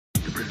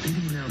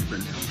preceding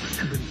announcement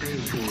has been paid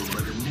for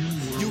by the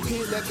new world. You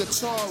hear that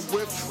guitar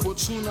riff? We'll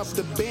tune up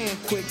the band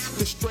quick.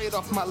 Just straight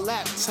off my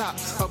laptop,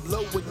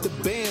 upload with the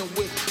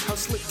bandwidth. How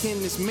slick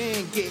can this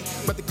man get?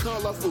 But the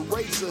curl off a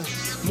razor,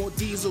 more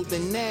diesel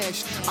than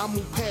Nash. I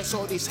move past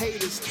all these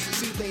haters.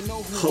 See, they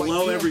know who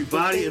Hello, I am,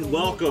 everybody, and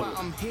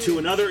welcome to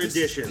another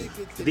edition,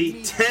 the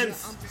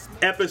 10th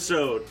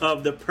episode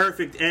of The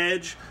Perfect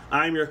Edge.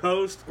 I'm your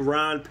host,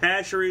 Ron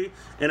Pashery,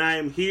 and I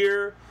am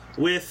here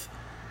with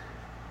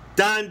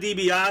Don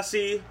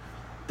DiBiase,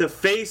 the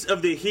face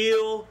of the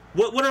heel.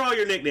 What are all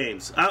your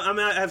nicknames? I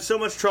have so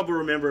much trouble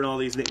remembering all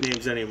these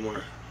nicknames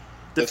anymore.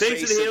 The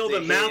face of the heel,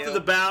 the mouth of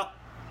the bout.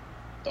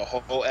 The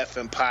whole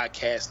FM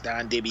podcast,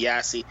 Don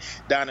DiBiase,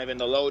 Donovan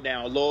the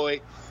Lowdown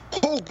Lloyd.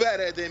 Who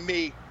better than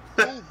me?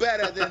 Who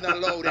better than the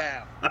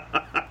Lowdown?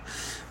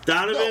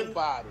 Donovan.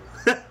 Nobody.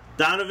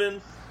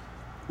 Donovan,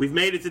 we've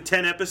made it to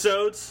 10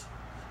 episodes.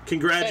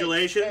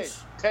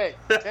 Congratulations. Hey.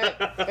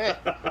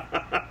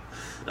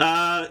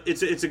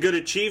 It's a good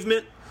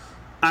achievement.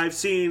 I've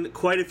seen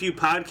quite a few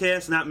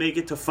podcasts not make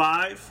it to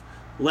 5,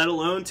 let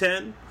alone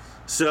 10.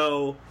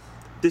 So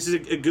this is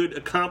a good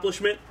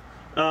accomplishment.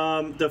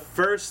 The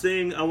first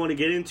thing I want to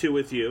get into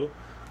with you,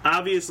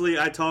 obviously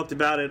I talked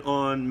about it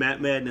on Matt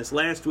Madness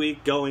last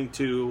week, going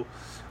to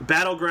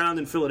Battleground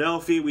in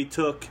Philadelphia. We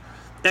took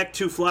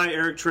Ek2Fly,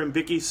 Eric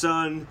Trembicki's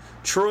son,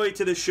 Troy,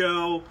 to the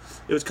show.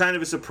 It was kind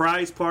of a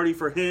surprise party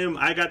for him.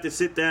 I got to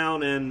sit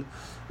down and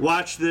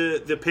watch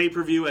the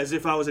pay-per-view as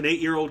if I was an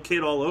 8-year-old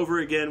kid all over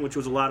again, which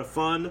was a lot of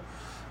fun.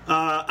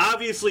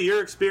 Obviously,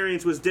 your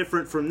experience was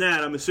different from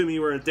that. I'm assuming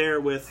you weren't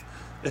there with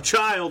a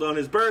child on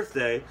his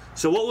birthday.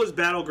 So what was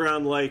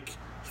Battleground like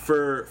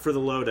for the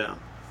Lowdown?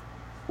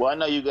 Well, I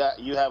know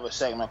you have a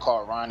segment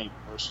called Ronnie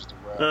versus the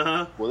World.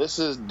 Uh-huh. Well, this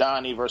is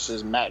Donnie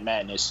versus Matt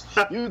Madness.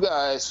 You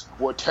guys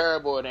were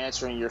terrible at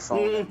answering your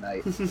phone that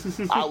night.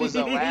 I was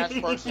the last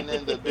person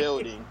in the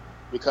building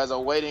because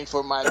I'm waiting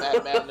for my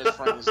Matt Madness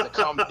friends to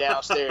come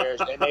downstairs,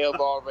 and they have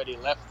already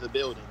left the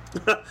building.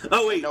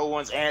 Oh, wait. No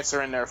one's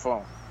answering their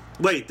phone.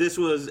 Wait, this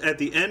was at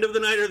the end of the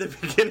night or the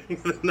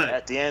beginning of the night?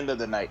 At the end of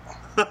the night.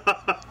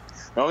 The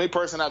only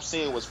person I've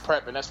seen was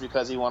Prep, and that's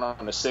because he went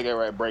on a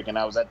cigarette break, and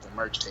I was at the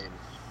merch table.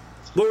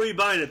 What were you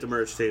buying at the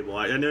merch table?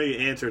 I know you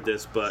answered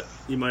this, but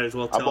you might as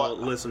well tell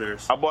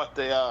listeners. I bought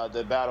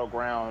the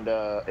Battleground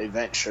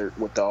event shirt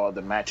with all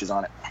the matches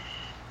on it.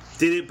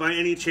 Did it by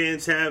any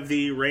chance have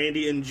the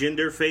Randy and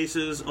Jinder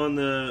faces on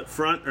the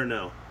front or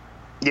no?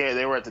 Yeah,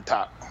 they were at the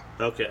top.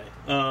 Okay.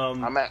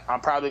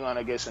 I'm probably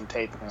gonna get some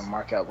tape and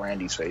mark out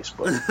Randy's face,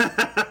 but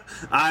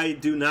I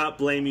do not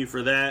blame you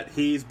for that.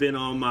 He's been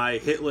on my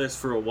hit list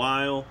for a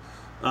while,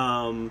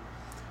 and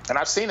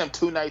I've seen him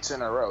 2 nights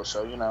in a row,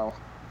 so you know.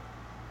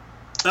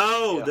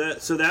 Oh, yeah.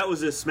 So that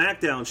was a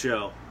SmackDown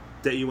show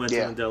that you went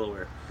to in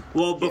Delaware.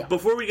 Well,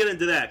 before we get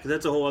into that, because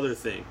that's a whole other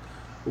thing,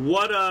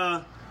 what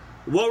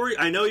were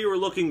I know you were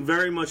looking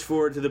very much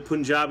forward to the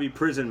Punjabi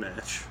prison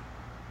match.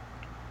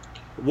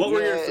 What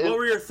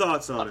were your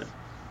thoughts on it?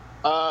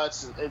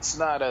 It's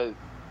not a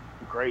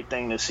great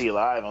thing to see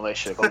live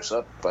unless you're close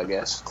up, I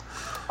guess.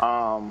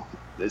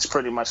 It's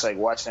pretty much like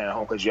watching it at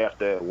home because you have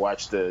to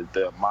watch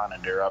the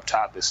monitor up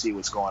top to see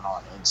what's going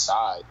on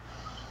inside.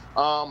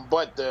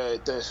 But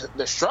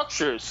the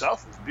structure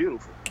itself was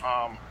beautiful.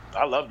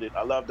 I loved it.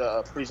 I loved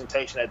the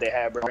presentation that they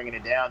had, bringing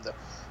it down,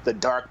 the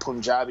dark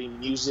Punjabi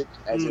music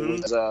as it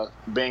was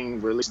being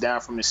released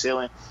down from the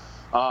ceiling.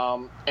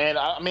 And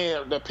I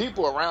mean, the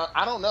people around,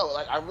 I don't know,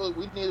 like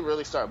we need to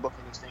really start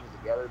booking these things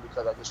together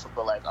because I just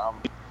feel like I'm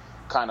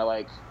kind of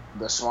like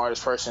the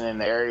smartest person in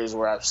the areas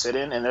where I sit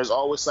in, and there's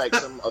always like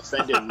some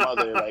offended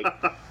mother like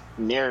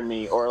near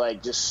me or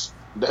like just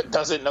that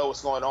doesn't know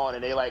what's going on,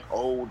 and they like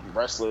old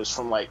wrestlers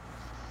from like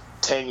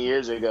 10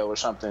 years ago or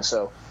something.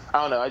 So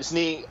I don't know, I just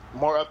need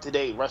more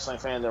up-to-date wrestling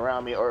fans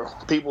around me or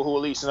people who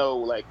at least know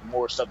like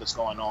more stuff that's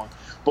going on.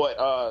 But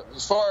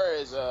as far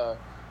as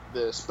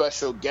the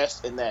special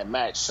guest in that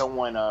match,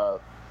 someone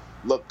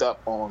looked up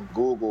on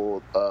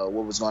Google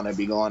what was going to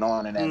be going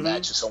on in that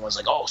match, and someone's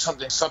like, oh,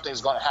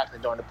 something's going to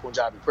happen during the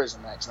Punjabi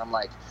prison match, and I'm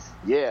like,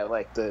 yeah,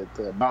 like the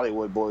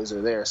Bollywood boys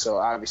are there, so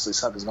obviously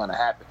something's going to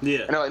happen.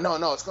 Yeah. And they're like,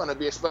 no, it's going to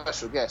be a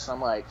special guest. And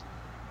I'm like,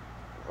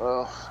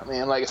 well, I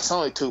mean, like, it's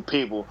only 2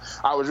 people.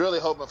 I was really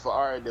hoping for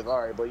Ari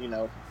Daivari, but, you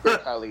know,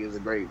 Great Khali is a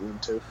great one,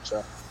 too.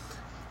 So.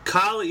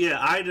 Khali, yeah,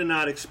 I did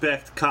not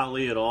expect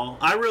Khali at all.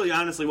 I really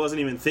honestly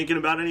wasn't even thinking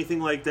about anything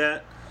like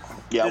that.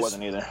 Yeah, I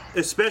wasn't either.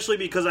 Especially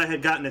because I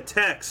had gotten a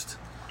text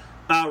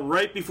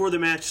right before the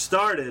match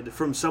started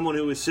from someone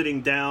who was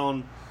sitting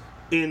down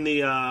in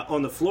the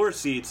on the floor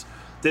seats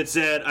that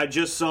said, I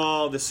just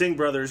saw the Singh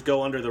brothers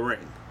go under the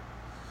ring.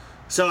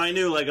 So I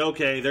knew, like,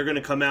 okay, they're going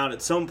to come out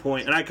at some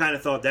point, and I kind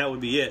of thought that would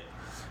be it.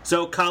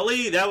 So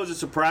Khali, that was a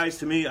surprise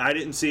to me. I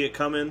didn't see it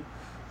coming.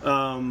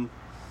 I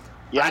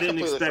didn't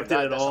expect it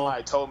at all.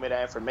 Somebody told me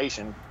that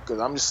information because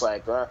I'm just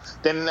like,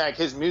 then like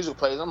his music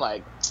plays, I'm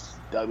like,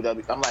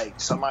 WWE. I'm like,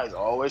 somebody's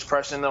always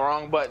pressing the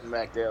wrong button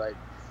back there, like,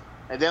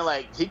 and then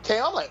like he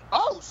came, I'm like,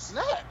 oh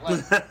snap!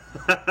 Like,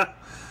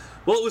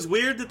 well, it was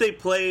weird that they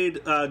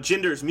played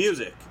Jinder's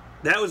music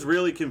That was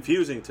really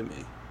confusing to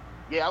me.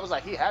 Yeah, I was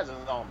like, he has his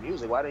own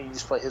music. Why didn't he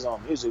just play his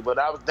own music? But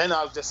I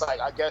was just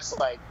like, I guess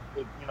like,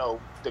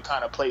 to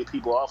kind of play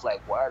people off,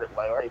 like, why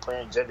are they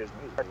playing Jinder's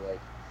music? Like,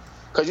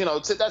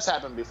 because that's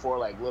happened before.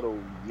 Like little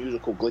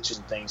musical glitches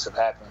and things have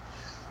happened.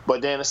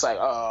 But then it's like,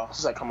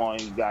 come on,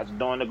 you guys are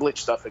doing the glitch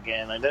stuff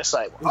again. And it's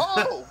like,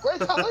 oh, great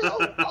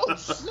Khali, oh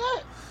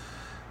snap.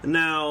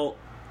 Now,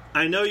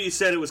 I know you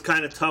said it was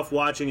kind of tough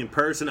watching in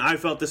person. I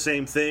felt the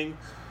same thing.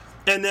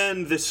 And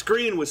then the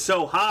screen was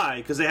so high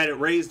because they had it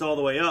raised all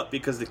the way up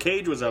because the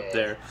cage was up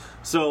there.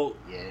 So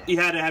you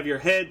had to have your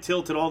head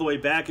tilted all the way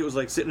back. It was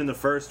like sitting in the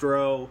first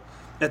row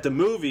at the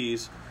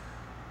movies.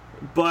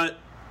 But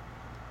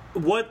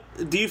what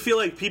do you feel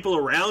like people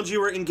around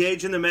you were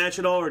engaged in the match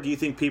at all, or do you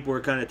think people were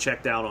kind of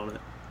checked out on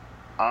it?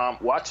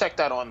 Well, I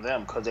checked out on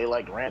them because they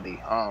liked Randy.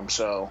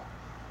 So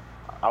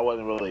I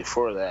wasn't really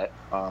for that.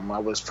 I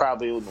was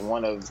probably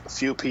one of a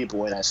few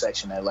people in that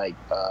section that liked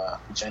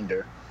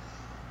Jinder.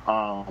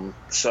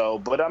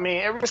 But I mean,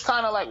 it was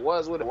kind of like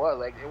was what it was.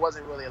 Like, it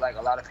wasn't really like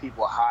a lot of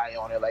people high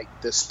on it. Like,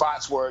 the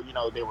spots where,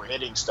 they were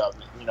hitting stuff,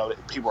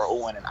 people were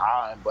oohing and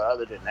ahhing. But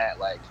other than that,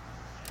 like,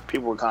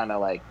 people were kind of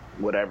like,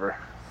 whatever.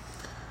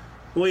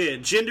 Well, yeah,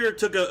 Jinder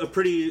took a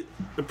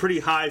pretty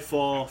high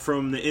fall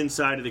from the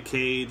inside of the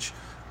cage.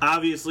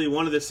 Obviously,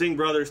 one of the Singh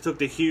brothers took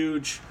the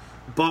huge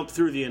bump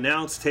through the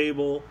announce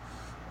table.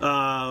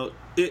 I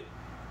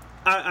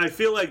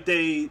feel like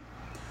they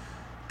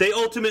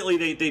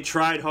ultimately they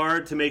tried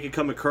hard to make it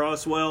come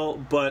across well,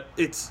 but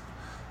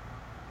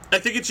I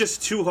think it's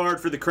just too hard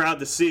for the crowd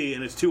to see,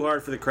 and it's too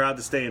hard for the crowd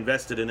to stay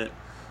invested in it.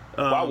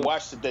 I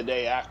watched it the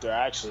day after.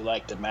 I actually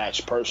liked the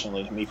match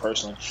me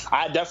personally.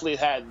 I definitely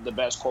had the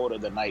best quote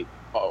of the night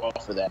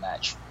off of that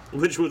match.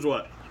 Which was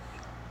what?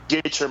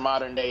 Get your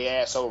modern day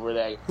ass over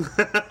that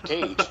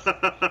cage.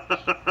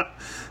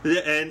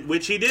 And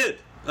which he did.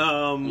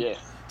 Yeah.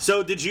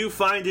 So did you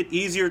find it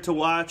easier to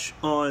watch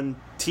on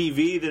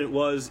TV than it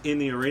was in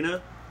the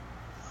arena?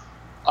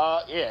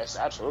 Yeah, it's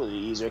absolutely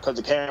easier because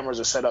the cameras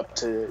are set up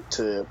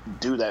to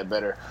do that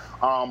better.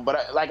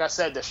 But like I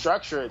said, the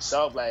structure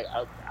itself, like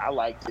I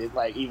liked it.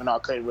 Like, even though I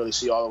couldn't really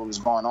see all of what was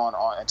going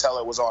on until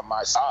it was on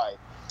my side,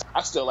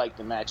 I still liked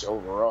the match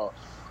overall.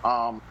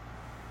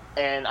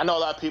 And I know a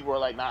lot of people are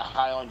like not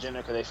high on Jinder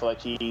because they feel like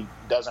he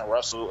doesn't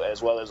wrestle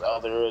as well as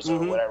others or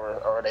whatever,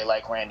 or they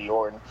like Randy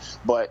Orton.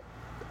 But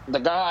the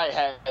guy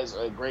has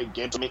a great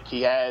gimmick.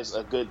 He has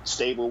a good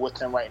stable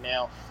with him right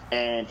now,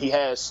 and he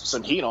has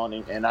some heat on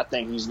him, and I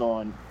think he's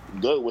doing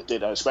good with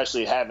it,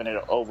 especially having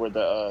it over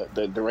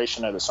the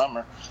duration of the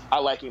summer. I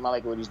like him. I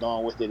like what he's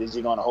doing with it. Is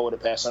he going to hold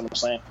it past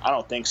SummerSlam? I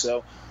don't think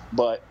so,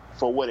 but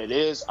for what it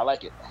is, I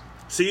like it.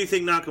 So you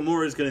think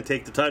Nakamura is going to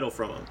take the title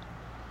from him?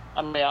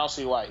 I mean, I don't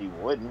see why he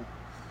wouldn't.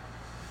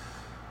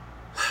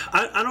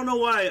 I don't know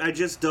why. I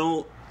just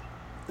don't.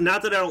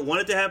 Not that I don't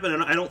want it to happen,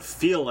 and I don't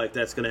feel like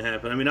that's going to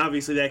happen. I mean,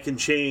 obviously that can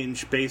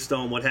change based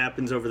on what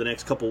happens over the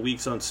next couple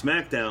weeks on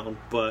SmackDown,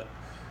 but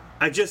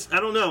I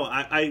don't know.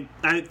 I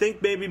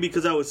think maybe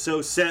because I was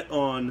so set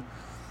on,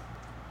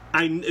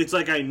 it's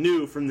like I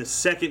knew from the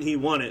second he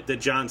won it that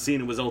John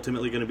Cena was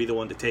ultimately going to be the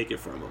one to take it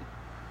from him.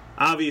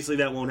 Obviously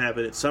that won't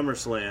happen at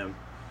SummerSlam.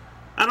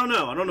 I don't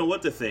know. I don't know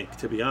what to think,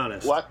 to be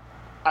honest. What?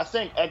 I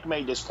think Eck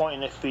made this point,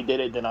 and if he did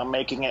it, then I'm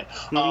making it.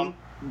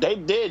 They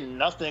did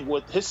nothing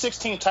with his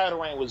 16th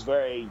title reign. Was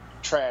very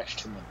trash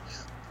to me.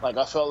 Like,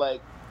 I felt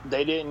like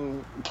they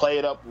didn't play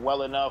it up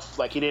well enough.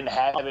 Like, he didn't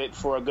have it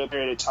for a good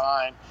period of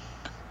time,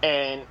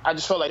 and I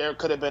just felt like there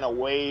could have been a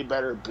way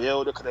better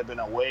build. It could have been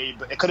a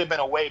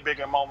way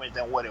bigger moment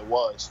than what it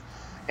was,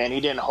 and he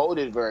didn't hold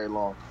it very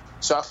long.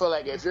 So I feel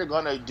like if you're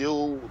gonna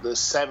do the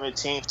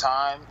 17th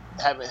time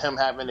having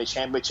the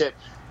championship,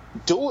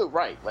 do it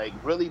right. Like,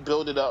 really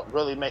build it up.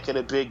 Really make it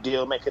a big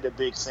deal. Make it a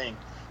big thing.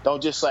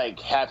 Don't just,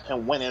 like, have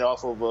him win it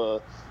off of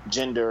a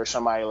Jinder or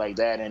somebody like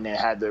that and then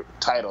have the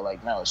title.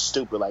 Like, no, it's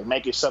stupid. Like,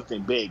 make it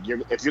something big.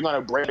 If you're going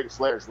to break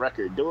Flair's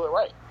record, do it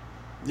right.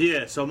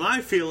 Yeah, so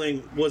my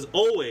feeling was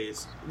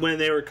always, when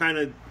they were kind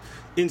of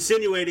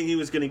insinuating he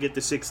was going to get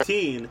the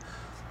 16,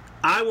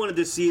 I wanted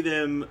to see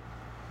them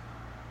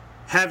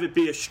have it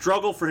be a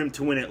struggle for him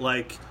to win it.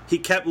 Like, he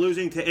kept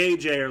losing to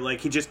AJ, or, like,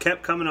 he just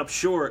kept coming up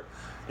short,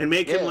 and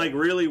make him, like,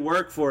 really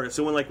work for it.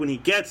 So when he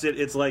gets it,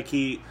 it's like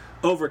he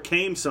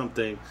overcame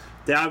something.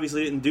 They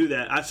obviously didn't do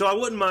that. So I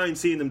wouldn't mind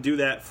seeing them do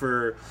that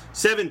for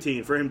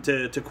 17, for him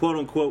to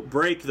quote-unquote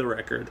break the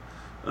record.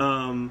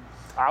 I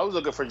was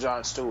looking for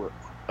Jon Stewart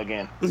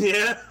again.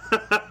 Yeah.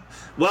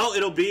 Well,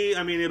 it'll be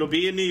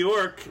in New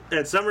York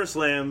at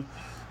SummerSlam,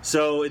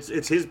 so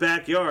it's his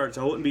backyard,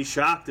 so I wouldn't be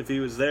shocked if he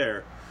was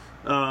there.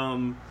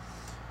 Now,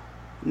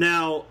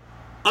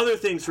 other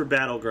things for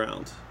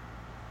Battleground.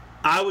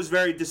 I was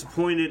very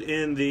disappointed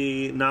in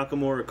the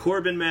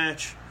Nakamura-Corbin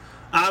match.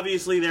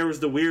 Obviously, there was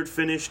the weird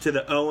finish to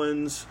the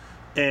Owens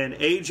and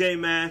AJ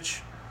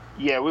match.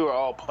 Yeah, we were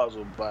all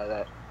puzzled by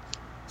that.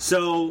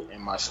 So,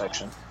 in my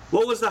section,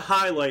 what was the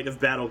highlight of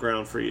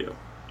Battleground for you?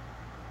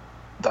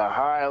 The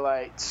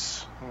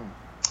highlights: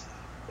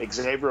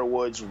 Xavier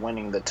Woods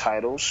winning the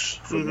titles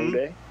for New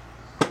Day,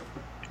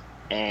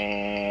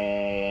 and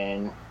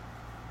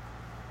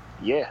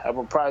Yeah, I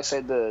would probably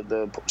say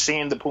the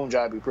seeing the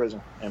Punjabi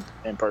prison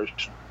in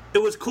person.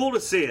 It was cool to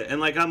see it,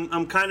 and like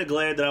I'm kind of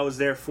glad that I was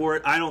there for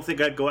it. I don't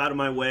think I'd go out of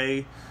my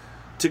way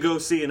to go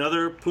see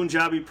another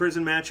Punjabi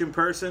prison match in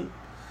person.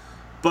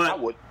 But I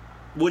would.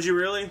 Would you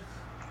really?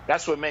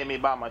 That's what made me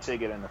buy my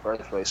ticket in the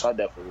first place, so I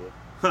definitely would.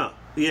 Huh.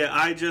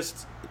 Yeah,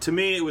 to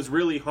me, it was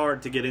really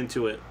hard to get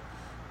into it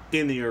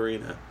in the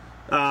arena.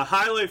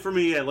 Highlight for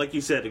me, yeah, like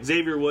you said,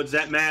 Xavier Woods,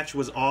 that match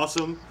was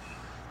awesome.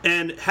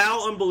 And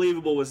how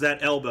unbelievable was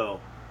that elbow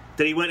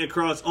that he went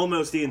across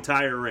almost the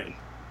entire ring?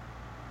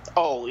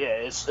 Oh yeah,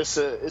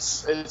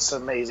 it's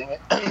amazing.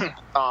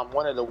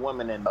 One of the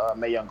women in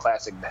Mae Young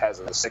Classic has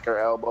a sicker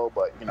elbow,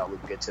 but we'll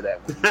get to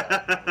that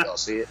when y'all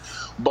see it.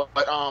 But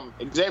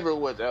Xavier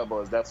Woods'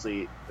 elbow is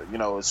definitely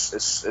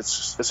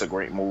it's a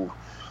great move.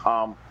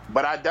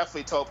 But I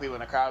definitely told people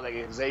in the crowd, like,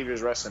 if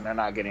Xavier's wrestling, they're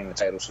not getting the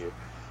titles here.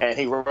 And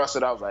he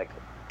wrestled. I was like,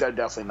 they're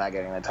definitely not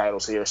getting the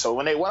titles here. So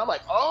when they went, I'm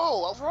like,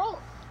 oh, I was wrong.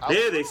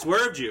 They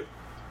swerved you.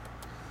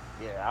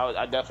 Yeah,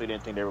 I definitely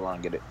didn't think they were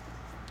going to get it.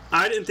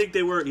 I didn't think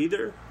they were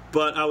either,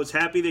 but I was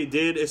happy they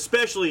did,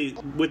 especially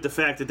with the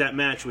fact that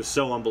match was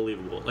so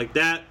unbelievable. Like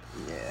that,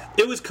 yeah.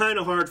 It was kind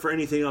of hard for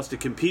anything else to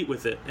compete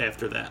with it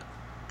after that.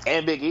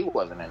 And Big E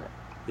wasn't in it.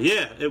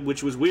 Yeah,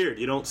 which was weird.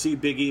 You don't see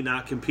Big E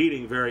not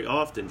competing very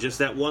often. Just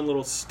that one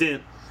little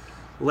stint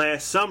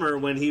last summer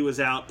when he was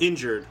out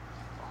injured.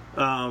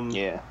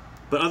 Yeah.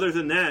 But other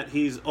than that,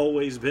 he's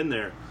always been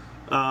there.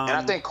 And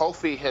I think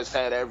Kofi has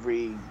had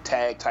every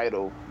tag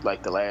title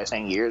like the last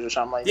 10 years or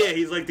something like that. Yeah,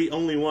 he's like the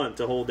only one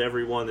to hold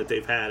every one that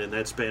they've had in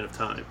that span of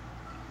time.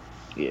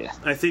 Yeah.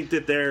 I think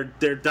that their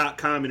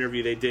 .com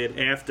interview they did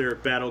after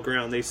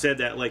Battleground, they said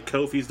that like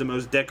Kofi's the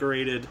most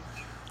decorated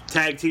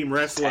tag team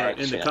wrestler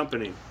in the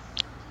company,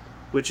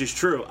 which is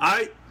true.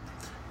 I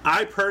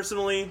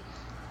personally,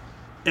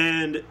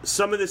 and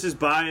some of this is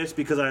biased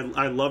because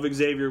I love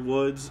Xavier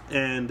Woods,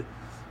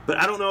 but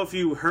I don't know if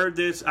you heard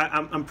this.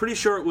 I'm pretty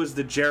sure it was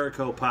the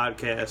Jericho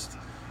podcast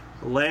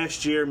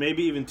last year,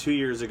 maybe even 2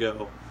 years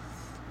ago,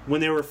 when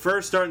they were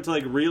first starting to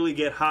like really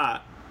get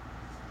hot.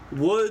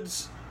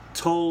 Woods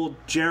told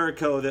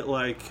Jericho that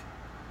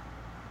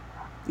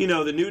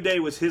the New Day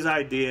was his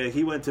idea.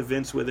 He went to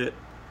Vince with it.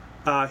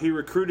 He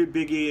recruited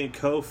Big E and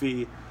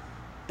Kofi,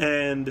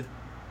 and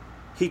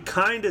he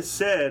kind of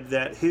said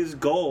that his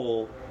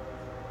goal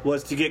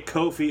was to get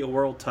Kofi a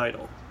world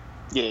title.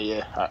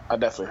 Yeah, I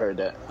definitely heard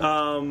that.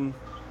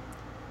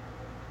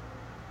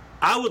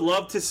 I would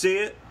love to see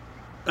it.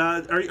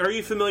 Are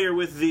you familiar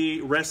with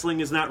the Wrestling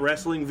is Not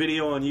Wrestling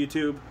video on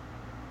YouTube?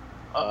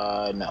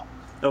 No.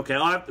 Okay,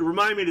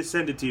 remind me to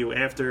send it to you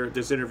after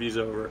this interview's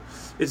over.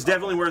 It's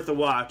definitely worth a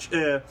watch.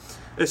 A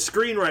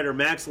screenwriter,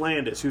 Max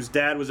Landis, whose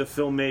dad was a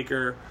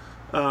filmmaker.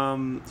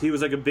 He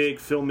was like a big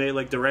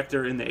filmmaker,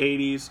 director in the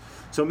 80s.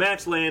 So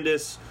Max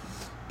Landis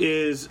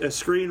is a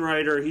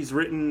screenwriter. He's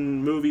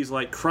written movies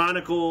like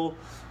Chronicle.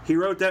 He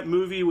wrote that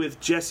movie with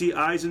Jesse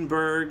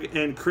Eisenberg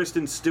and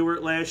Kristen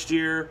Stewart last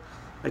year.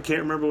 I can't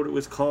remember what it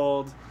was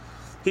called.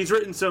 He's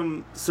written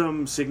some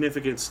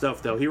significant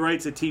stuff, though. He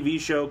writes a TV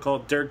show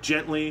called Dirk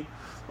Gently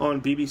on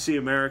BBC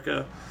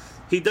America.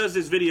 He does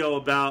this video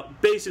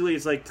about, basically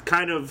it's like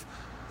kind of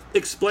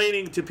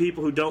explaining to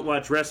people who don't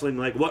watch wrestling,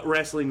 like what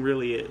wrestling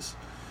really is.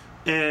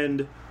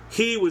 And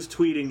he was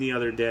tweeting the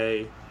other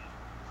day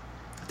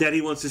that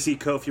he wants to see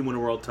Kofi win a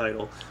world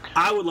title.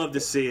 I would love to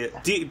see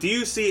it. Do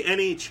you see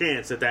any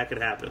chance that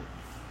could happen?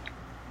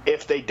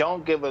 If they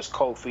don't give us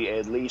Kofi,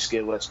 at least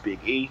give us Big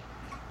E.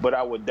 But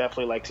I would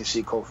definitely like to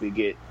see Kofi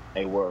get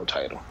a world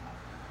title.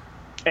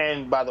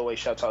 And, by the way,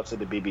 shout out to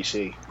the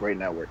BBC. Great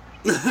network.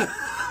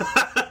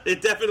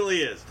 It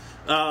definitely is.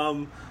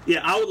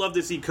 Yeah, I would love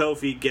to see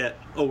Kofi get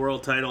a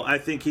world title. I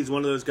think he's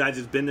one of those guys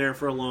that's been there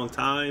for a long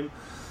time.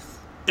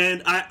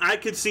 And I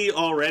could see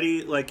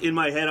already, like, in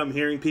my head, I'm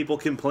hearing people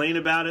complain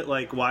about it,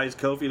 like, why is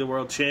Kofi the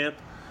world champ?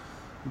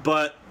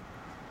 But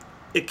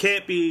it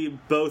can't be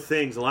both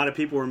things. A lot of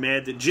people were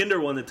mad that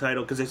Jinder won the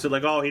title because they said,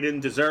 like, oh, he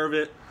didn't deserve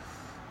it.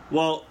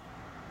 Well,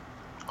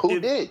 who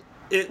did?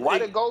 Why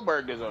did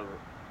Goldberg deserve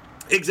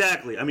it?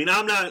 Exactly. I mean,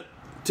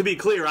 to be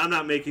clear, I'm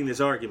not making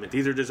this argument.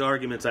 These are just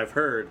arguments I've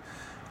heard.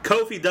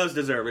 Kofi does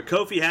deserve it.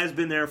 Kofi has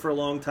been there for a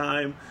long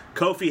time.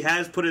 Kofi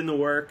has put in the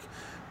work.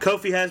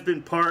 Kofi has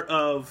been part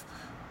of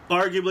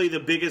arguably the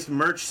biggest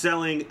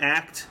merch-selling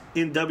act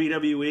in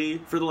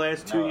WWE for the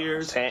last 2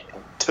 years. 10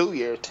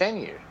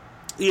 years.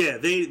 Yeah,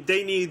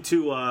 they need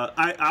to...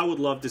 I would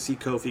love to see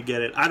Kofi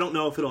get it. I don't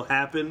know if it'll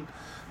happen,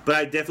 but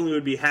I definitely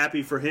would be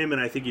happy for him,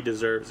 and I think he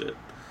deserves it.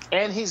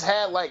 And he's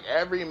had, like,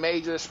 every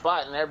major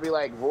spot in every,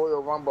 like,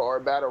 Royal Rumble or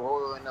Battle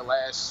Royal in the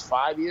last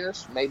 5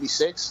 years, maybe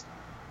 6.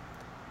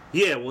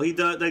 Yeah, well,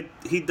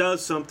 he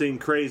does something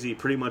crazy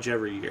pretty much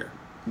every year.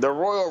 The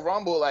Royal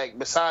Rumble, like,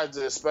 besides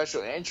the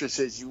special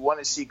entrances, you want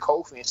to see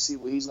Kofi and see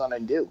what he's going to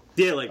do.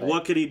 Yeah, like,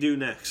 what could he do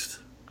next?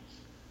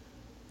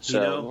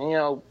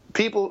 So,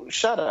 people,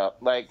 shut up.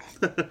 Like,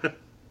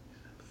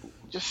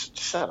 just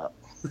shut up.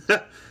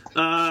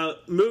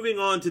 Moving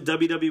on to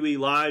WWE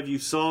Live, you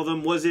saw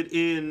them. Was it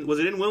in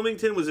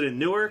Wilmington? Was it in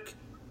Newark?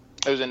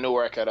 It was in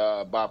Newark at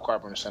Bob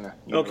Carpenter Center.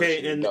 Okay,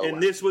 University of and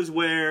Delaware. this was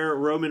where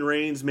Roman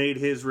Reigns made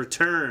his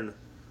return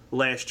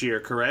last year,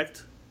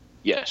 correct?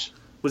 Yes.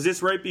 Was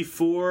this right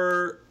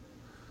before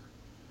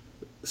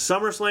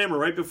SummerSlam or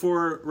right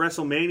before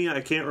WrestleMania?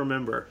 I can't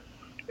remember.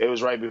 It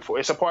was right before.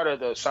 It's a part of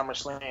the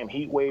SummerSlam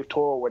Heatwave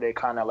tour where they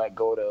kind of like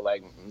go to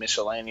like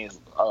miscellaneous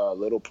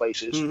little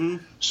places.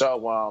 Mm-hmm.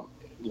 So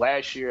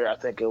last year, I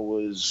think it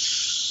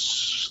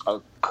was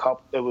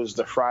It was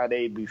the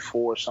Friday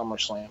before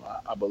SummerSlam,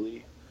 I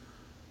believe.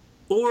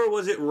 Or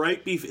was it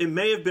right before? It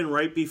may have been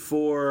right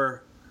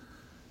before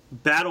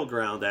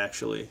Battleground,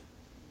 actually.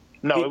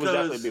 No, it was Because-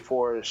 definitely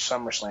before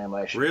SummerSlam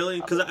last year.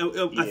 Really? Because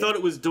I Yeah. thought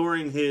it was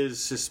during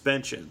his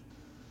suspension.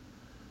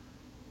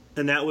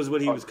 And that was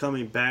when he was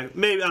coming back.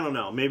 Maybe, I don't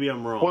know. Maybe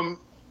I'm wrong. Well,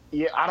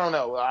 yeah, I don't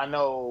know. I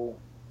know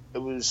it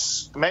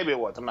was, maybe it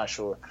was. I'm not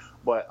sure,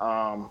 but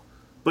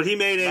But he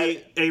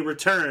made a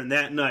return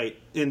that night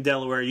in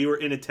Delaware. You were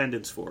in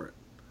attendance for it.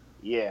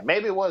 yeah,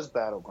 maybe it was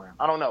Battleground.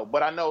 I don't know,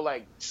 but I know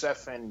like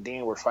Seth and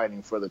Dean were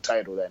fighting for the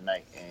title that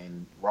night,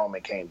 and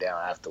Roman came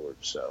down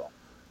afterwards. So,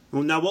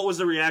 Well, now, what was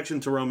the reaction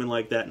to Roman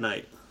like that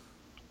night?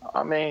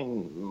 I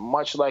mean,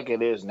 much like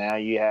it is now,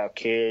 you have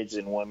kids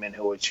and women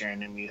who are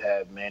cheering him. You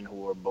have men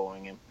who are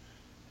booing him,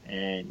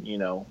 and you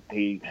know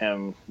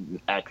him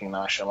acting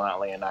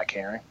nonchalantly and not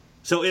caring.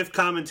 So if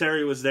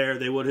commentary was there,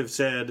 they would have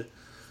said,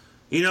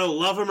 you know,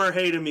 love him or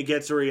hate him, he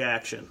gets a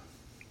reaction.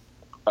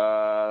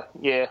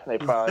 Yeah, they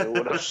probably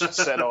would have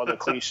said all the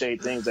cliche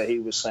things that he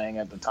was saying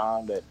at the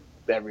time that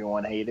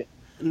everyone hated.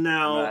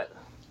 Now,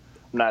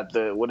 Not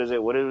the what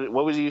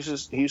was he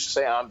used to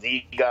say? I'm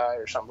the guy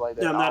or something like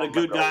that. I'm not I a don't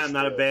good remember guy, all I'm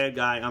not a the- bad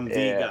guy, I'm the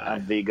Yeah, guy.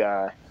 I'm the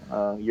guy.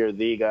 You're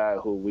the guy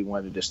who we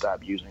wanted to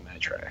stop using that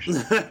trash.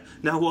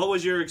 Now, what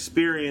was your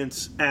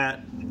experience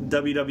at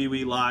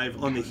WWE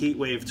Live on the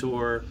Heatwave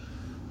Tour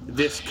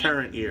this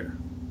current year?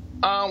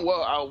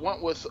 Well, I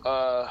went with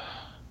a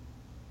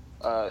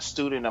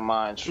student of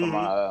mine from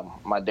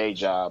my day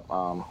job.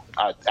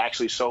 I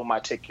actually sold my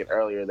ticket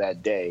earlier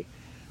that day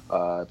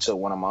to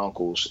one of my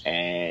uncles,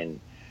 and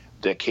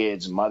the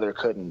kid's mother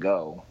couldn't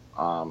go.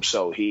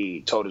 So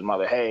he told his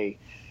mother, "Hey,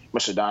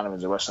 Mr.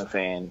 Donovan's a wrestling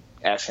fan.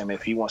 Ask him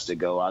if he wants to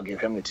go. I'll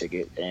give him the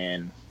ticket."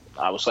 And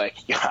I was like,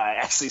 yeah, I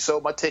actually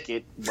sold my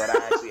ticket, but I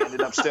actually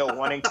ended up still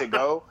wanting to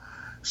go.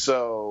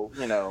 So,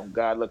 you know,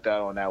 God looked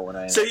out on that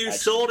one. So you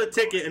sold a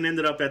ticket and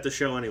ended up at the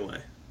show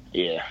anyway.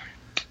 Yeah.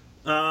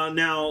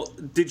 Now,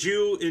 do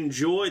you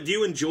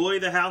enjoy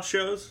the house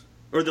shows?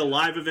 Or the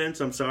live events,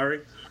 I'm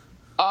sorry?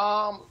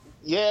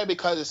 Yeah,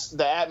 because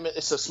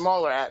it's a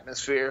smaller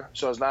atmosphere,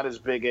 so it's not as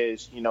big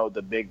as, you know,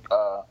 the big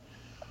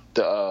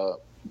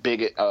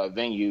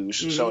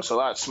venues. So it's a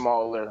lot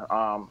smaller,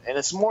 and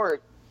it's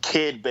more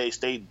kid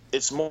based.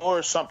 It's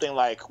more something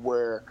like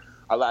where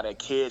a lot of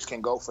kids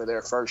can go for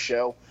their first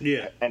show.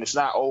 Yeah. And it's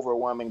not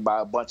overwhelming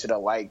by a bunch of the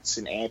lights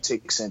and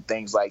antics and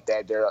things like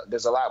that.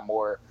 There's a lot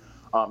more.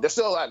 There's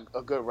still a lot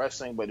of good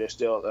wrestling, but there's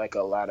still like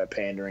a lot of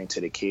pandering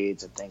to the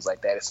kids and things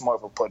like that. It's more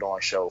of a put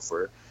on show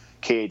for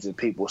kids and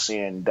people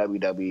seeing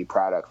WWE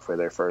product for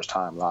their first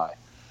time live.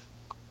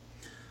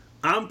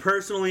 I'm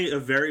personally a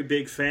very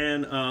big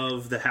fan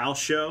of the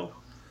house show.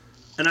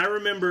 And I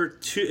remember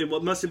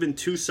it must have been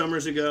 2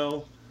 summers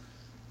ago,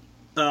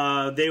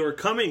 they were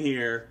coming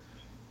here,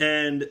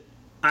 and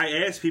I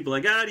asked people,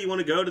 like, do you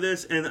want to go to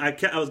this? And I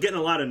was getting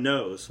a lot of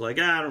no's, like,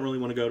 I don't really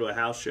want to go to a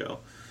house show.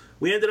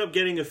 We ended up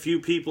getting a few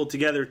people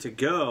together to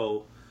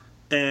go,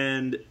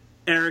 and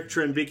Eric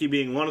Trembicki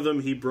being one of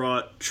them. He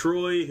brought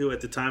Troy, who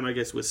at the time I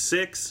guess was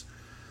 6.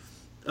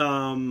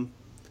 And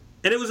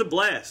it was a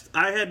blast.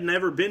 I had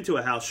never been to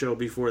a house show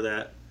before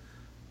that,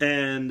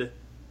 and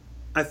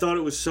I thought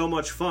it was so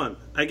much fun.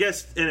 I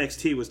guess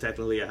NXT was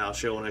technically a house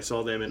show when I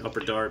saw them in Upper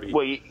Darby.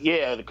 Well,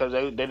 yeah, because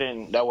they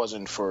didn't. That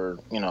wasn't for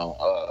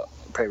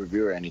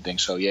pay-per-view or anything.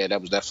 So yeah,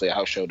 that was definitely a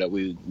house show that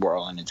we were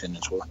all in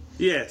attendance for.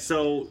 Yeah,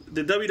 so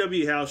the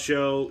WWE house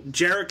show,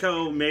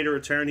 Jericho made a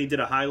return. He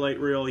did a highlight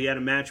reel. He had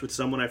a match with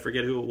someone, I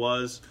forget who it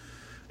was.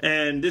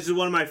 And this is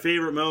one of my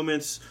favorite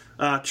moments.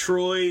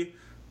 Troy,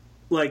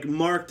 like,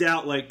 marked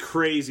out like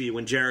crazy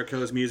when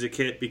Jericho's music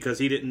hit because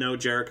he didn't know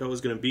Jericho was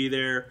going to be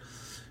there.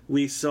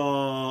 We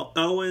saw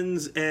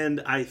Owens and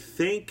I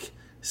think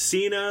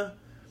Cena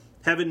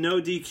have a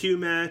no DQ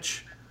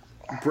match.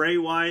 Bray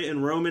Wyatt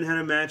and Roman had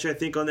a match, I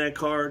think, on that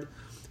card.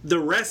 The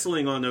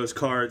wrestling on those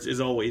cards is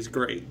always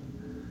great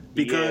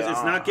because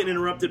it's not getting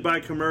interrupted by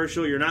a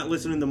commercial. You're not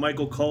listening to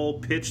Michael Cole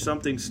pitch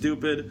something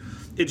stupid.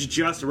 It's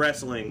just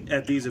wrestling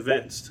at these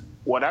events.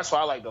 Well, that's why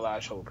I like the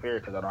live show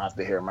period, because I don't have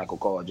to hear Michael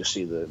Cole. I just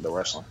see the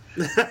wrestling.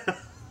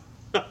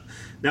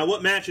 Now,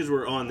 what matches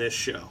were on this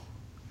show?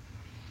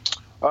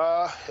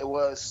 It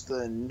was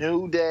the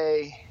New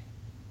Day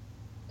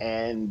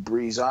and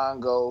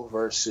Breezango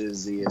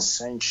versus the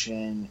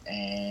Ascension,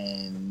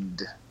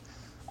 and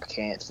I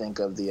can't think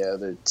of the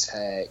other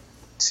tag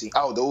team.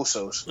 Oh, the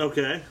Usos.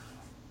 Okay.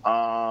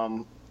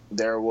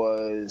 There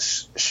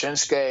was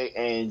Shinsuke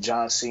and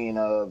John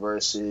Cena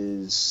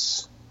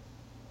versus,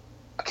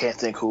 I can't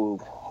think who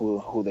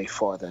they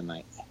fought that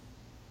night.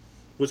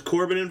 Was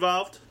Corbin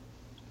involved?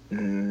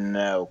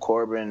 No,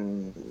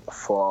 Corbin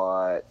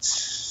fought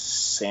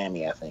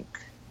Sammy, I think.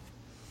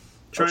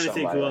 Trying to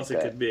think who else it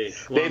could be.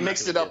 They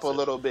mixed it up a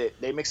little bit.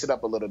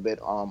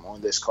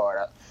 On this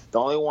card. The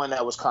only one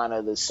that was kind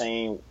of the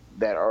same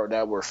that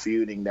were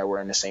feuding that were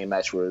in the same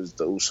match was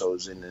the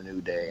Usos and the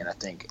New Day, and I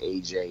think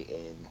AJ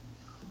and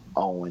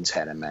Owens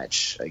had a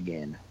match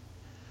again.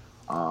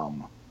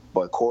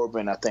 But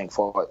Corbin, I think,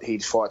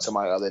 fought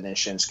somebody other than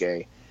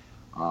Shinsuke,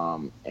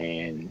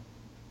 and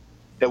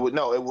it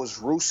was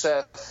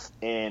Rusev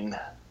and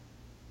I'm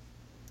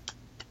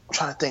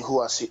trying to think who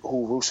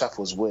Rusev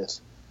was with.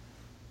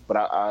 But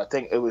I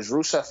think it was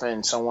Rusev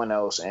and someone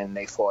else, and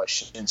they fought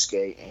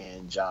Shinsuke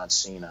and John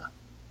Cena.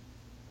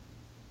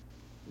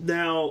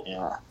 Now,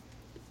 yeah.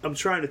 I'm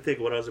trying to think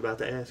what I was about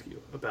to ask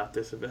you about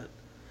this event.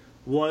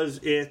 Was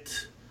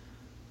it...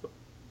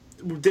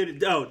 Did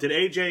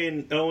AJ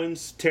and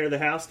Owens tear the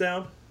house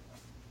down?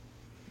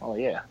 Oh,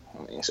 yeah.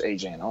 I mean, it's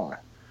AJ and Owens.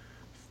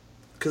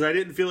 Because I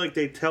didn't feel like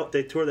they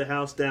tore the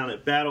house down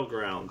at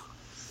Battleground.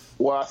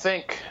 Well, I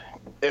think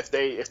if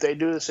they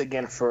do this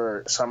again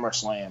for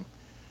SummerSlam,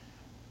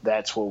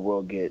 that's where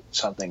we'll get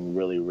something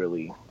really,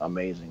 really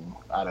amazing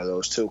out of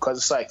those two. Because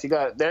it's like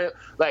they're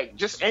like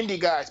just indie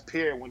guys.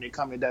 Period. When they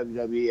come to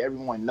WWE,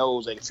 everyone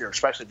knows, like,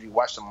 especially if you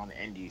watch them on the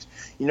indies,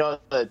 you know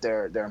that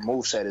their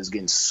moveset is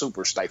getting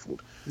super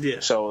stifled.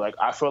 Yeah. So like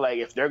I feel like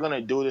if they're gonna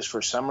do this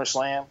for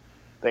SummerSlam,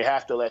 they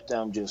have to let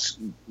them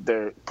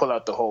pull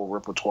out the whole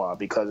repertoire,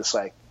 because it's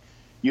like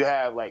you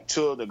have like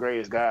two of the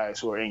greatest guys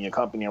who are in your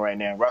company right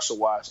now, Russell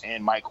Watts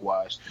and Mike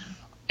Watts.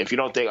 If you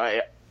don't think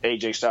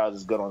AJ Styles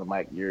is good on the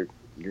mic, you're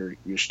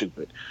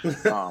stupid.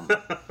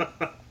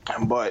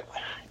 But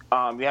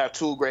you have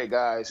two great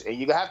guys, and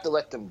you have to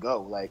let them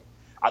go. Like,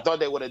 I thought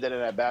they would have done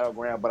it at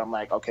Battleground, but I'm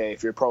like, okay,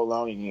 if you're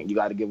prolonging, you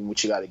got to give them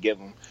what you got to give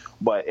them.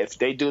 But if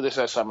they do this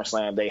at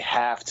SummerSlam, they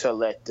have to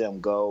let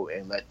them go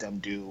and let them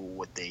do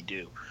what they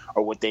do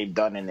or what they've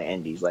done in the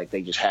Indies. Like,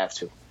 they just have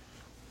to.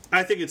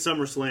 I think at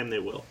SummerSlam they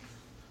will.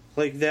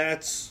 Like,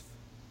 that's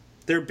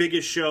their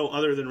biggest show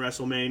other than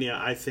WrestleMania.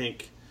 I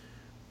think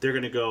they're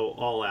going to go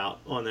all out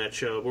on that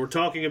show. But we're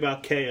talking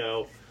about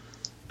KO.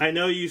 I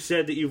know you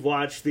said that you've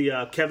watched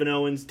the Kevin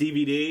Owens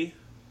DVD.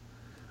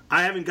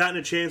 I haven't gotten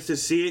a chance to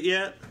see it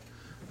yet.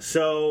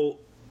 So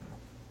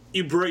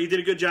you did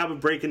a good job of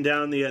breaking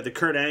down the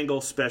Kurt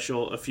Angle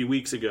special a few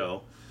weeks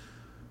ago.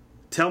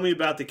 Tell me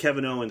about the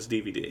Kevin Owens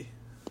DVD.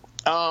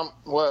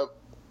 Well,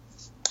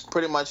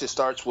 pretty much it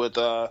starts with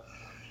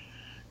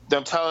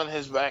them telling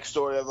his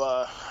backstory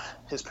of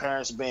his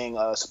parents being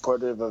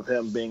supportive of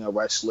him being a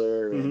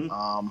wrestler, and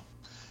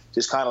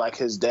just kind of like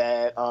his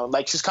dad,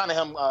 like just kind of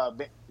him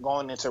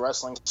going into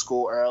wrestling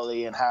school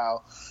early, and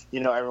how,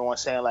 you know,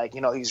 everyone's saying like,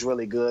 you know, he's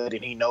really good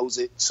and he knows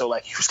it, so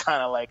like he was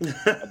kind of like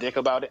a dick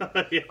about it.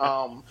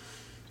 Yeah.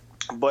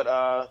 But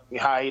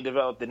how he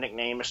developed the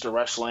nickname Mr.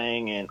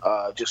 Wrestling, and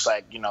just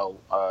like, you know,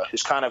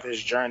 his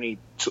journey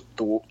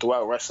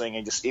throughout wrestling,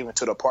 and just even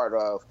to the part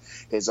of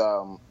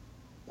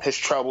his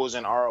troubles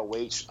in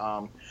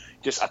ROH.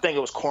 Just I think it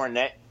was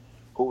Cornette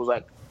who was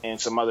like, and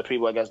some other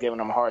people, I guess,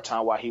 giving him a hard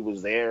time while he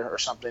was there or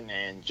something,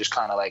 and just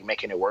kind of like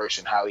making it worse,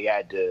 and how he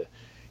had to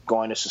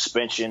go into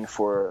suspension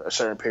for a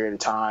certain period of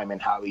time, and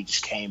how he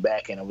just came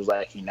back, and it was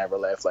like he never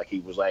left, like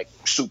he was like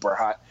super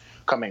hot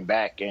coming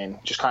back,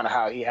 and just kind of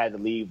how he had to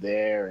leave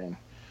there, and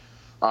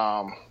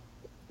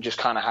just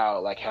kind of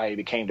how he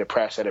became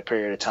depressed at a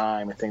period of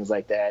time and things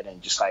like that,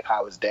 and just like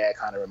how his dad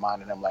kind of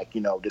reminded him, like,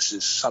 you know, this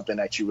is something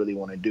that you really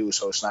want to do,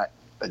 so it's not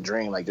a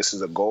dream, like this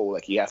is a goal,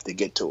 like you have to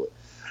get to it.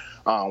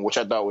 Which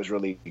I thought was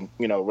really,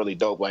 you know, really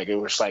dope. Like, it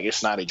was like,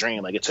 it's not a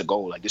dream, like it's a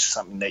goal, like this is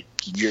something that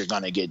you're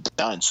gonna get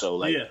done, so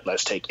like,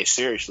 let's take it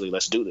seriously,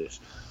 let's do this.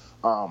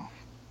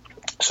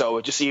 So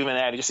just even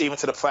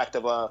to the fact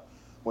of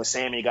when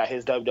Sammy got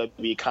his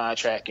WWE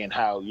contract, and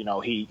how, you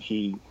know,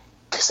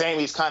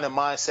 Sammy's kind of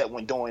mindset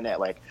when doing that,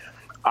 like,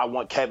 I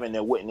want Kevin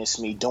to witness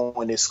me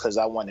doing this because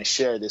I want to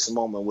share this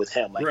moment with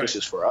him, like, this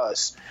is for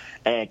us.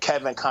 And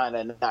Kevin kind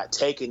of not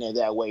taking it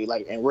that way,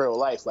 like in real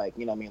life, like,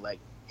 you know what I mean, like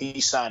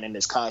he's signing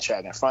this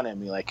contract in front of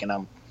me, like, and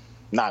I'm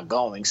not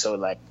going, so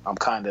like I'm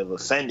kind of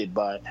offended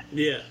by it.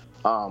 Yeah.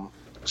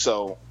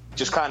 So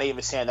just kind of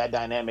even seeing that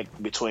dynamic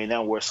between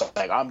them, where it's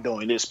like, I'm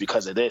doing this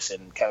because of this,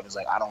 and Kevin's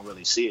like, I don't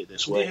really see it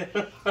this way.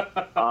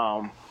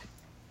 Yeah.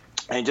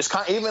 And just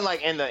kind of, even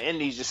like in the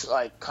indies, just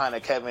like kind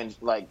of Kevin,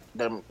 like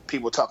them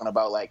people talking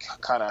about like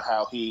kind of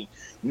how he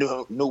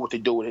knew what to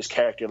do with his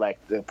character,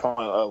 like the point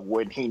of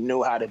when he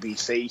knew how to be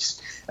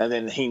face, and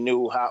then he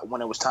knew how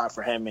when it was time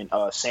for him and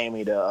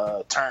Sammy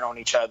to turn on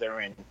each other,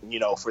 and, you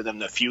know, for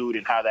them to feud,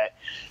 and how that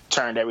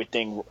turned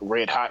everything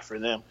red hot for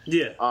them.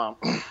 Yeah.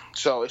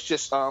 So it's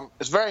just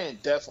it's very in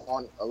depth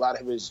on a lot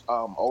of his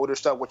older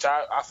stuff, which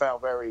I found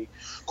very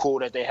cool,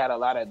 that they had a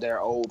lot of their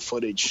old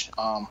footage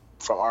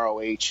from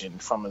ROH and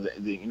from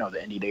the you know, the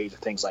indie days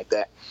and things like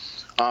that.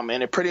 And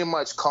it pretty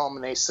much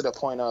culminates to the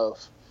point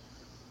of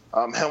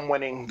him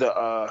winning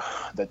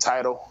the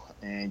title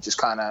and just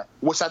kind of,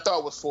 which I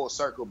thought was full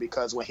circle,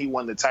 because when he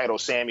won the title,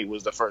 Sammy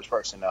was the first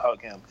person to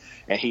hug him,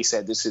 and he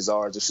said, "This is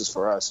ours, this is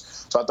for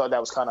us." So I thought that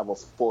was kind of a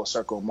full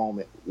circle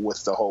moment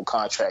with the whole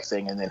contract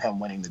thing, and then him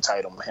winning the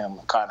title, him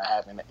kind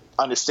of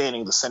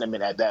understanding the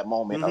sentiment at that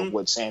moment of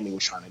what Sammy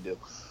was trying to do.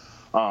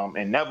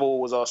 And Neville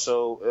was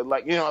also,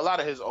 like, you know, a lot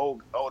of his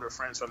older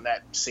friends from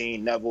that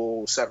scene,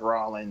 Neville, Seth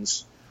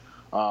Rollins,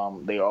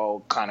 they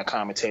all kind of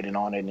commentated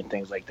on it and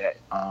things like that.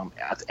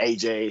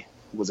 AJ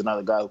was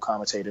another guy who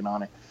commentated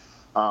on it.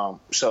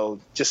 So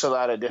just a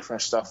lot of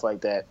different stuff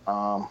like that.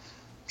 I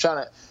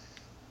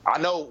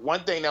know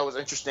one thing that was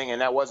interesting,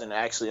 and that wasn't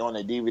actually on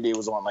the DVD, it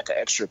was on like an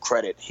extra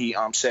credit. He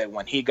said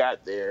when he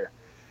got there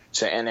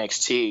to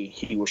NXT,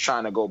 he was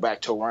trying to go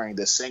back to wearing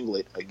the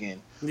singlet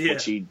again,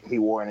 which he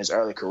wore in his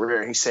early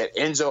career. He said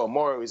Enzo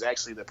Amore was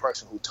actually the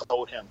person who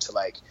told him to,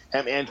 like,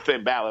 him and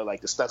Finn Balor, like,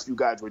 the stuff you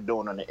guys were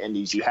doing on the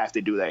indies, you have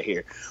to do that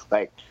here.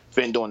 Like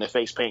Finn doing the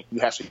face paint,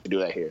 you have to do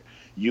that here.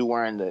 You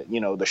wearing the,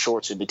 you know, the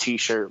shorts and the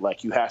t-shirt,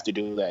 like, you have to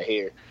do that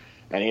here.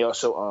 And he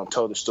also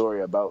told the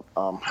story about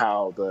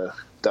how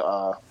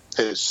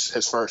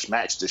his first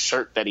match, the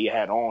shirt that he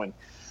had on,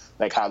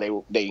 like how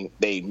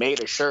they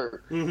made a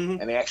shirt and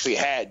they actually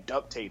had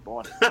duct tape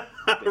on it.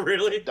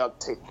 Really?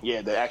 Duct tape,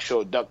 yeah, the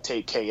actual duct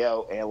tape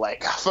KO. And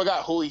like I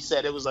forgot who he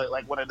said it was,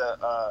 like one of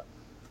the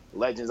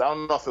legends. I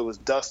don't know if it was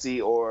Dusty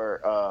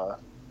or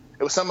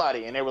it was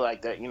somebody, and they were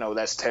like, that, you know,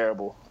 that's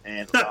terrible.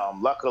 And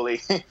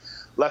luckily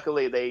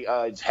they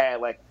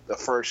had like the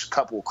first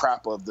couple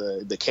crop of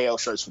the KO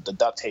shirts with the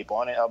duct tape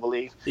on it, I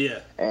believe. Yeah.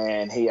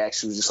 And he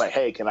actually was just like,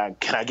 "Hey, can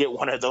I get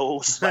one of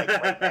those, like,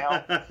 right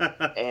now?"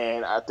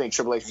 And I think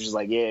Triple H was just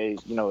like, "Yeah,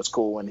 you know, it's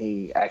cool," when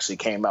he actually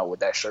came out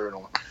with that shirt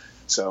on.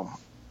 So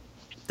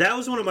that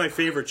was one of my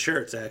favorite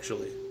shirts,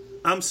 actually.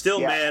 I'm still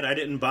mad I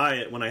didn't buy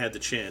it when I had the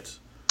chance.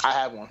 I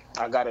have one.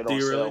 I got it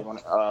on sale.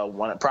 Really?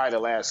 When probably the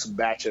last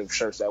batch of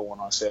shirts that went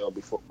on sale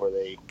before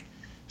they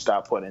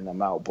stopped putting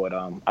them out. But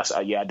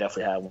I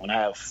definitely have one.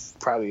 I have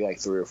probably like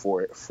 3 or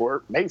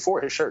 4, maybe 4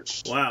 of his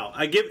shirts. Wow.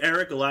 I give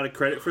Eric a lot of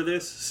credit for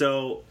this.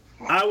 So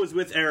I was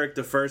with Eric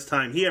the first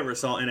time he ever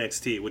saw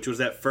NXT, which was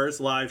that first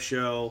live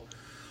show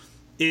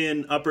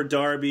in Upper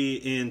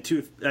Darby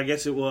I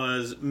guess it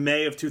was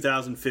May of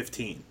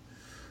 2015.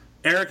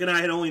 Eric and I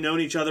had only known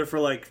each other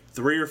for like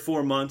 3 or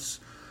 4 months.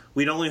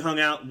 We'd only hung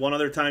out one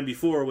other time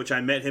before, which I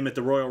met him at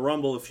the Royal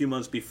Rumble a few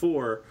months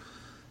before.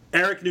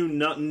 Eric knew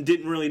nothing,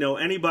 didn't really know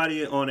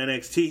anybody on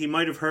NXT. He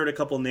might have heard a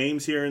couple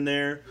names here and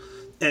there.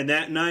 And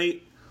that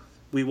night,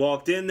 we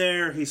walked in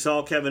there, he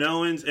saw Kevin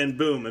Owens, and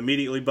boom,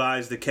 immediately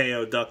buys the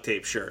KO duct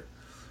tape shirt.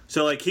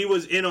 So, like, he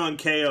was in on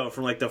KO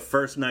from, like, the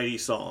first night he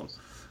saw him.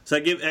 So I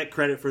give Ed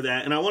credit for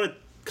that. And I want to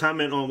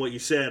comment on what you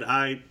said.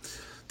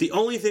 The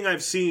only thing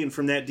I've seen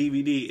from that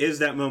DVD is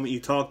that moment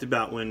you talked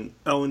about when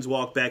Owens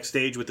walked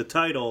backstage with the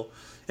title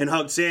and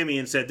hugged Sammy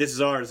and said, "This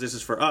is ours, this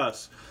is for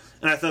us."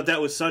 And I thought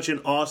that was such an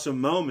awesome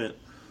moment.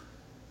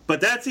 But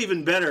that's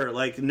even better,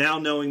 like, now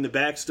knowing the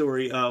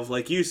backstory of,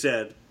 like you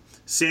said,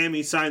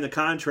 Sammy signed the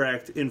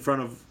contract in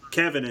front of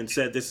Kevin and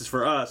said, "This is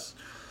for us."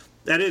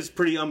 That is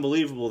pretty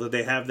unbelievable that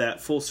they have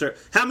that full circle.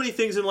 How many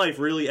things in life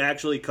really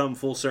actually come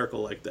full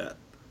circle like that?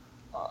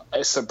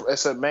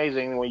 It's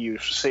amazing when you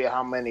see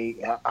how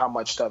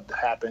much stuff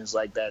happens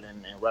like that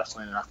in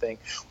wrestling. And I think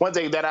one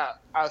thing that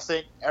I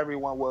think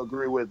everyone will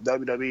agree with,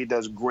 WWE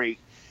does great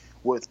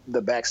with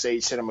the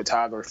backstage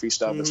cinematography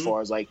stuff, as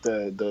far as like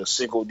the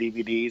single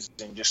DVDs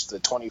and just the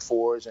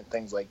 24s and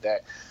things like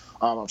that.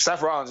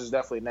 Seth Rollins is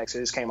definitely next.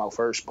 His came out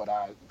first, but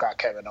I got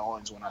Kevin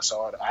Owens when I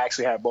saw it. I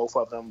actually had both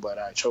of them, but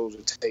I chose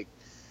to take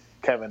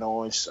Kevin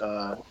Owens.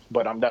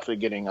 But I'm definitely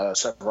getting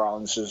Seth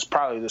Rollins. Is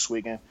probably this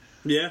weekend.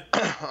 Yeah.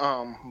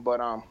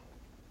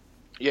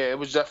 Yeah, it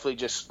was definitely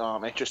just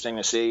interesting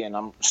to see, and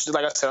I'm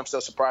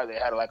still surprised they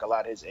had like a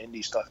lot of his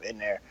indie stuff in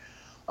there,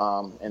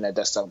 and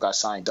that stuff got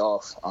signed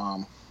off,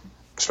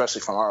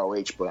 especially from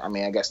ROH. But I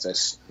mean, I guess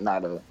that's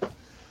not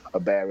a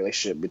bad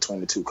relationship between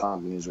the two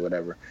companies or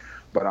whatever.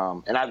 But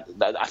and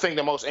I think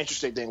the most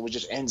interesting thing was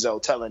just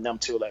Enzo telling them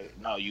to, like,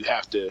 no, you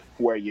have to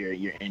wear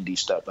your indie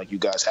stuff. Like, you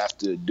guys have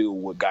to do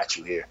what got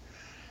you here,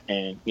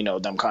 and you know,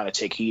 them kind of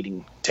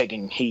taking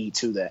heed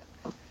to that.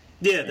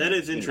 Yeah, that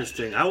is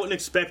interesting. I wouldn't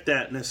expect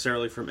that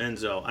necessarily from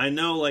Enzo. I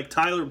know, like,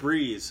 Tyler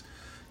Breeze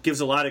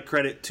gives a lot of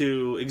credit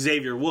to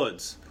Xavier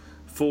Woods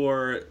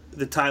for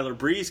the Tyler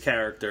Breeze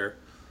character.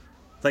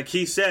 Like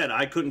he said,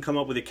 I couldn't come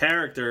up with a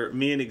character.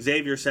 Me and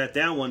Xavier sat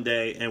down one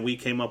day, and we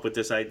came up with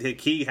this idea.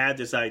 He had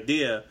this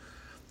idea,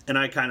 and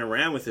I kind of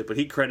ran with it, but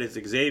he credits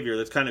Xavier.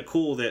 That's kind of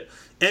cool that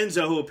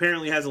Enzo, who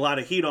apparently has a lot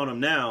of heat on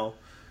him now,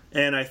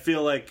 and I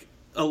feel like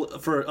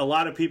for a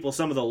lot of people,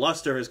 some of the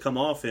luster has come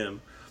off him.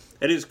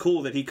 It is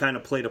cool that he kind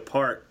of played a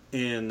part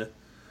in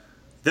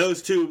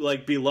those two,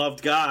 like,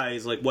 beloved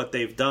guys, like, what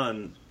they've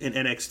done in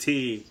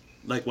NXT,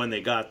 like, when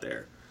they got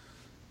there.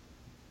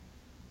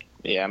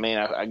 Yeah, I mean,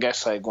 I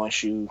guess, like,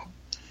 once you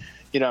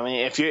know what I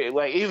mean, if you're,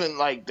 like, even,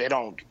 like, they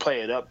don't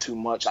play it up too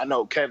much. I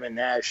know Kevin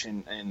Nash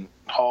and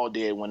Hall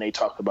did when they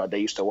talked about they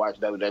used to watch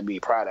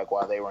WWE product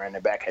while they were in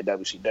the back at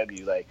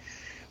WCW. Like,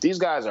 these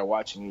guys are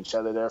watching each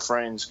other. They're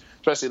friends,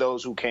 especially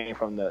those who came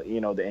from the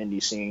the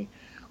indie scene,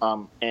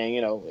 and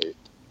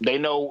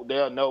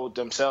they'll know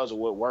themselves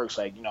what works.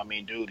 Like,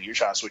 dude, you're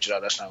trying to switch it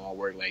up. That's not gonna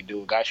work. Like,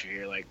 dude, got you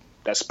here. Like,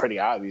 that's pretty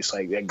obvious.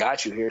 Like, they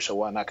got you here, so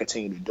why not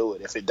continue to do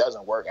it? If it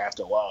doesn't work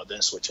after a while,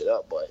 then switch it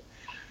up. But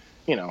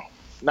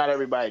not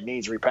everybody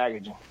needs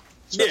repackaging,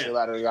 especially a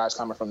lot of the guys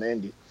coming from the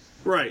indie.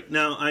 Right.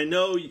 Now, I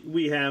know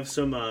we have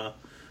some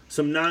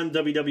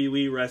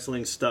non-WWE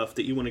wrestling stuff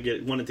that you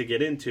wanted to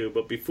get into,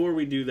 but before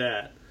we do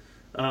that,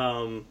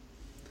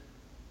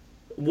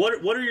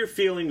 what are your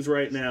feelings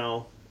right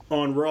now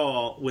on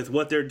Raw with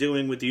what they're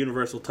doing with the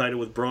Universal title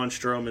with Braun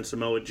Strowman,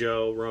 Samoa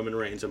Joe, Roman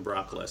Reigns, and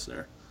Brock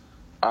Lesnar?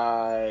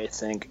 I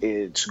think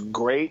it's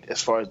great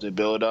as far as the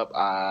build-up.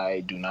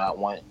 I do not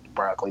want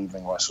Brock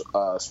leaving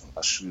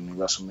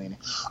WrestleMania,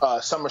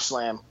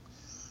 SummerSlam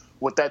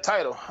with that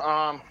title.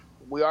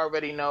 We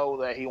already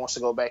know that he wants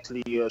to go back to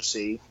the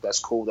UFC. That's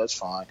cool. That's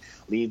fine.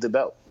 Leave the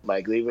belt.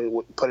 Like, leave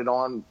it. Put it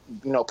on.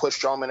 Put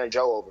Strowman or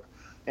Joe over.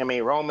 I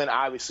mean, Roman,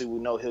 obviously, we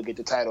know he'll get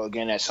the title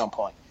again at some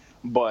point.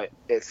 But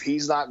if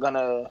he's not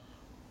gonna,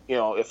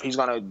 if he's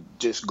gonna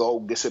just go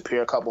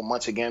disappear a couple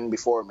months again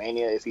before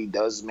Mania, if he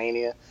does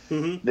Mania,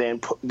 then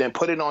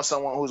put it on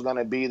someone who's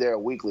gonna be there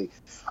weekly.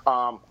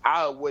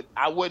 I would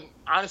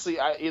honestly,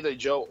 either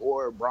Joe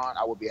or Braun,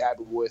 I would be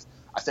happy with.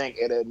 I think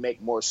it'd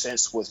make more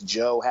sense with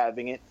Joe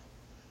having it.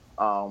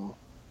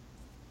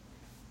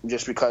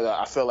 Just because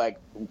I feel like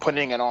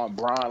putting it on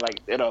Braun, like,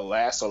 it'll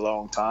last a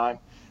long time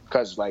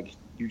because, like,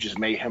 you just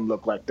made him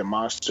look like the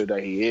monster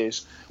that he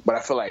is. But I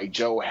feel like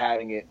Joe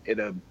having it,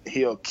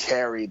 he'll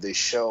carry the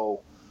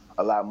show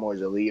a lot more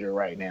as a leader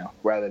right now,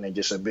 rather than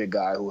just a big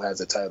guy who has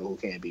a title who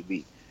can't be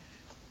beat.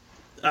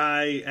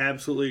 I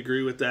absolutely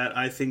agree with that.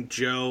 I think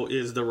Joe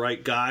is the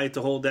right guy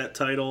to hold that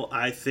title.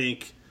 I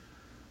think,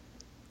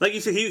 like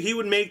you said, he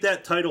would make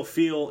that title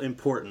feel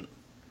important.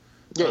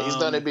 Yeah, he's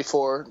done it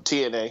before,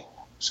 TNA,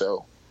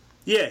 so.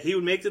 Yeah, he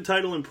would make the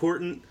title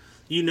important.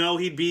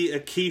 He'd be a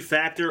key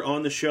factor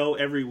on the show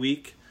every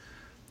week.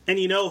 And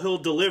he'll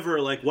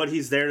deliver, like, what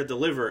he's there to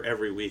deliver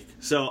every week.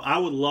 So I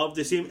would love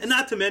to see him. And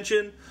not to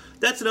mention,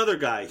 that's another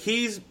guy.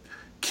 He's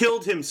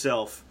killed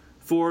himself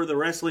for the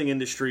wrestling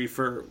industry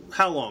for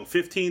how long?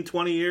 15,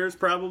 20 years,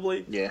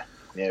 probably? Yeah,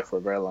 for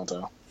a very long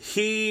time.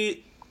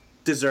 He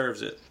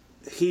deserves it.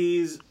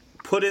 He's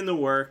put in the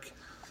work.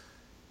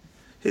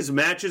 His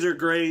matches are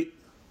great.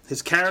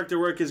 His character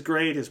work is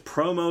great. His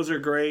promos are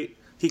great.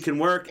 He can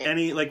work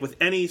with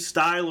any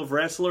style of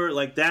wrestler.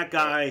 Like, that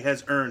guy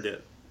has earned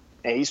it.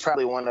 And he's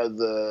probably one of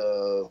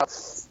the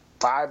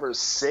 5 or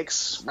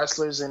 6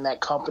 wrestlers in that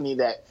company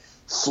that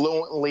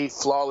fluently,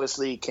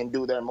 flawlessly can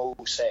do their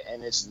moveset,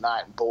 and it's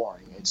not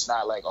boring. It's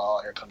not like, oh,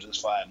 here comes his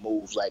 5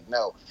 moves. Like,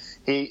 no,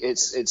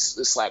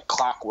 it's like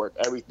clockwork.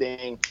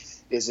 Everything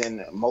is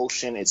in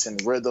motion. It's in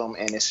rhythm,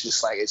 and it's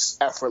just like it's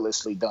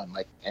effortlessly done,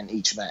 like in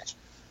each match.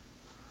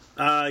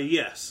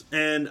 Yes,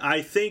 and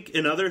I think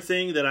another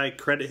thing that I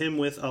credit him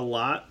with a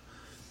lot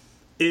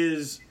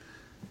is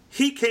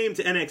he came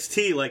to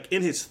NXT like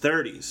in his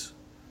 30s,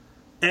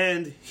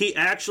 and he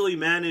actually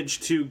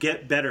managed to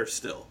get better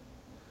still.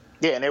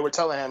 Yeah, and they were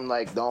telling him,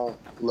 like, don't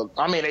look.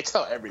 I mean, they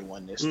tell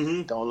everyone this.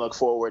 Mm-hmm. Don't look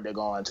forward to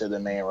going to the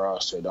main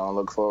roster. Don't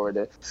look forward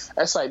to.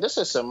 It's like, this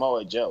is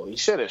Samoa Joe. He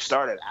should have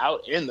started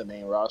out in the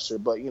main roster,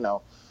 but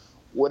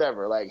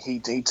whatever. Like, he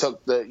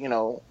took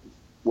the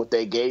what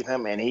they gave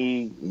him, and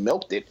he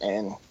milked it.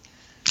 And,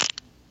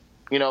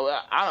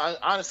 I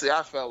honestly,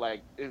 I felt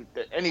like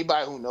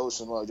anybody who knows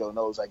Samoa Joe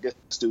knows, like,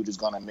 this dude is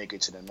going to make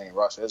it to the main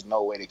roster. There's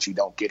no way that you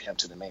don't get him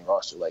to the main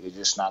roster. Like, it's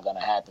just not going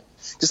to happen.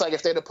 Just like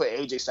if they'd have put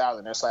AJ Styles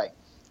in, it's like,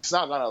 it's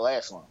not going to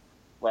last long.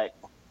 Like,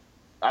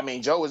 I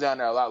mean, Joe was down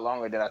there a lot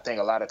longer than I think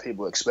a lot of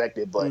people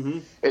expected, but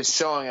it's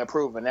showing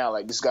improvement now.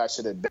 Like, this guy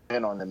should have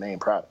been on the main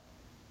product.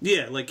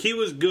 Yeah, like, he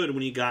was good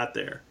when he got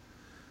there.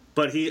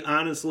 But he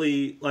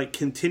honestly, like,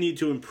 continued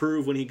to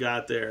improve when he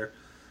got there.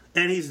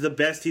 And he's the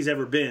best he's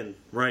ever been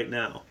right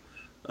now.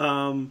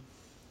 How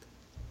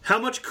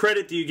much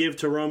credit do you give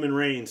to Roman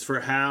Reigns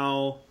for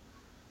how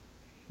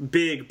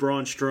big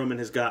Braun Strowman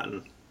has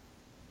gotten?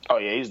 Oh,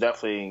 yeah, he's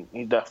definitely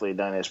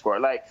done his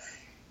part. Like,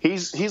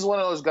 he's one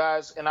of those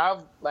guys, and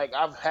I've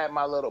had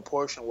my little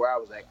portion where I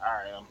was like, all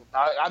right,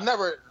 I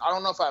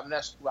don't know if I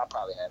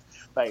probably have,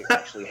 like,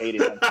 actually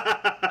hated him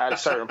at a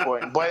certain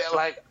point. But,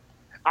 like,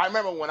 I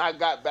remember when I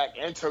got back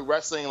into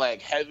wrestling,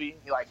 like, heavy,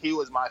 like, he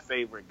was my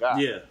favorite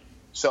guy. Yeah.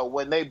 So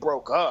when they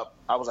broke up,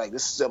 I was like,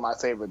 this is still my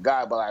favorite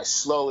guy, but I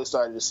slowly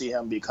started to see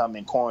him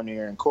becoming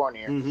cornier and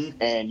cornier.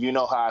 Mm-hmm. And you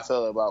know how I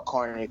feel about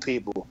corny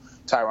people,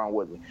 Tyron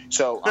Woodley.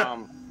 So,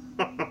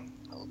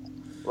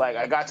 like,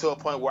 I got to a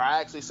point where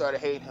I actually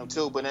started hating him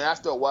too. But then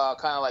after a while,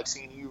 kind of like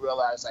seeing you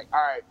realize, like, all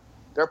right,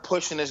 they're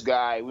pushing this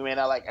guy. We may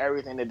not like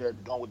everything that they're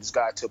doing with this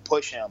guy to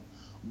push him.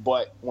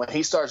 But when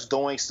he starts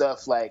doing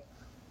stuff like,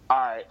 all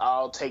right,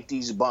 I'll take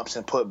these bumps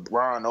and put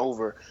Braun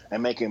over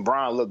and making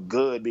Braun look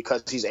good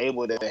because he's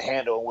able to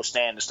handle and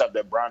withstand the stuff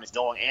that Braun is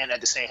doing, and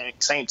at the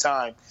same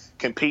time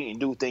compete and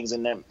do things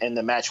in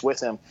the match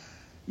with him.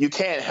 you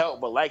can't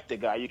help but like the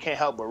guy. You can't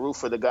help but root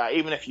for the guy,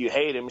 even if you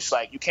hate him. It's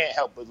like you can't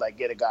help but like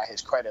get a guy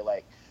his credit.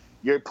 Like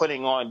you're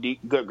putting on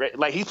great.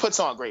 Like he puts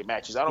on great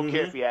matches. I don't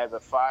care if he has a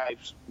 5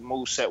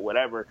 move set,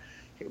 whatever.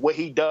 What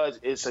he does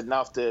is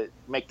enough to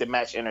make the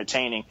match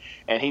entertaining,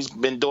 and he's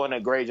been doing a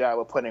great job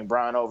of putting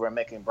Braun over and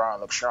making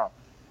Braun look strong.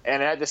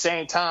 And at the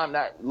same time,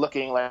 not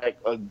looking like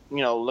a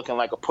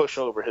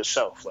pushover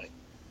himself. Like,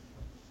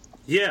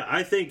 yeah,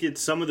 I think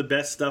it's some of the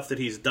best stuff that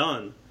he's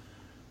done.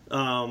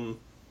 And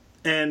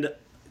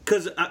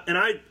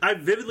I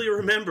vividly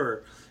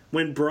remember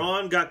when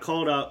Braun got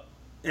called up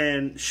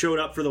and showed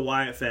up for the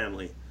Wyatt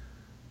family,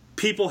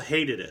 people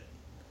hated it.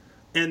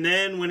 And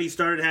then when he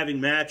started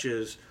having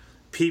matches,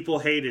 people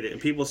hated it. And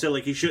people said,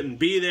 like, he shouldn't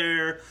be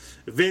there.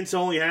 Vince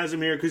only has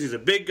him here because he's a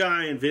big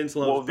guy, and Vince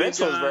loves big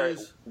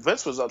guys.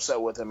 Vince was upset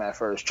with him at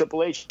first.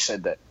 Triple H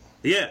said that.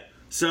 Yeah.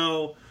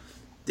 So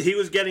he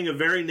was getting a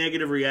very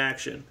negative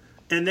reaction.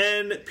 And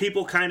then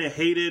people kind of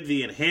hated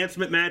the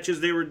enhancement matches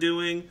they were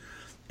doing.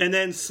 And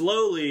then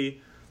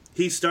slowly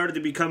he started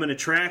to become an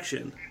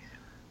attraction.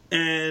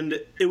 And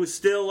it was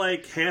still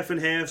like half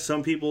and half.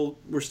 Some people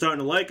were starting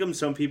to like him.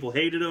 Some people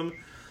hated him.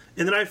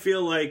 And then I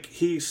feel like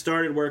he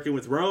started working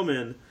with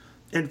Roman,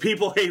 and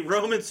people hate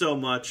Roman so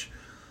much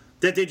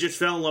that they just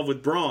fell in love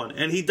with Braun.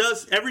 And he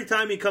does, every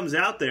time he comes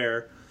out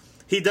there,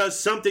 he does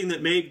something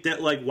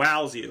that like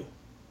wows you.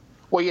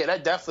 Well, yeah,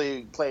 that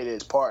definitely played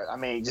his part. I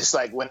mean, just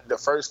like when the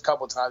first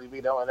couple times he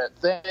beat on that,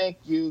 thank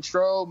you,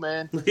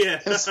 Strowman.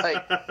 Yeah. It's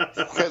like,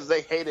 because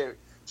they hated.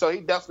 So he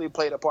definitely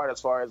played a part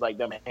as far as like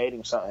them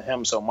hating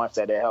him so much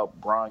that it helped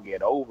Braun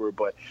get over.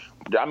 But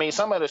I mean,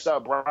 some of the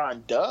stuff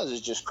Braun does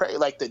is just crazy,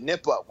 like the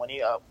nip up when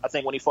he, I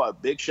think when he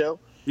fought Big Show.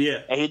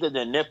 Yeah, and he did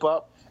the nip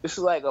up. This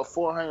is like a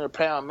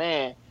 400-pound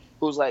man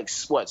who's like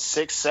what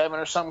 6'7"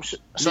 or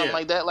something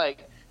like that,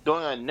 like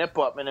doing a nip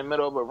up in the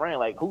middle of a ring.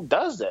 Like who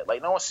does that?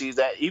 Like no one sees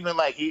that. Even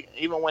like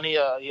even when he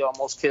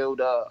almost killed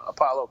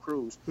Apollo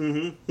Crews.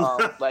 Mm-hmm.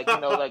 Like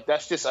like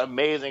that's just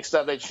amazing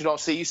stuff that you don't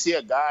see. You see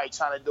a guy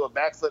trying to do a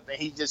backflip and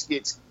he just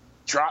gets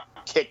drop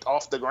kicked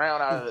off the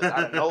ground out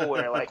of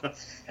nowhere, like,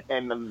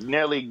 and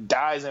nearly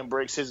dies and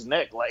breaks his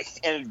neck. Like,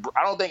 and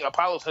I don't think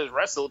Apollo has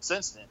wrestled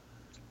since then.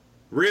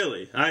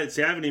 Really? I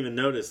haven't even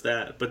noticed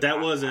that, but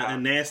that was a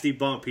nasty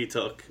bump he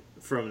took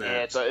from that.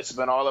 Yeah, so it's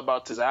been all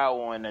about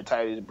Tozawa and the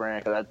Titus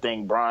brand, because I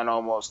think Braun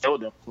almost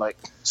killed him. Like,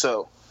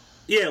 so.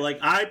 Yeah, like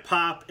I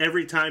pop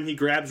every time he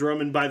grabs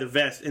Roman by the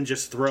vest and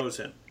just throws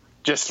him.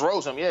 Just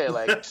throws him, yeah,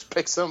 like just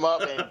picks him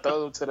up and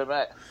throws him to the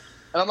mat.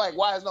 And I'm like,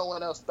 why has no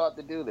one else thought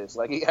to do this?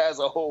 Like, he has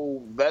a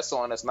whole vest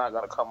on that's not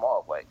going to come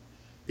off. Like,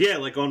 yeah,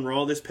 like on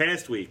Raw this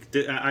past week,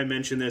 I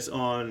mentioned this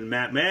on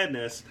Matt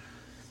Madness.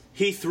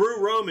 He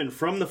threw Roman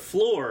from the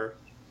floor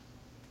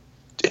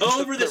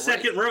over the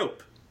second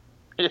rope.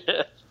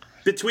 Yeah.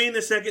 Between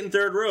the second and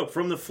third rope.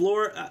 From the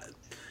floor,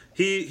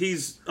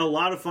 he's a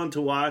lot of fun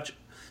to watch.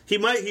 He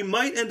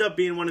might end up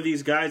being one of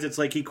these guys that's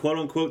like he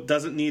quote-unquote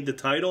doesn't need the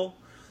title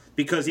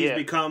because he's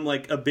become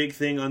like a big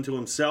thing unto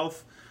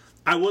himself.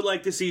 I would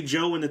like to see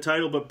Joe win the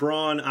title, but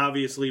Braun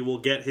obviously will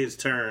get his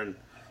turn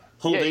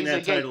holding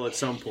that title at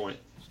some point.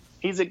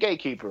 He's a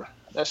gatekeeper.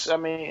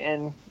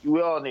 And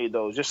we all need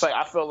those. Just like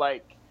I feel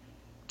like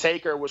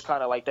Taker was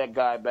kind of like that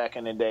guy back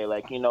in the day.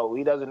 Like, he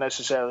doesn't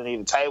necessarily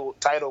need a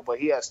title, but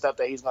he has stuff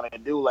that he's going to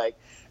do. Like,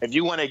 if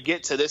you want to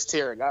get to this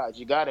tier of guys,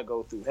 you got to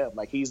go through him.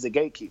 Like, he's the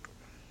gatekeeper.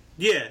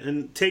 Yeah,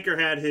 and Taker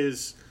had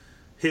his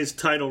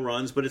title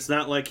runs, but it's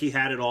not like he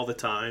had it all the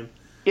time.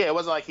 Yeah, it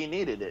wasn't like he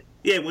needed it.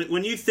 Yeah,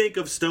 when you think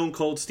of Stone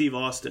Cold Steve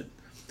Austin,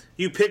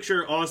 you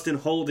picture Austin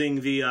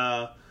holding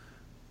the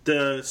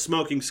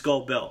Smoking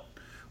Skull belt.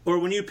 Or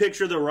when you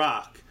picture The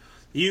Rock,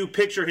 you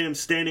picture him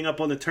standing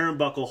up on the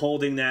turnbuckle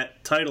holding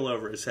that title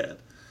over his head.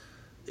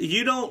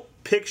 You don't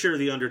picture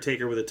The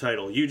Undertaker with a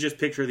title. You just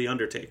picture The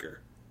Undertaker.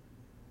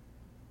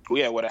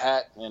 Yeah, with a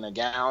hat and a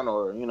gown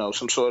or,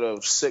 some sort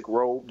of sick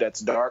robe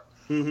that's dark.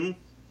 Mm-hmm.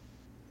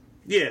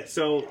 Yeah,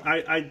 so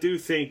I do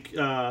think,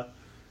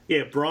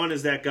 Braun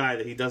is that guy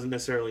that he doesn't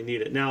necessarily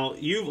need it. Now,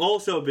 you've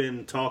also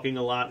been talking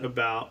a lot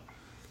about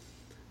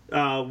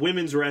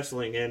women's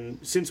wrestling, and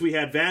since we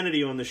had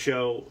Vanity on the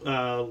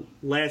show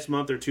last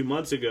month or 2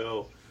 months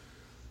ago,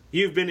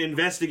 you've been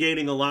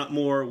investigating a lot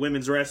more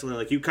women's wrestling.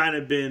 Like, you've kind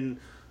of been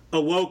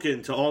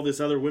awoken to all this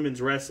other women's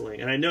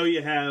wrestling. And I know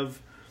you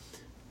have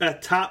a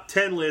top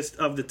 10 list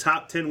of the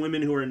top 10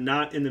 women who are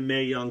not in the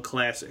Mae Young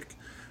Classic.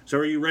 So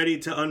are you ready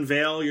to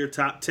unveil your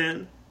top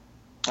 10?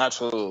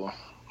 Absolutely.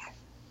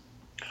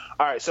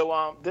 All right,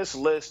 so this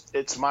list,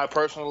 it's my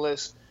personal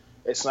list.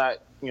 It's not,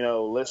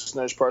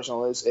 listeners'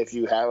 personal list. If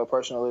you have a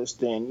personal list,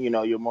 then,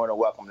 you're more than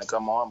welcome to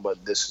come on,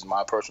 but this is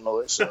my personal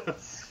list. So.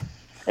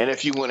 And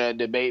if you want to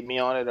debate me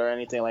on it or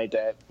anything like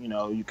that,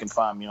 you can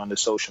find me on the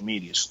social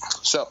medias.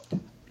 So,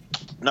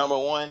 number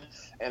one,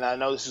 and I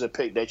know this is a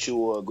pick that you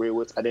will agree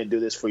with. I didn't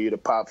do this for you to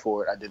pop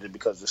for it. I did it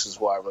because this is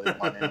why I really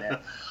want in there.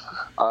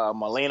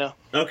 Melina.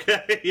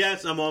 Okay,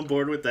 yes, I'm on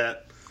board with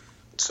that.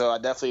 So I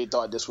definitely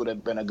thought this would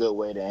have been a good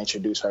way to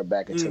introduce her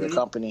back into the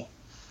company.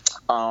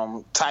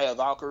 Taya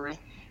Valkyrie.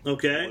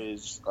 Okay. Who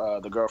is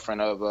the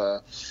girlfriend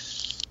of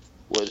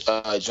with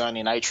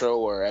Johnny Nitro,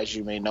 or as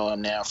you may know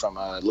him now from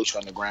Lucha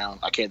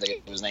Underground. I can't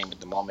think of his name at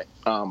the moment,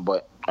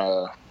 but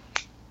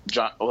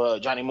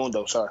Johnny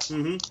Mundo. Sorry,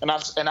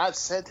 and I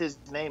said his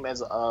name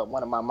as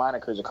one of my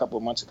monikers a couple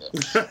of months ago.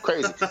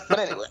 Crazy, but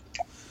anyway.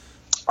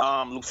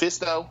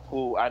 Lufisto,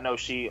 who I know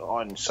she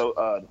on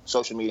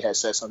social media has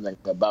said something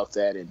about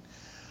that, and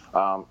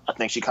I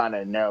think she kind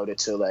of narrowed it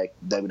to like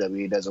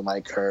WWE doesn't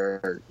like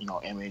her,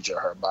 image or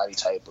her body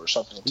type or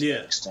something to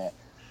that extent.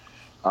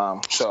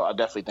 So I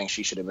definitely think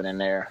she should have been in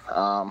there.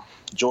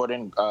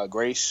 Jordan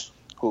Grace,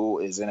 who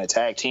is in a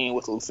tag team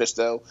with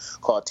Lufisto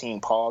called Team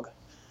Pog.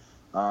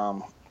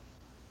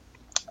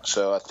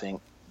 So I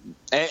think,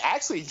 and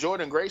actually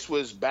Jordan Grace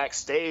was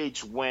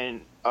backstage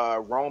when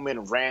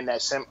Roman ran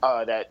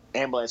that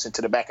ambulance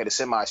into the back of the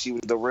semi. She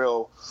was the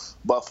real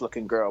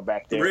buff-looking girl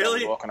back there,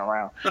 really walking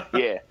around.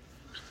 Yeah.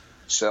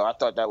 So I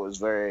thought that was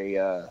very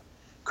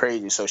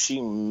crazy. So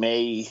she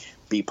may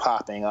be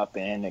popping up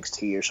in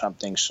NXT or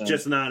something soon.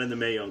 Just not in the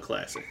Mae Young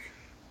Classic.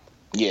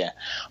 Yeah.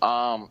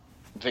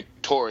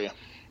 Victoria.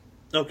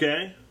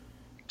 Okay.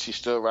 She's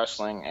still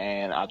wrestling,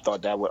 and I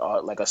thought that would,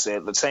 like I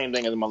said, the same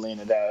thing as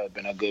Melina, that would have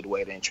been a good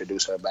way to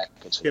introduce her back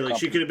into the company.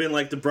 She could have been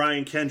like the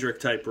Brian Kendrick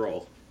type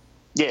role.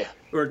 Yeah.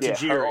 Or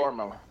Tajiri. Her or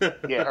Melina.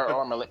 Yeah, her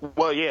or Melina.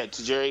 Well, yeah,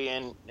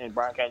 Tajiri and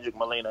Brian Kendrick,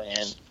 Melina,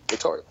 and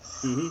Victoria.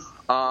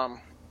 Mm-hmm.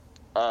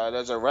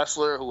 There's a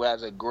wrestler who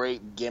has a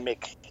great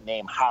gimmick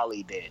named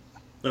Holly Dead.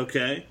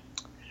 Okay.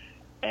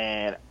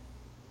 And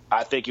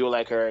I think you'll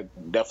like her.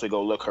 Definitely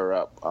go look her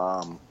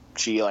up.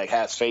 She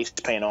has face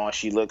paint on.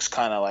 She looks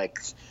kind of like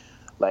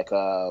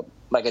a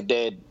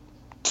dead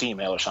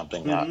female or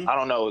something. I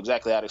don't know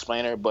exactly how to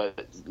explain her,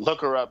 but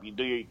look her up. You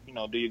do your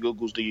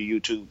Googles, do your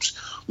YouTubes.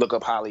 Look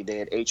up Holly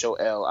Dead,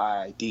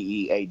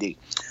 HOLIDEAD.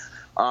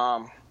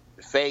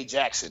 Faye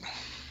Jackson.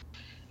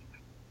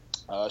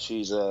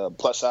 She's a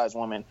plus size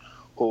woman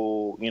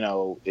who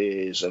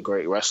is a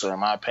great wrestler in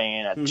my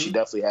opinion. She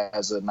definitely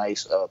has a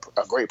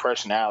great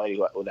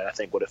personality that I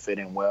think would have fit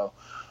in well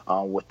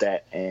with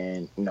that,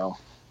 and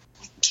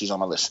she's on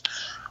my list.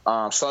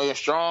 Sonya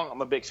Strong,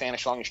 I'm a big fan of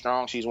Sonya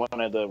Strong. She's one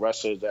of the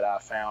wrestlers that I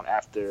found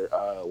after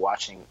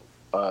watching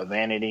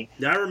Vanity.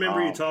 Now, I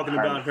remember you talking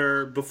about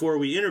her before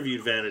we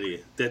interviewed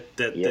Vanity, that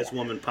this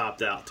woman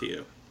popped out to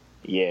you.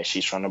 Yeah,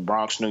 she's from the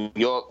Bronx, New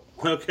York.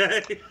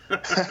 Okay.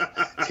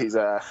 She's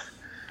a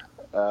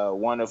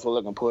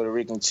wonderful-looking Puerto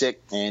Rican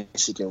chick, and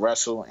she can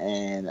wrestle,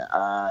 and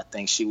I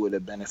think she would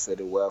have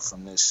benefited well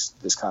from this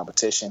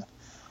competition.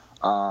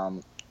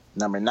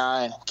 Number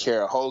 9,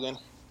 Kara Hogan.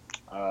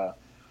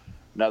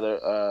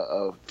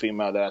 Another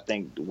female that I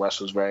think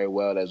wrestles very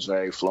well, that's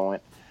very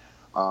fluent.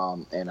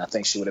 And I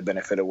think she would have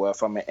benefited well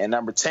from it. And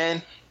number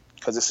 10,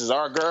 because this is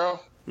our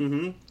girl,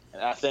 and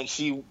I think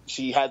she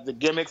has the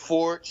gimmick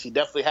for it. She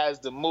definitely has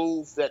the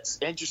move that's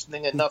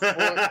interesting enough for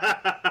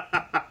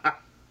it.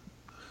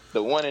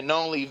 The one and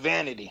only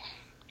Vanity.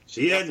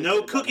 She had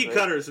no cookie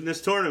cutters in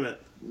this tournament.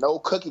 No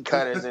cookie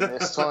cutters in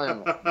this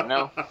tournament,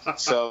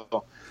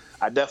 So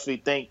I definitely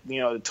think,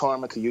 the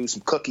tournament could use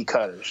some cookie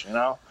cutters,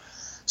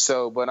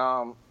 So, but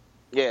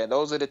yeah,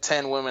 those are the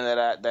 10 women that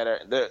are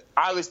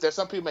obviously. There's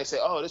some people may say,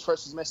 "Oh, this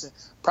person's missing,"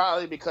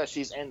 probably because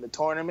she's in the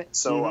tournament.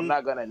 So I'm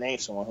not gonna name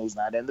someone who's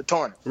not in the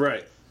tournament.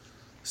 Right.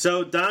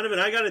 So Donovan,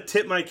 I got to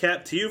tip my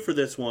cap to you for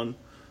this one.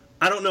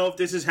 I don't know if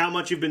this is how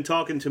much you've been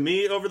talking to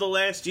me over the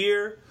last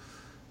year,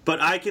 but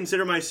I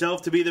consider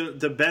myself to be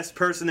the best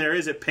person there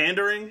is at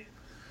pandering.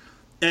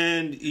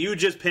 And you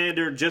just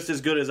pandered just as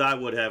good as I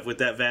would have with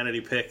that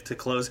Vanity pick to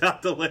close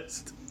out the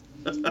list.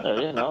 Sometimes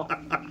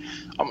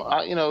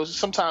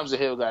the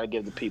hill got to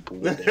give the people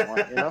what they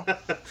want,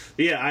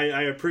 Yeah,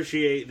 I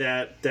appreciate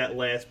that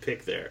last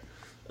pick there.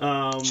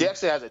 She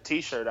actually has a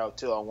T-shirt out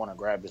too. I want to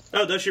grab it.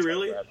 Oh, does she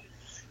really?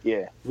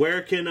 Yeah.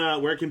 Where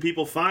can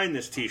people find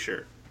this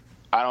T-shirt?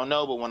 I don't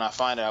know, but when I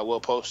find it, I will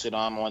post it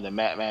on the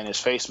Matt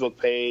Madness Facebook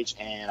page,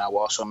 and I will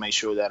also make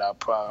sure that I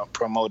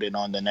promote it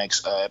on the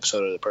next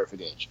episode of The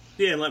Perfect Age.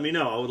 Yeah, and let me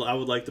know. I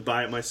would like to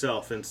buy it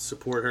myself and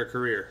support her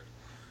career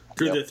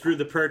through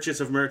the purchase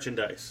of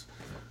merchandise.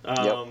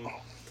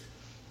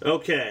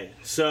 Okay,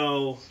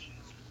 so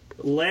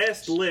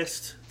last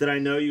list that I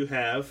know you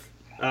have,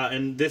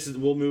 and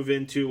we'll move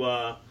into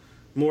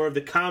more of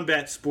the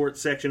combat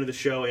sports section of the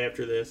show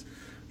after this.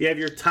 You have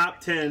your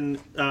top 10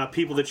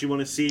 people that you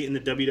want to see in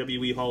the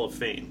WWE Hall of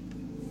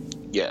Fame.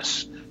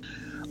 Yes.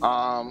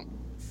 Well,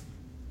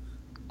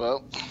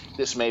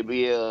 this may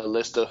be a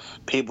list of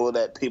people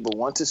that people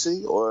want to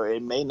see, or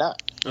it may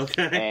not.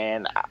 Okay.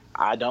 And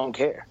I don't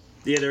care.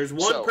 Yeah, there's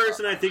one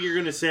person I think you're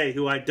going to say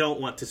who I don't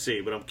want to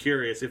see, but I'm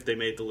curious if they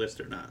made the list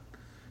or not.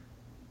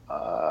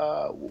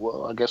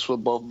 Well, I guess we'll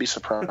both be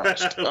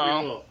surprised.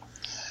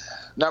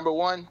 Number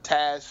 1,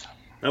 Taz.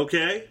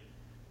 Okay.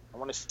 I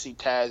want to see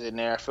Taz in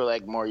there. I feel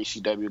like more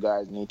ECW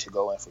guys need to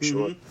go in for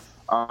sure.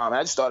 I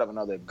just thought of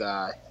another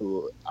guy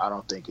who I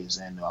don't think is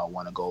in who I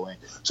want to go in.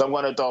 So I'm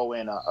going to throw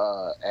in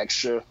an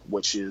extra,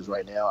 which is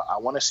right now. I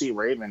want to see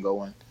Raven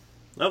go in.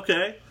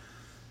 Okay.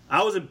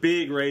 I was a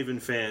big Raven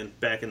fan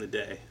back in the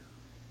day.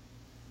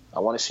 I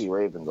want to see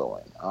Raven go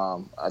in.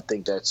 I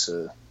think that's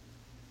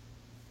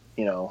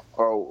or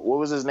what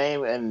was his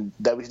name in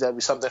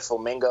WCW? Something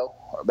Flamingo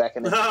or back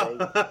in the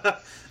day.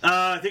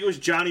 I think it was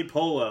Johnny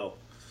Polo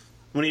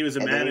when he was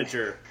a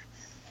manager.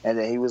 And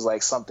then he was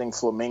like something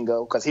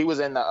Flamingo because he was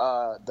in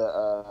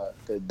the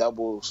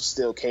double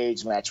steel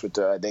cage match with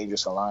the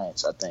Dangerous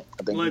Alliance. I think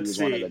he was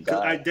one of the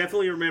guys. I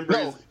definitely remember.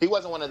 No, he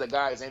wasn't one of the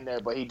guys in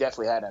there, but he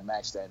definitely had a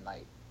match that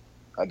night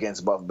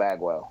against Buff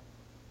Bagwell.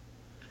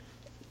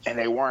 And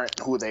they weren't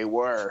who they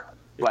were.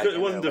 It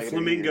wasn't the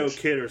Flamingo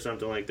Kid or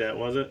something like that,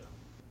 was it?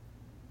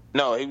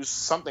 No, he was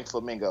something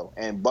Flamingo,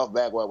 and Buff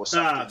Bagwell was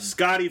something.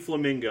 Scotty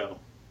Flamingo.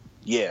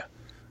 Yeah.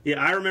 Yeah,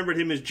 I remembered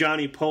him as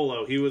Johnny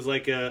Polo. He was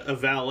like a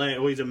valet,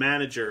 or he's a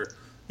manager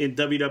in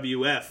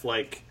WWF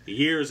like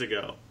years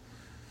ago.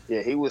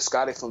 Yeah, he was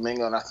Scotty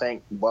Flamingo, and I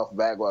think Buff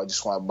Bagwell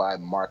just wanted to buy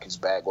Marcus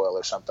Bagwell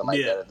or something like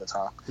that at the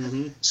time.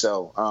 Mm-hmm.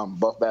 So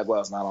Buff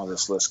Bagwell's not on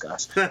this list,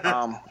 guys.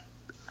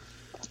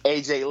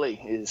 AJ Lee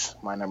is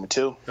my number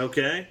 2.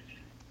 Okay.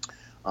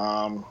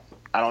 I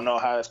don't know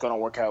how it's going to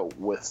work out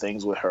with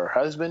things with her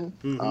husband,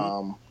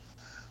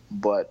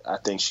 but I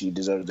think she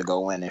deserves to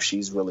go in if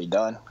she's really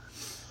done.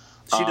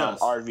 She does.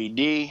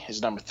 RVD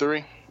is number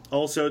 3.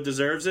 Also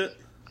deserves it.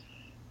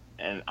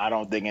 And I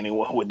don't think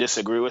anyone would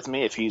disagree with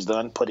me. If he's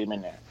done, put him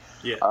in there.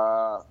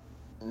 Yeah.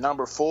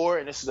 Number 4,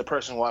 and this is the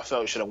person who I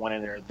felt should have went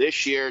in there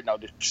this year. No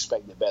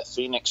disrespect to Beth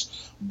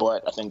Phoenix,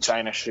 but I think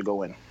Chyna should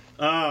go in.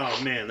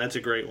 Oh, man, that's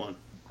a great one.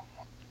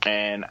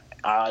 And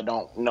I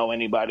don't know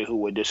anybody who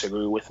would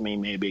disagree with me,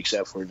 maybe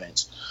except for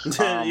Vince.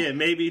 Yeah,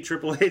 maybe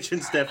Triple H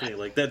and Stephanie.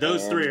 Like that.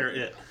 Those 3 are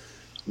it.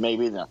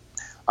 Maybe them.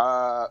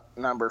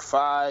 Number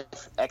 5,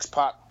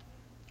 X-Pac.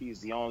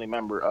 He's the only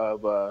member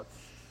of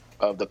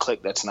the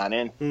clique that's not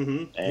in.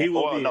 Mm-hmm. And, he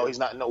will be. No, he's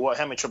not. No, well,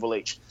 him and Triple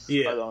H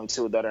are the only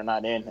 2 that are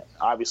not in.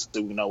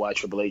 Obviously, we know why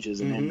Triple H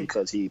isn't in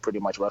because he pretty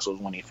much wrestles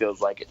when he feels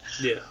like it.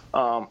 Yeah.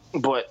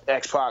 But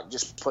X-Pac,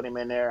 just put him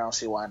in there. I don't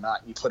see why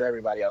not. You put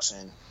everybody else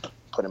in.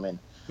 Put him in.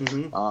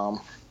 Mm-hmm.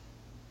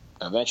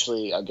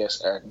 Eventually, I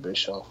guess Eric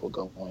Bischoff will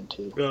go in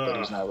too, but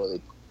he's not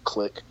really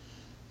clique.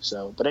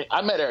 So, but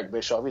I met Eric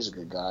Bischoff. He's a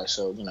good guy.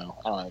 So, I don't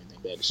have anything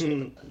bad to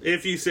say.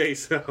 If you say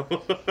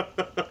so.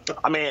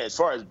 I mean, as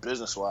far as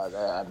business-wise,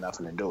 I have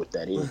nothing to do with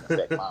that. He didn't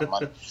affect my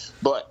money.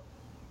 But,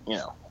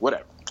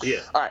 whatever.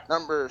 Yeah. All right,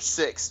 number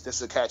 6. This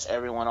will catch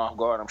everyone off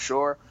guard, I'm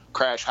sure.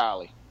 Crash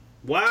Holly.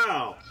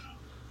 Wow.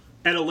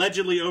 And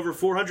allegedly over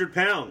 400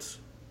 pounds.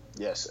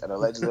 Yes, at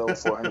allegedly over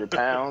 400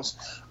 pounds.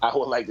 I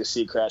would like to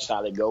see Crash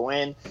Holly go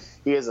in.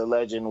 He is a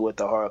legend with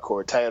the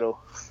hardcore title.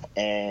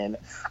 And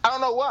I don't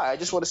know why. I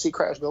just want to see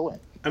Crash go in.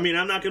 I mean,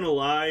 I'm not going to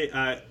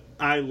lie.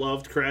 I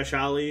loved Crash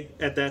Holly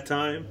at that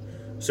time.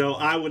 So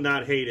I would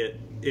not hate it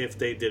if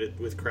they did it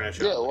with Crash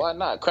Holly. Yeah, why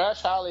not?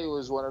 Crash Holly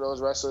was one of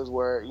those wrestlers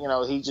where,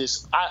 he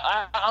just –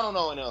 I don't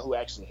know anyone who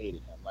actually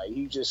hated him. Like,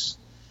 he just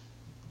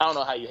 – I don't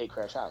know how you hate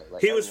Crash Holly.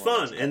 Like, he was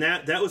fun, and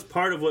that was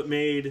part of what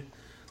made –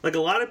 like, a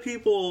lot of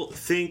people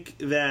think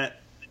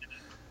that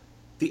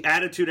the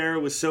Attitude Era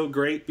was so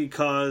great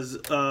because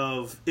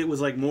of it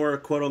was like more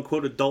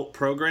quote-unquote adult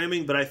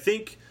programming, but I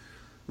think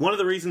one of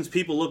the reasons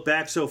people look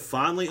back so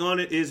fondly on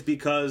it is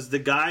because the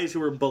guys who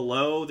were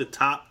below the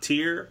top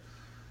tier,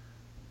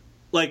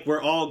 like,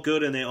 were all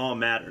good and they all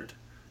mattered.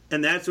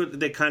 And that's what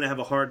they kind of have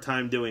a hard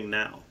time doing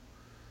now.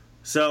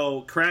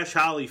 So Crash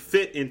Holly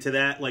fit into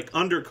that, like,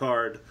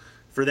 undercard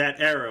for that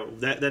era.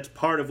 That's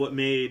part of what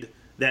made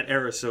that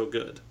era so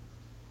good.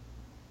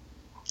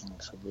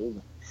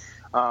 Absolutely.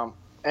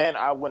 And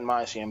I wouldn't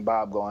mind seeing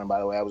Bob going, by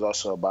the way. I was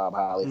also a Bob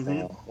Holly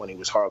fan when he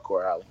was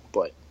hardcore Holly,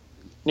 but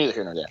neither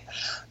here nor there.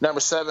 Number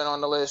 7 on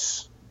the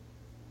list,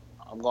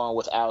 I'm going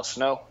with Al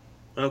Snow.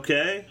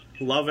 Okay.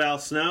 Love Al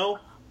Snow.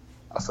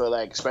 I feel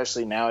like,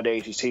 especially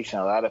nowadays, he's teaching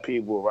a lot of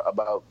people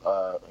about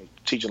wrestling,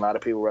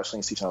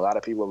 teaching a lot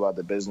of people about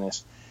the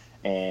business,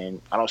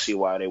 and I don't see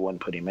why they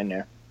wouldn't put him in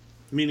there.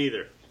 Me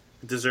neither.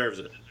 He deserves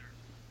it.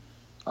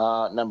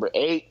 Number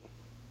 8,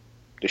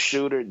 the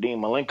Shooter, Dean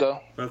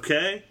Malenko.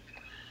 Okay.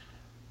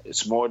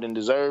 It's more than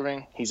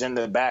deserving. He's in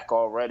the back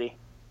already.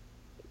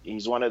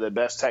 He's one of the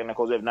best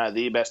technicals, if not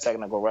the best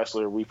technical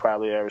wrestler we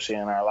probably ever seen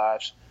in our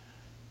lives.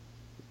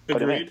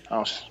 Agreed.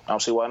 I don't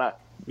see why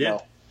not. Yeah.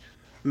 No.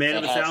 Man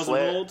of 1,000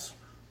 holds.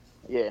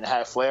 Yeah, and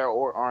have Flair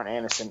or Arn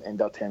Anderson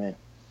induct him in.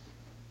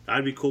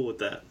 I'd be cool with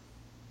that.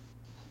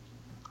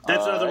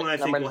 That's another one I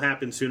think will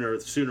happen sooner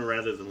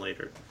rather than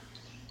later.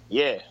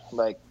 Yeah,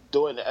 like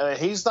doing.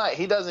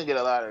 He doesn't get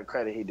a lot of the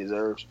credit he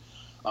deserves.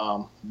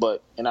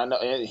 But I know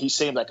he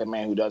seems like a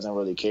man who doesn't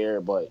really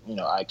care, but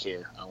I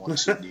care. I want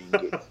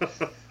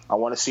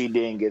to see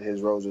Dean get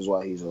his roses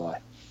while he's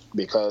alive,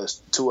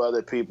 because 2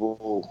 other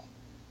people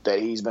that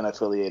he's been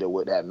affiliated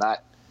with have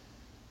not,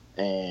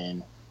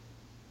 and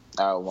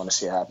I want to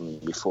see it happen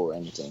before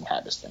anything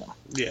happens to him.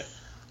 Yeah.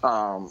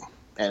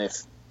 And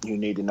if you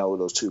need to know who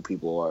those 2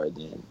 people are,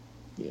 then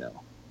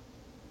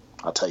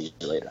I'll tell you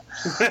later.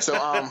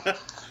 So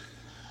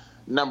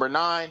number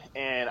 9,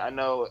 and I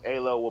know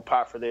Alo will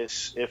pop for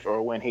this if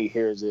or when he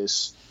hears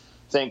this.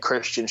 I think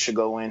Christian should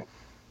go in.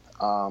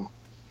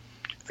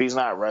 If he's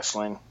not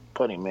wrestling,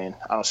 put him in.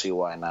 I don't see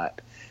why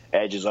not.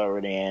 Edge is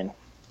already in.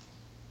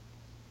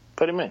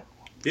 put him in.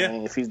 Yeah. I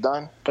mean, if he's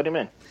done, put him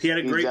in. He had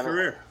a great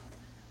career.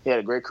 He had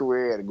a great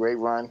career. He had a great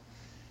run.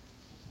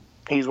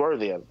 He's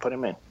worthy of it. Put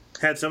him in.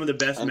 Had some of the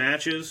best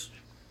matches.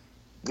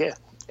 Yeah,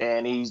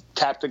 and he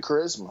tapped the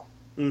charisma.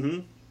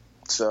 Mm-hmm.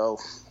 So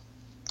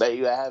there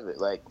you have it.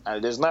 Like,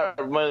 there's not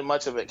really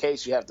much of a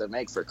case you have to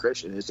make for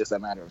Christian. It's just a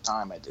matter of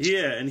time at this point.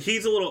 Yeah, and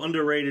he's a little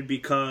underrated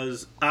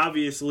because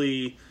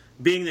obviously,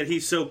 being that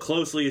he's so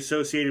closely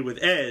associated with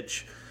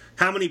Edge,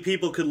 how many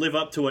people could live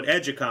up to what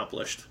Edge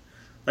accomplished?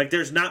 Like,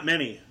 there's not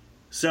many.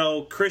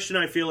 So Christian,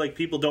 I feel like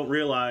people don't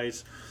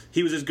realize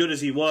he was as good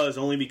as he was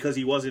only because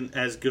he wasn't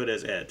as good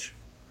as Edge.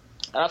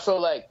 And I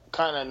feel like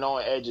kind of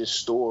knowing Edge's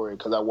story,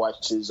 because I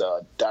watched his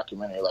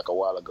documentary like a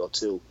while ago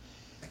too.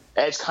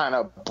 Edge kind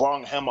of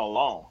brung him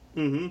along.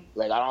 Mm-hmm.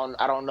 Like,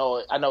 I don't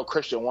know. I know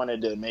Christian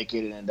wanted to make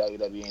it in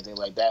WWE, anything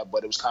like that,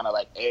 but it was kind of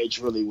like Edge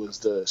really was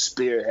the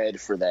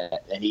spearhead for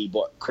that, and he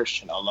brought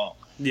Christian along.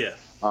 Yeah.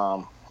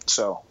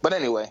 But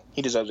anyway,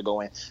 he deserves to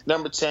go in.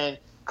 Number 10,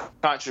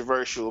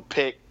 controversial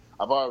pick.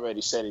 I've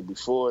already said it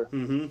before,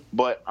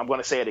 but I'm going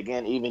to say it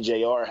again. Even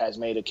JR has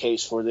made a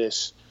case for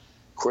this.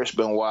 Chris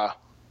Benoit.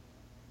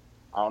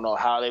 I don't know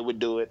how they would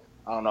do it.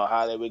 I don't know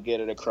how they would get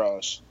it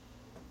across.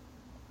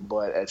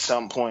 But at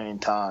some point in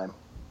time,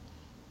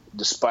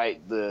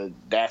 despite the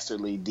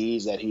dastardly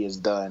deeds that he has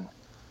done,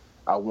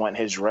 I want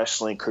his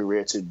wrestling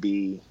career to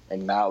be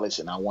acknowledged,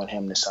 and I want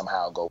him to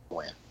somehow go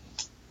win.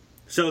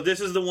 So this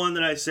is the one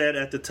that I said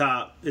at the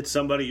top. It's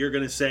somebody you're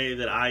going to say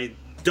that I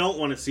don't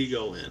want to see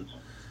go in.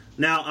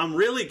 Now, I'm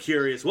really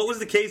curious. What was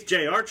the case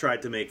JR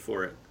tried to make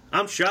for it?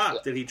 I'm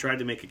shocked that he tried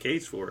to make a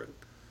case for it.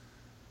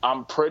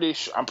 I'm pretty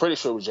sure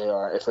it was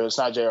JR. If it's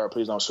not JR,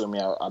 please don't sue me.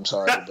 I'm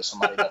sorry, but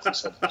somebody definitely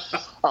said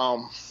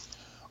it.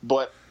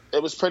 But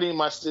it was pretty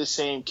much the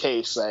same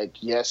case. Like,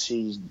 yes,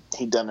 he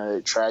done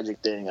a tragic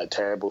thing, a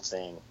terrible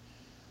thing,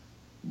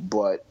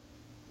 but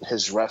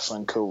his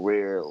wrestling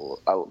career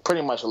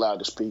pretty much allowed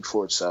to speak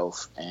for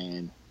itself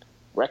and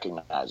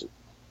recognize it.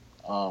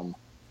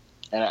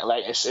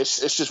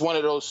 It's just one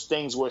of those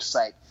things where it's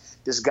like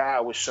this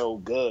guy was so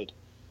good,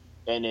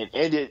 and it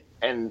ended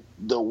in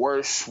the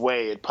worst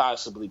way it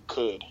possibly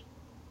could.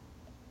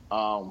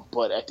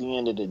 But at the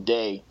end of the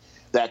day,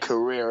 that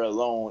career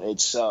alone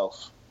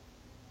itself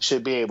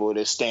should be able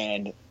to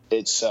stand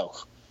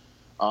itself.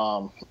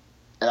 And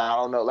I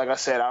don't know, like I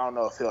said, I don't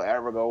know if he'll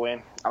ever go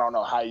in. I don't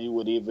know how you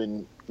would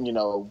even,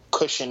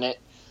 cushion it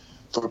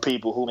for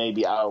people who may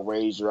be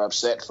outraged or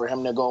upset for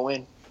him to go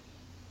in.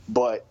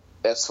 But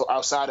that's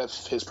outside of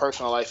his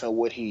personal life and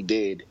what he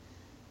did,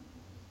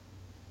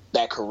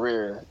 that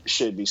career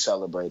should be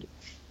celebrated.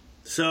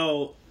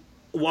 So,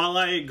 while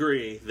I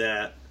agree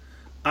that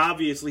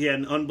obviously he had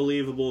an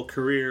unbelievable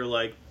career,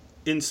 like,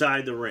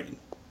 inside the ring,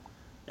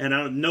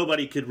 and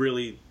nobody could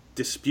really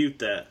dispute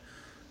that,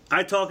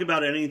 I talk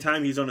about it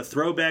anytime he's on a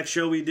throwback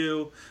show we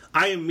do.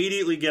 I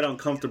immediately get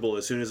uncomfortable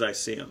as soon as I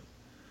see him.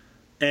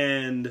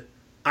 And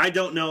I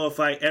don't know if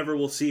I ever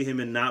will see him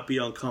and not be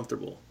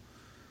uncomfortable.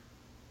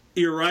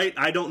 You're right.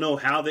 I don't know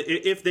how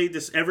if they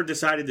ever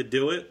decided to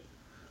do it,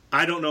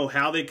 I don't know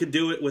how they could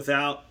do it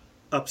without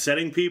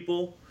upsetting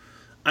people.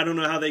 I don't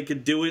know how they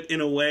could do it in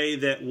a way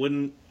that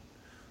wouldn't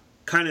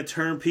kind of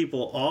turn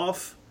people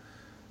off.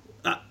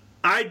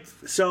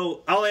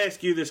 So I'll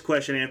ask you this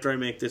question after I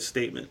make this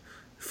statement.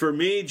 For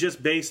me,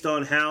 just based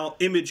on how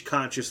image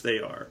conscious they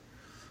are,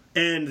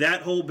 and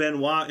that whole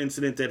Benoit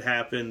incident that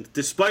happened,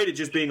 despite it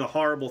just being a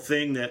horrible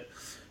thing that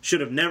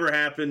should have never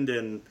happened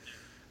and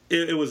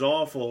it was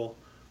awful,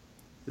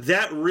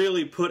 that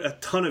really put a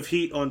ton of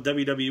heat on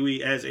WWE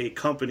as a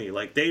company.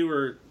 Like,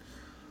 that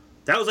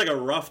was like a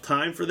rough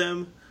time for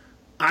them.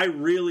 I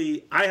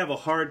have a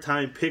hard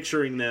time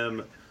picturing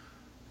them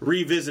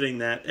revisiting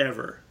that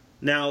ever.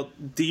 Now,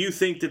 do you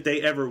think that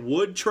they ever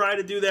would try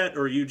to do that,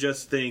 or you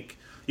just think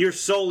you're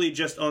solely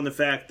just on the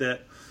fact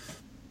that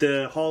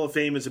the Hall of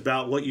Fame is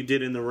about what you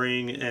did in the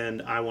ring,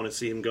 and I want to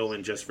see him go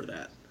in just for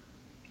that?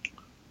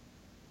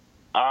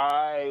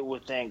 I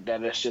would think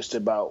that it's just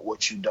about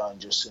what you done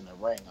just in the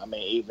ring. I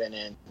mean, even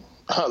in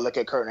look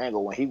at Kurt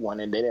Angle when he won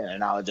and they didn't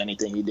acknowledge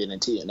anything he did in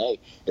TNA.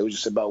 It was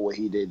just about what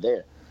he did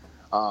there.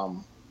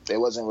 It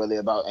wasn't really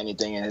about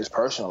anything in his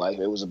personal life.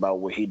 It was about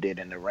what he did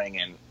in the ring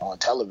and on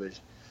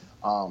television.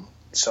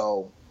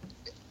 So,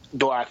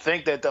 do I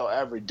think that they'll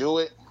ever do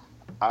it?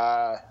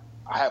 I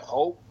have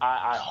hope.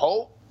 I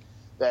hope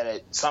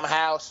that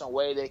somehow, some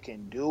way they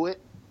can do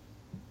it.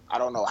 I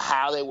don't know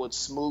how they would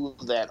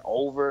smooth that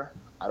over.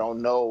 I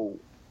don't know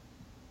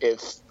if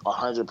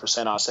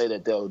 100% I'll say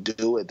that they'll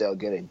do it, they'll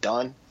get it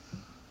done.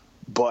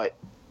 But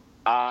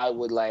I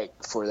would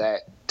like for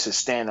that to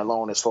stand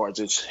alone as far as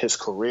his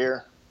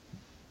career.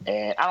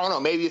 And I don't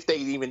know, maybe if they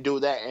even do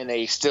that and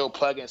they still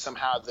plug in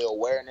somehow the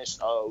awareness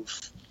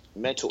of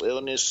mental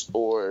illness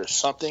or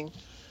something.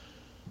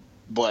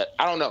 But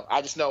I don't know.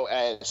 I just know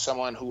as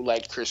someone who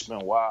liked Chris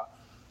Benoit,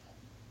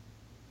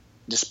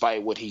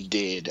 despite what he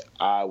did,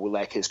 I would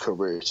like his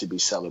career to be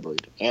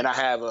celebrated. And I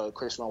have a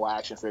Chris Benoit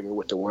action figure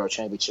with the World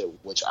Championship,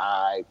 which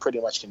I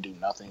pretty much can do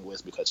nothing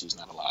with because he's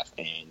not alive.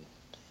 And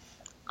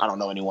I don't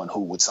know anyone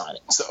who would sign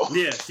it. So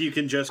Yes, you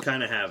can just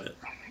kind of have it.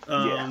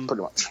 yeah,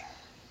 pretty much.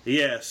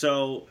 Yeah,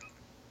 so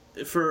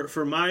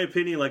for my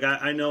opinion, like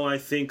I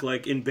think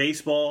like in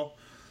baseball,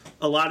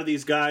 a lot of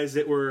these guys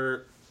that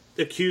were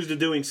accused of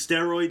doing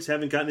steroids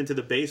haven't gotten into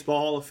the Baseball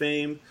Hall of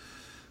Fame.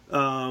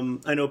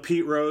 I know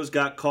Pete Rose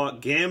got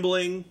caught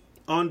gambling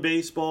on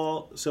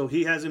baseball, so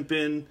he's not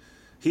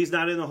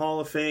in the Hall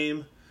of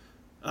Fame.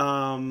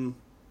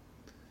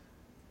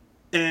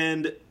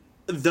 And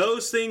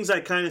those things I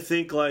kind of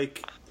think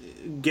like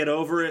get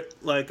over it.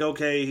 Like,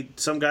 okay,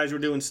 some guys were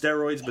doing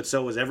steroids, but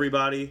so was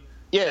everybody.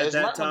 Yeah, is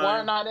Mark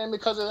McGwire not in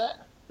because of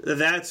that?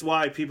 That's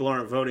why people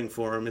aren't voting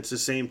for him. It's the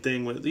same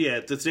thing with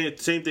the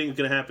same thing is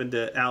going to happen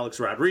to Alex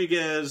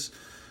Rodriguez,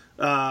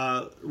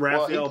 Rafael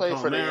Well, he played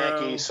Palmeiro. for the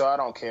Yankees, so I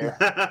don't care.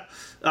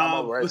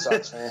 I'm a Red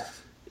Sox fan.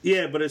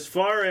 Yeah, but as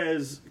far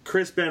as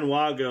Chris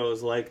Benoit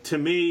goes, like to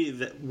me,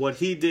 what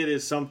he did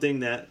is something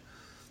that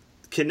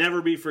can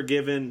never be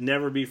forgiven,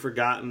 never be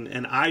forgotten,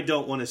 and I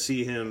don't want to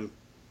see him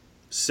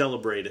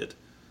celebrated.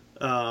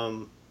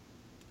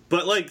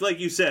 But like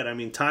you said, I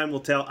mean, time will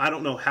tell. I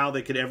don't know how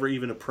they could ever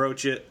even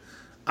approach it.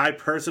 I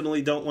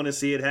personally don't want to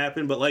see it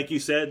happen, but like you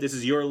said, this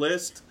is your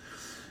list.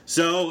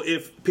 So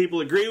if people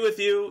agree with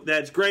you,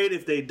 that's great.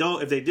 If they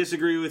don't, if they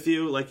disagree with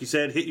you, like you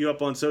said, hit you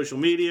up on social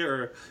media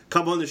or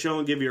come on the show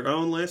and give your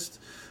own list.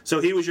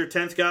 So he was your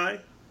 10th guy?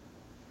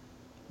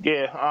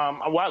 Yeah,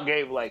 well, I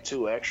gave like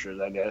 2 extras,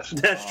 I guess.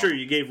 That's true.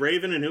 You gave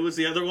Raven, and who was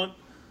the other one?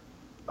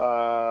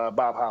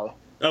 Bob Holly.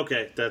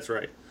 Okay, that's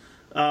right.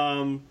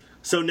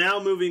 So now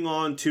moving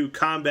on to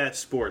combat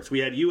sports. We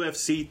had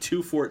UFC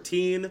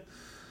 214.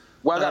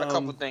 Well, I got a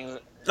couple things.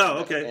 Oh,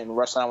 okay. And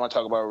wrestling I want to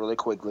talk about really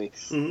quickly.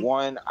 Mm-hmm.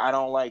 One, I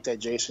don't like that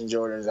Jason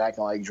Jordan is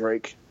acting like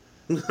Drake.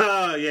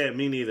 Yeah,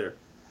 me neither.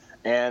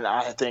 And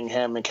I think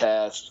him and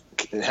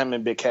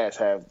Big Cass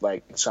have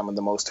like some of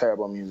the most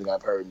terrible music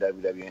I've heard in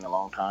WWE in a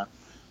long time.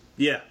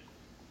 Yeah.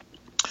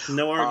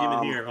 No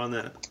argument here on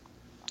that.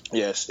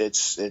 Yes,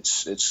 it's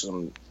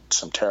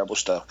some terrible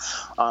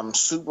stuff. I'm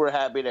super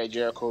happy that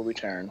Jericho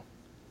returned.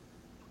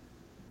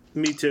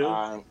 Me too.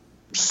 I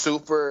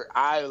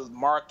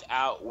marked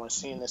out when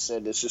Cena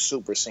said this is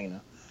Super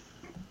Cena.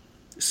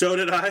 So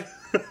did I.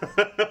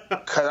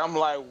 Because I'm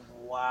like,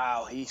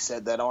 wow, he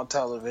said that on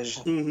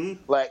television.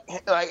 Mm-hmm. Like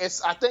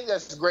it's. I think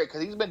that's great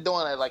because he's been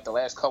doing it like the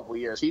last couple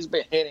of years. He's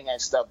been hitting at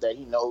stuff that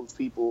he knows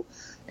people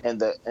in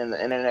the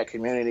internet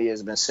community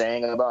has been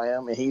saying about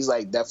him, and he's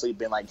like definitely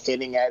been like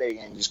hitting at it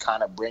and just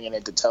kind of bringing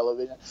it to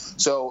television.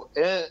 So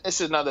it's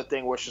just another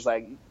thing where it's just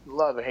like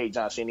love and hate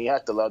John Cena. You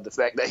have to love the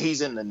fact that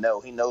he's in the know.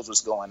 He knows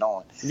what's going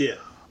on. Yeah.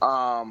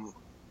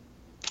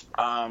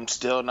 I'm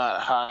still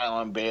not high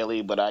on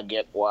Bayley, but I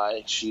get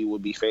why she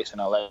would be facing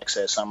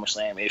Alexa at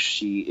SummerSlam if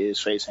she is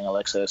facing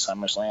Alexa at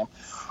SummerSlam.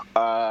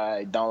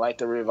 I don't like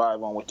the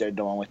revival and what they're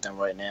doing with them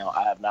right now.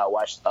 I have not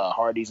watched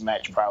Hardy's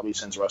match probably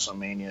since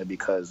WrestleMania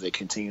because they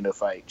continue to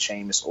fight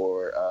Sheamus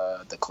or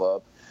the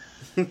Club.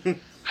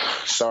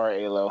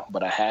 Sorry, Alo,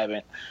 but I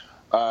haven't.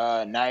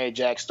 Nia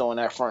Jax doing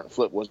that front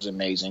flip was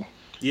amazing.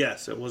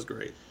 Yes, it was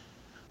great.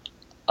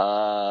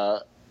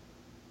 I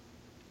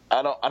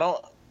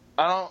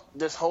don't.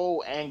 This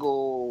whole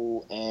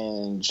Angle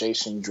and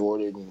Jason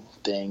Jordan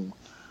thing.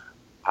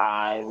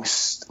 I'm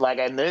like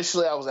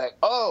initially I was like,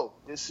 oh,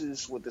 this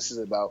is what this is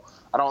about.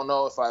 I don't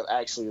know if I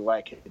actually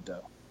like it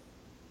though.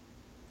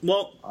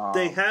 Well,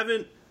 they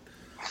haven't.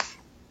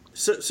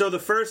 So the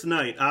first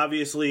night,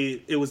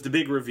 obviously, it was the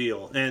big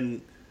reveal,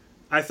 and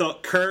I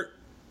thought Kurt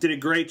did a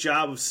great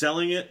job of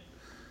selling it.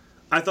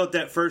 I thought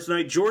that first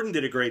night Jordan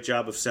did a great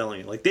job of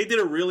selling it. Like, they did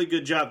a really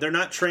good job. They're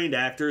not trained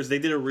actors. They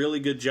did a really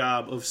good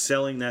job of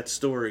selling that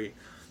story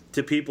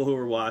to people who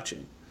were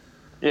watching.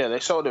 Yeah,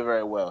 they sold it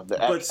very well.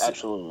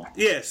 Absolutely.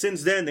 Yeah,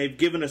 since then, they've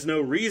given us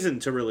no reason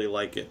to really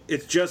like it.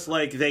 It's just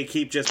like they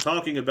keep just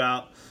talking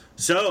about,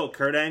 so,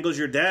 Kurt Angle's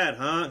your dad,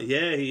 huh?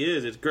 Yeah, he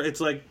is.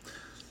 It's like,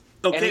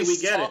 okay, we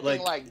get it.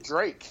 Like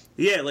Drake.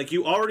 Yeah, like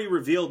you already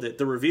revealed it.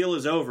 The reveal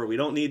is over. We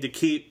don't need to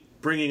keep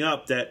bringing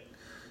up that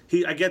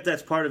I get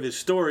that's part of his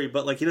story,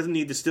 but like he doesn't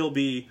need to still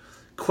be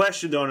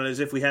questioned on it as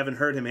if we haven't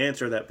heard him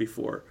answer that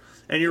before.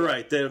 And you're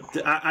right.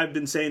 I've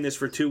been saying this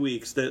for 2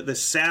 weeks. The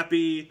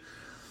sappy,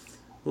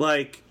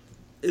 like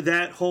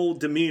that whole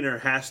demeanor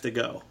has to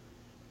go.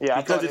 Yeah,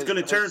 because it's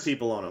going to turn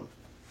people on him.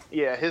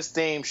 Yeah, his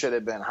theme should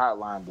have been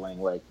Hotline Bling.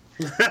 Like,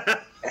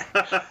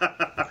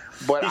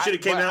 but he should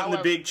have came out in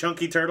the big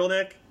chunky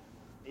turtleneck.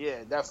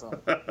 Yeah, definitely.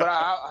 But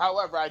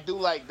however, I do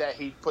like that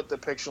he put the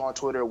picture on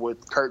Twitter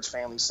with Kurt's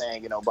family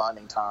saying,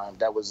 bonding time.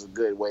 That was a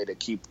good way to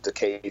keep the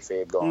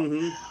kayfabe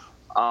going.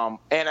 Mm-hmm.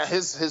 And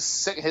his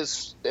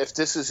if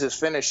this is his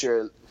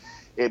finisher,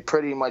 it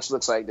pretty much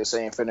looks like the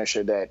same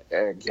finisher that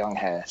Eric Young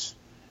has.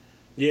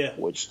 Yeah.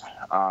 Which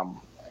and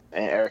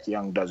Eric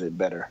Young does it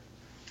better.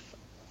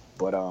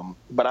 But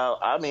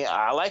I mean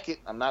I like it.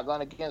 I'm not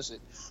going against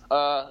it.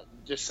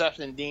 Just Seth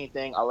and Dean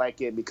thing, I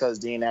like it because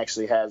Dean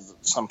actually has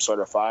some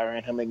sort of fire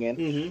in him again.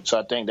 Mm-hmm. So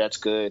I think that's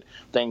good.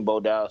 I think Bo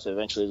Dallas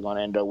eventually is going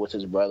to end up with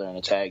his brother in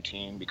a tag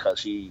team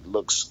because he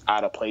looks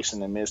out of place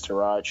in the Miz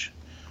Taraj.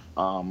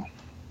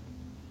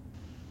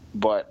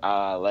 but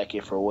I like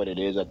it for what it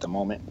is at the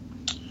moment.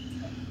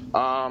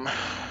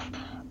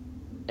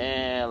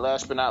 And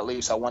last but not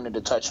least, I wanted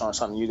to touch on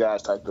something you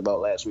guys talked about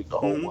last week, the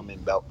whole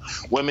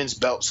women's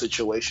belt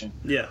situation.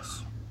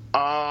 Yes.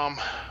 I'm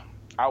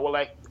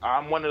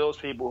one of those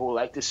people who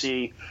like to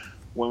see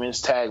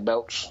women's tag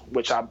belts,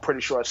 which I'm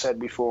pretty sure I said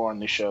before on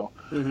the show.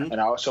 And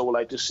I also would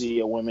like to see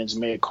a women's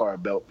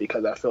mid-card belt,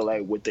 because I feel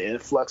like with the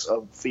influx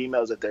of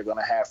females that they're going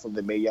to have from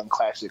the Mae Young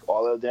Classic,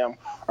 all of them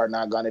are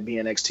not going to be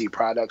NXT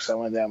products.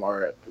 Some of them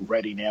are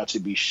ready now to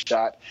be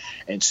shot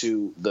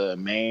into the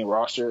main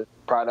roster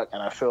product.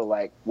 And I feel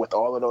like with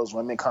all of those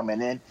women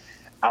coming in,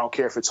 I don't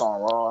care if it's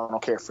on Raw. I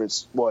don't care if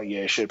it's, well,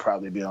 yeah, it should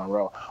probably be on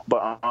Raw.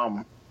 But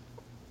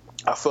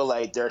I feel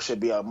like there should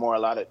be a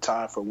lot of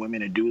time for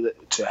women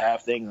to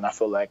have things, and I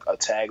feel like a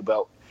tag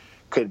belt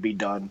could be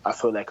done. I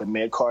feel like a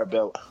mid-card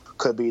belt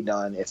could be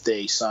done if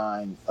they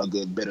sign a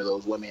good bit of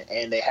those women,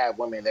 and they have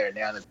women there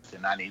now that they're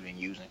not even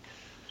using.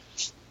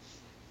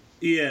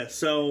 Yeah,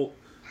 so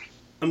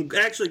I'm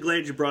actually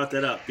glad you brought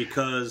that up,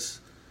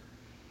 because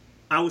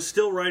I was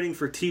still writing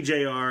for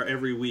TJR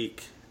every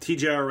week,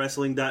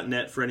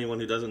 TJRWrestling.net for anyone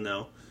who doesn't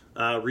know.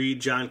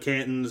 Read John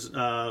Canton's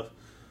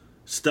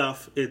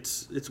stuff.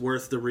 It's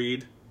worth the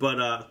read.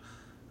 But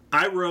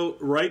I wrote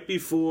right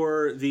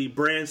before the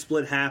brand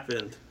split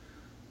happened.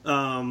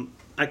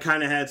 I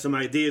kind of had some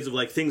ideas of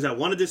like things I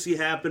wanted to see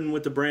happen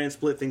with the brand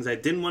split, things I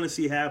didn't want to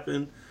see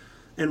happen.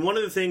 And one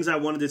of the things I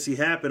wanted to see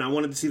happen, I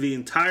wanted to see the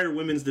entire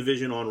women's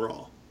division on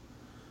Raw,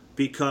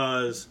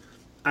 because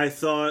I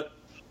thought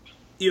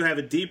you have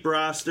a deep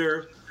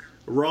roster.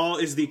 Raw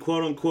is the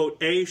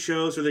quote-unquote A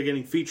show, so they're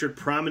getting featured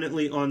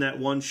prominently on that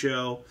one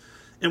show.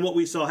 And what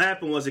we saw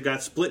happen was it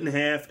got split in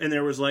half, and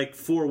there was like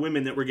 4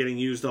 women that were getting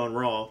used on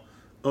Raw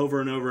over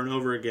and over and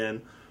over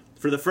again.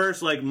 For the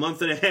first like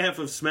month and a half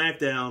of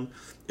SmackDown,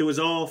 it was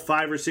all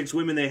 5 or 6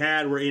 women they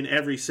had were in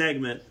every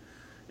segment,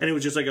 and it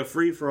was just like a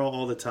free-for-all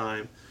all the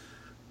time.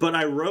 But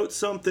I wrote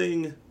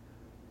something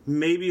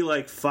maybe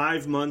like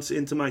 5 months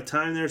into my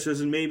time there, so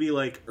this is maybe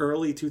like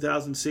early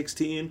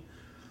 2016.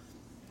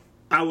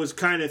 I was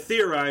kind of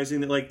theorizing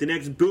that like the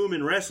next boom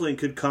in wrestling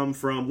could come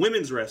from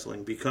women's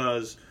wrestling,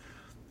 because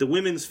the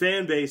women's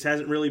fan base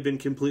hasn't really been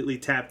completely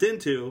tapped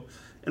into,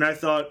 and I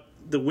thought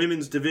the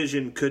women's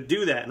division could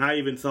do that. And I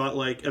even thought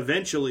like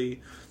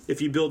eventually, if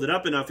you build it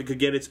up enough, it could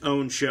get its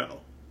own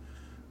show.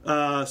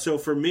 So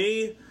for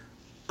me,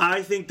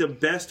 I think the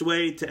best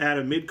way to add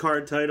a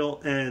mid-card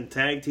title and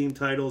tag team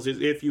titles is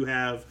if you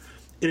have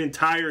an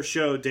entire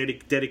show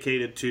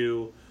dedicated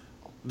to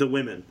the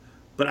women.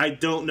 But I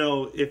don't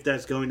know if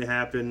that's going to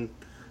happen.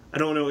 I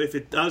don't know if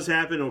it does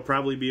happen. It'll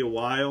probably be a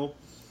while.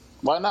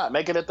 Why not?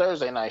 Make it a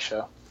Thursday night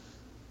show.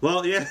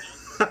 Well, yeah.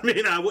 I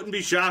mean, I wouldn't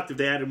be shocked if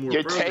they added more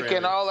You're programming.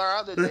 taking all our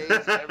other days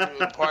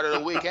every part of the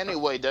week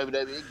anyway,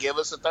 WWE. Give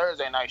us a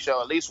Thursday night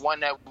show, at least one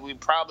that we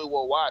probably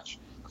will watch.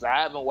 Because I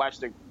haven't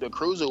watched the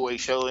Cruiserweight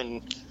show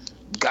in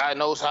God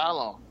knows how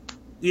long.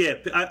 Yeah,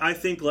 I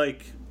think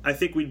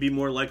we'd be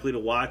more likely to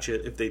watch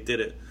it if they did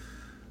it.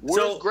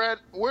 Where's Grand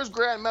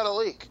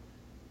Metalik?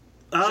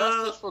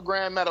 Justice for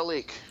Grand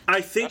Metalik.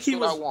 I think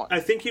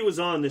he was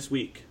on this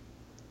week.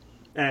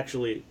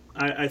 Actually,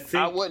 I think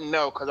I wouldn't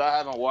know because I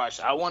haven't watched.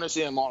 I want to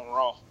see him on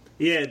Raw.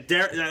 Yeah,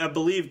 I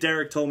believe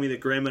Derek told me that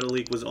Grand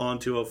Metalik was on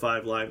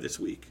 205 Live this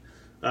week,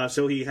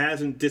 so he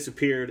hasn't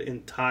disappeared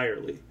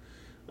entirely.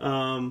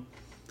 But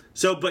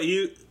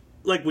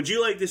would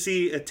you like to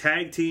see a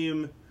tag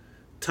team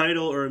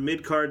title or a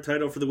mid-card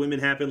title for the women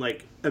happen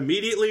like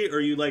immediately, or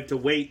you like to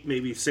wait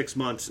maybe 6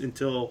 months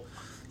until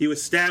you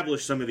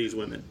establish some of these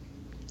women?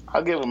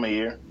 I'll give them a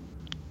year.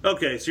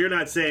 Okay, so you're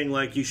not saying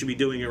like you should be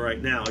doing it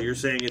right now. You're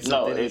saying it's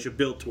something you should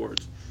build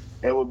towards.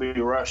 It would be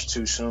rushed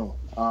too soon.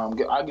 I'll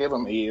give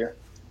them a year.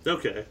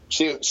 Okay.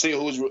 See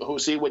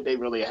what they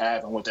really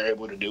have and what they're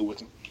able to do with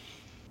them.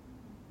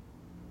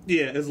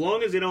 Yeah, as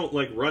long as they don't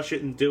like rush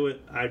it and do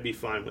it, I'd be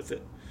fine with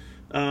it.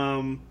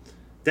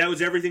 That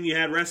was everything you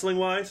had wrestling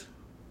wise?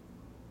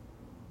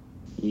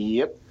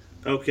 Yep.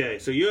 Okay,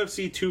 so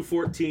UFC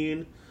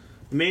 214,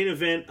 main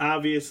event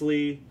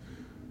obviously.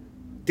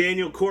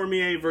 Daniel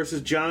Cormier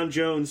versus John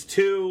Jones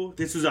 2.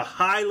 This was a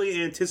highly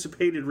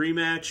anticipated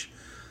rematch.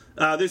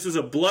 This was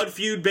a blood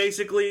feud,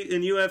 basically,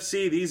 in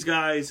UFC. These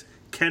guys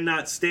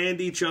cannot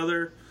stand each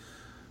other.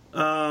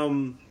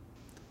 Cormier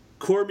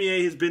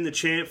has been the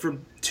champ for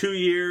 2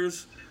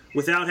 years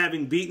without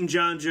having beaten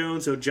John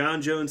Jones, so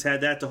John Jones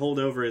had that to hold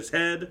over his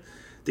head.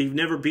 They've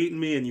never beaten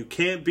me, and you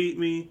can't beat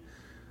me.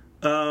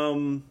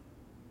 I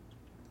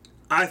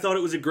thought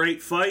it was a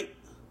great fight.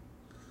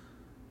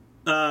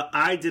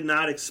 I did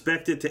not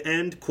expect it to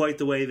end quite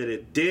the way that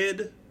it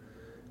did.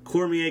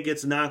 Cormier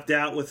gets knocked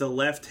out with a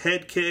left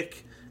head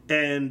kick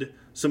and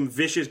some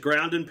vicious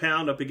ground and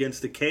pound up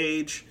against the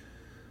cage.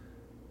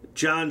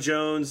 John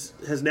Jones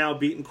has now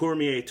beaten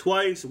Cormier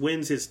twice,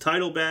 wins his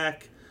title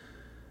back.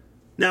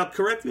 Now,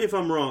 correct me if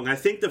I'm wrong. I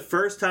think the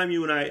first time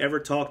you and I ever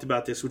talked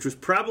about this, which was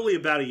probably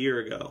about a year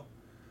ago,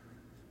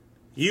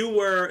 you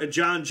were a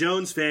John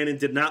Jones fan and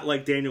did not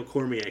like Daniel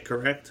Cormier,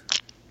 correct?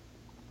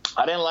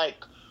 I didn't like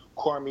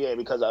Cormier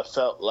because I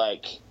felt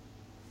like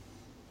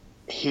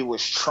he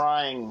was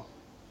trying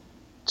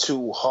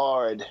too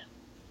hard.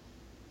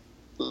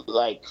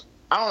 Like,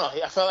 I don't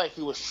know. I felt like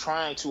he was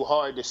trying too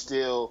hard to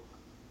still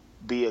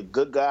be a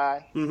good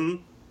guy.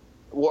 Mm-hmm.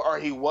 Or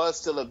he was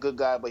still a good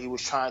guy, but he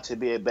was trying to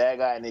be a bad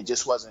guy, and it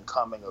just wasn't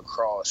coming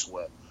across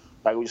well.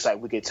 Like,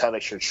 we could tell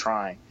that you're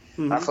trying.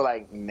 Mm-hmm. I feel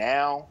like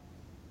now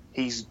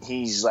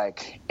he's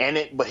like in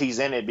it, but he's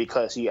in it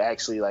because he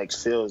actually like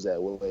feels that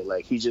way.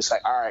 Like, he's just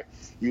like, all right,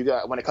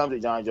 when it comes to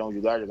Jon Jones,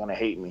 you guys are gonna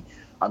hate me.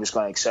 I'm just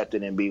gonna accept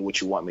it and be what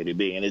you want me to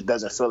be, and it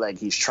doesn't feel like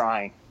he's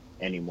trying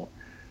anymore.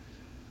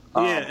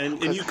 Yeah,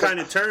 and you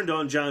kind of turned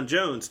on Jon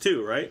Jones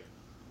too, right?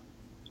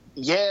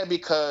 Yeah,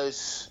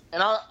 because,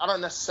 and I don't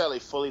necessarily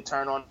fully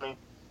turn on him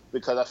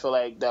because I feel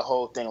like that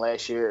whole thing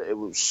last year, it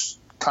was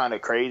kind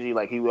of crazy.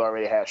 Like, he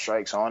already had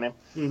strikes on him.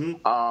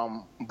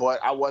 Mm-hmm.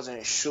 But I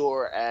wasn't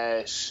sure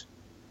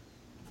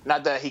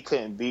not that he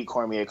couldn't beat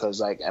Cormier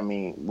because, like, I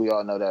mean, we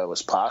all know that it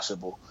was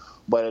possible.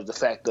 But it's the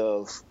fact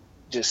of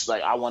just,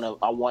 like, I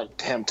want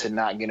him to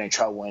not get in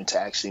trouble and to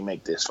actually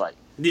make this fight.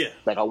 Yeah.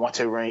 Like, I want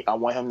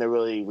him to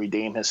really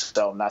redeem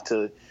himself, not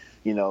to,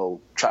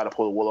 try to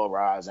pull the wool over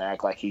our eyes and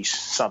act like he's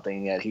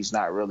something that he's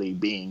not really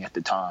being at the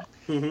time.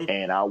 Mm-hmm.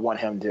 And I want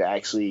him to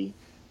actually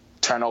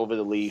turn over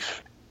the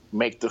leaf,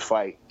 make the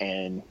fight,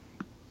 and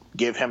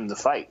give him the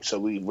fight so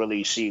we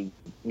really see,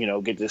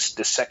 get this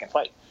second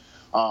fight.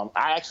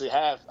 I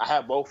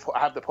have both. I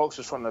have the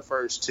posters from the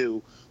first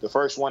two. The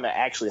first one that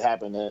actually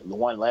happened, the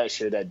one last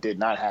year that did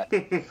not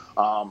happen.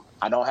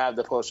 I don't have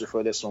the poster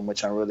for this one,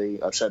 which I'm really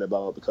upset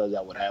about because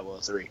I would have all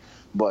three.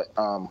 But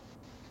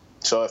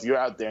so if you're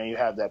out there and you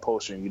have that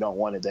poster and you don't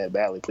want it that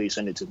badly, please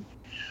send it to me.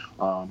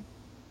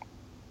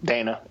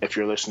 Dana, if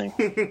you're listening,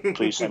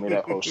 please send me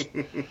that poster.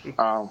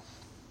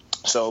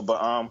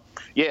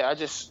 Yeah, I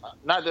just,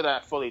 not that I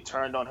fully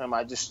turned on him,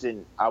 I just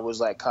didn't, I was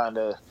like kind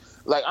of,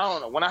 like, I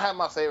don't know, when I have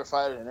my favorite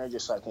fighters and they're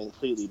just like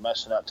completely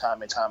messing up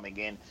time and time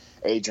again,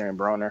 Adrian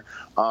Broner,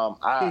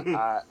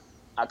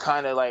 I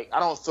kind of like, I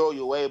don't throw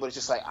you away, but it's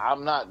just like,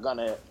 I'm not going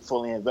to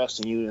fully invest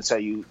in you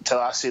until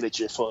I see that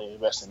you're fully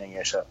investing in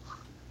yourself.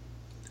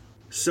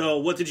 So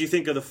what did you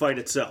think of the fight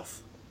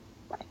itself?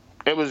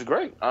 It was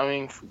great. I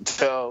mean,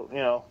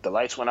 until, the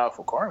lights went out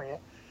for Cormier.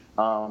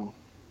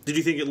 Did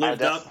you think it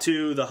lived up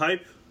to the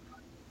hype?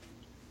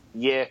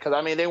 Yeah, because,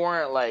 I mean, they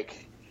weren't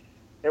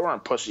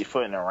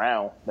pussyfooting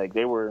around. Like,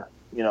 they were,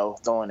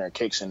 throwing their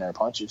kicks and their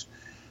punches.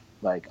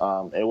 Like,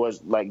 it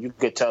was, like, you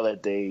could tell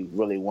that they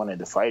really wanted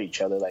to fight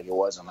each other. Like, it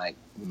wasn't, like,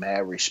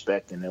 mad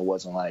respect, and it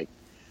wasn't, like,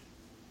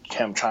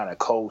 him trying to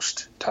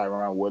coast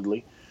Tyron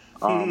Woodley.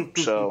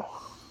 So,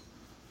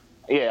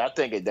 yeah, I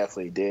think it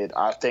definitely did.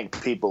 I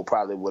think people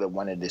probably would have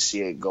wanted to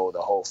see it go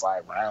the whole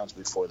 5 rounds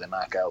before the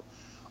knockout.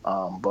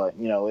 But,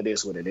 it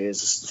is what it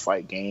is. It's the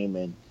fight game,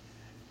 and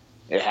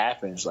it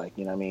happens. Like,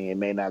 it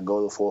may not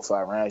go the full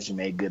 5 rounds. You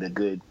may get a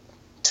good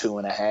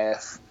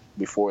 2.5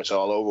 before it's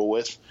all over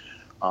with.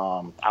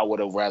 I would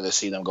have rather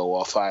see them go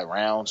all 5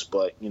 rounds,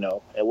 but,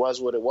 it was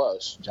what it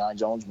was. Jon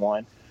Jones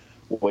won,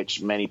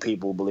 which many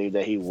people believe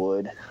that he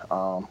would.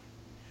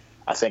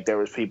 I think there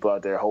was people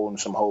out there holding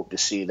some hope to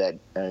see that,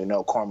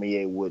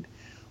 Cormier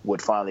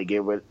would finally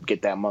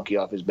get that monkey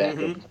off his back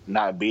of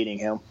not beating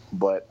him.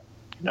 But,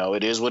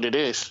 it is what it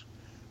is.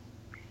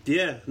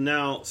 Yeah.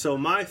 Now, so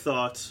my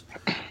thoughts.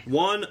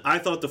 One, I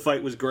thought the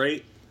fight was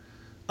great.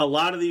 A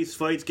lot of these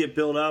fights get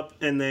built up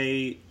and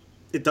it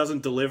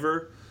doesn't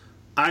deliver.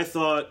 I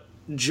thought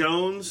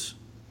Jones,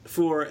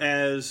 for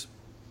as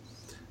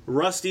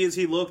rusty as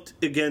he looked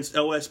against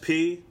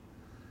OSP,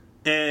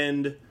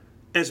 and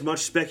as much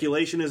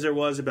speculation as there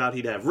was about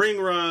he'd have ring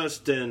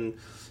rust and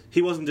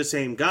he wasn't the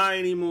same guy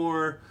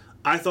anymore,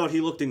 I thought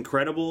he looked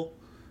incredible.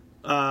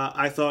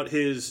 I thought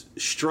his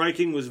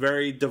striking was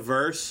very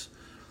diverse.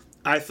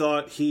 I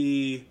thought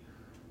he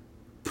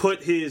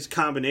put his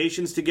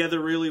combinations together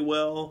really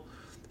well.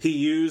 He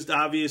used,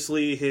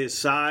 obviously, his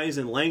size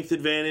and length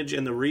advantage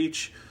and the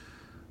reach.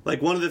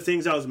 Like, one of the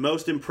things I was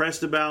most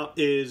impressed about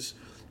is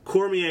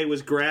Cormier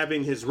was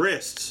grabbing his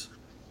wrists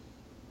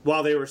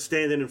while they were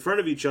standing in front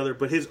of each other,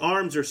 but his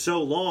arms are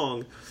so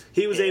long,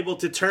 he was able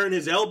to turn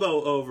his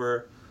elbow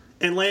over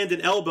and land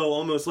an elbow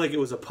almost like it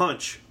was a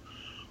punch.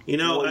 I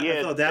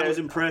thought that was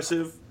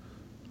impressive.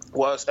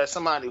 Well, as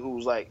somebody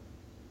who's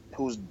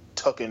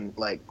taken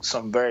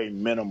some very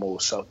minimal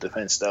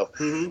self-defense stuff,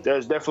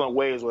 there's definitely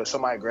ways where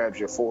somebody grabs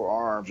your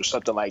forearms or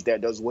something like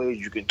that. There's ways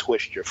you can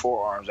twist your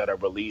forearms that'll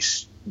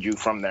release you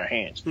from their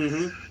hands.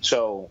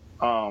 So,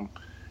 and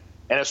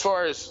as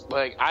far as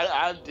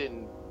I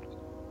didn't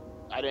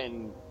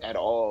at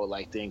all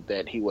think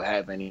that he would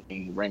have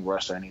any ring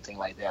rust or anything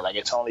like that. Like,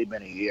 it's only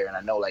been a year, and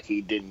I know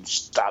he didn't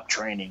stop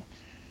training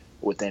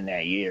within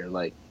that year.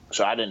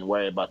 So I didn't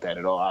worry about that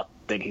at all. I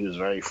think he was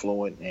very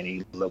fluent and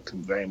he looked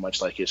very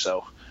much like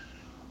himself.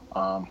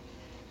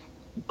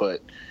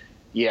 But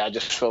yeah, I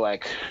just feel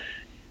like,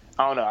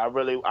 I don't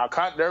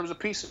know. There was a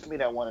piece of me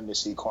that wanted to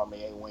see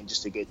Cormier win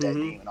just to get that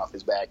demon off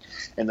his back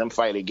and them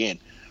fight again.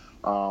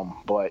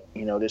 But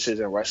this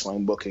isn't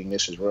wrestling booking.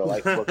 This is real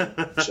life booking.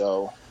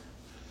 So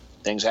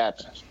things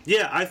happen.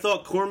 Yeah, I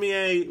thought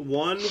Cormier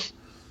won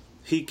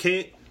He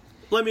can't.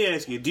 Let me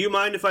ask you, do you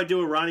mind if I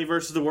do a Ronnie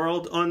versus the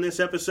World on this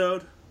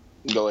episode?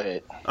 Go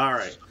ahead. All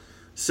right.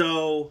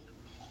 So,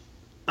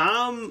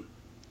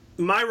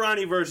 my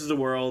Ronnie versus the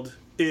World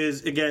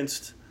is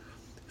against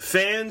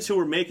fans who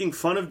were making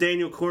fun of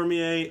Daniel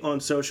Cormier on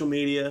social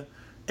media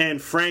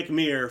and Frank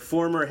Mir,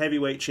 former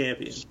heavyweight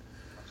champion.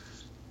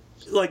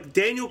 Like,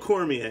 Daniel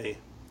Cormier,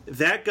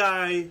 that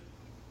guy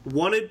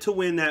wanted to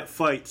win that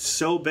fight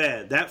so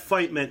bad. That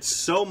fight meant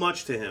so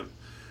much to him.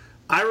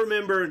 I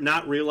remember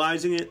not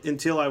realizing it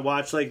until I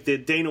watched, like, the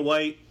Dana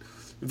White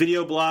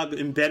video blog,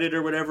 Embedded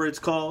or whatever it's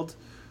called.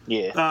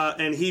 Yeah.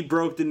 And he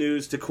broke the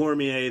news to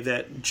Cormier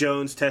that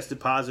Jones tested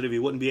positive. He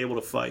wouldn't be able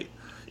to fight.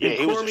 Yeah, and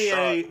it was a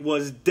Cormier shock.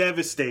 was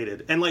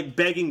devastated and, like,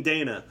 begging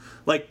Dana,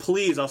 like,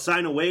 please, I'll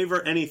sign a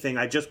waiver, anything.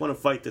 I just want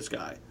to fight this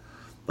guy.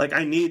 Like,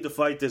 I need to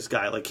fight this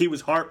guy. Like, he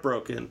was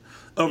heartbroken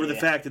over the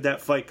fact that that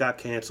fight got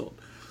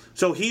canceled.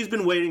 So he's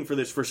been waiting for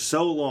this for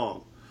so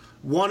long.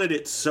 Wanted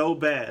it so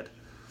bad.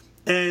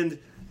 And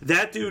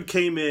that dude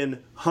came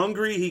in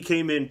hungry. He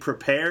came in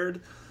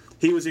prepared.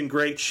 He was in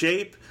great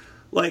shape.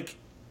 Like,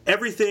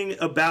 everything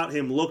about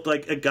him looked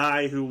like a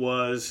guy who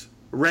was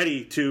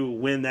ready to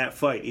win that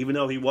fight, even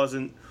though he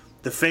wasn't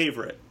the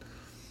favorite.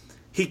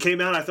 He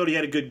came out. I thought he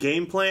had a good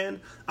game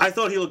plan. I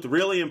thought he looked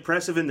really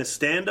impressive in the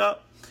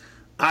stand-up.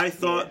 I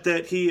thought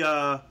that he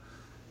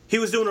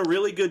was doing a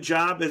really good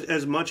job,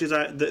 as much as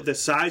the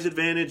size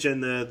advantage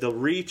and the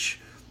reach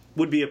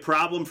would be a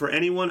problem for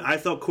anyone. I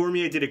thought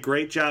Cormier did a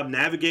great job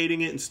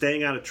navigating it and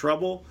staying out of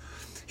trouble.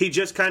 He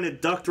just kind of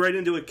ducked right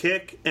into a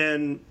kick,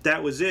 and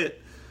that was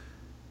it.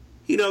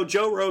 You know,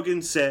 Joe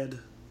Rogan said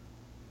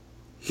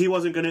he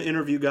wasn't going to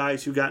interview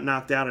guys who got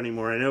knocked out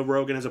anymore. I know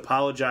Rogan has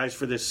apologized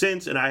for this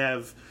since, and I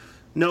have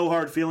no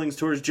hard feelings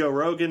towards Joe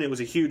Rogan. It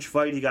was a huge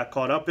fight. He got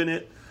caught up in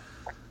it.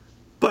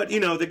 But, you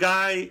know, the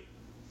guy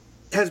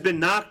has been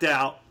knocked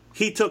out.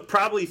 He took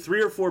probably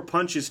 3 or 4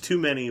 punches too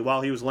many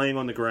while he was laying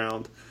on the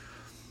ground.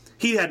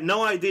 He had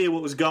no idea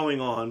what was going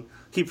on.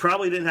 He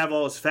probably didn't have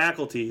all his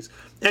faculties.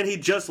 And he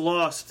just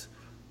lost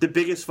the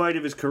biggest fight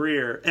of his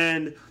career.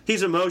 And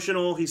he's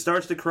emotional. He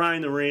starts to cry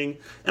in the ring.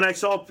 And I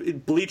saw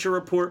Bleacher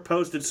Report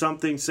posted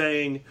something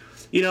saying,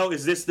 you know,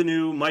 is this the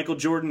new Michael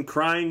Jordan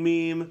crying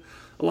meme?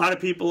 A lot of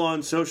people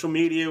on social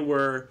media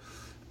were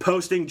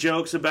posting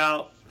jokes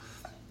about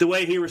the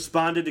way he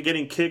responded to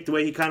getting kicked, the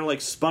way he kind of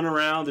like spun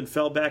around and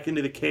fell back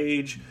into the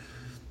cage.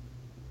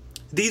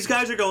 These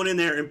guys are going in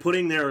there and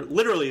putting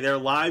literally their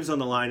lives on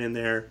the line in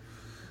there,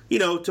 you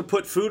know, to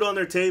put food on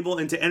their table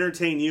and to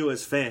entertain you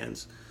as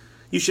fans.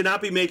 You should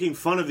not be making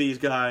fun of these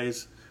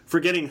guys for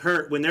getting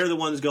hurt when they're the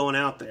ones going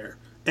out there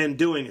and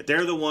doing it.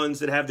 They're the ones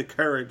that have the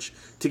courage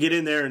to get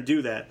in there and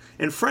do that.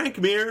 And Frank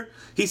Mir,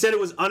 he said it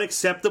was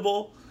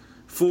unacceptable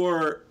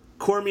for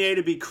Cormier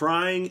to be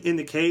crying in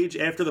the cage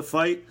after the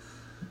fight.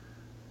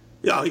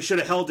 Yeah, he should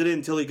have held it in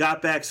until he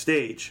got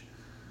backstage.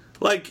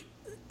 Like,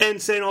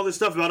 and saying all this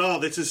stuff about, oh,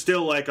 this is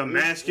still like a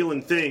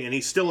masculine thing, and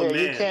he's still a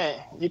man.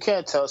 You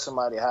can't tell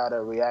somebody how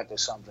to react to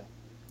something.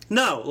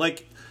 No,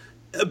 like,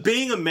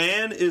 being a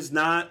man is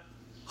not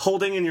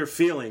holding in your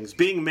feelings.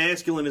 Being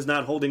masculine is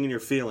not holding in your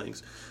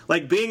feelings.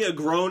 Like, being a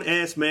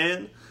grown-ass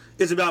man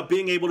is about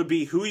being able to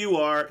be who you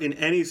are in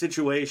any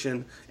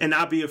situation and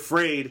not be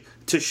afraid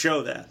to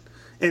show that.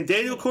 And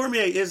Daniel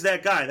Cormier is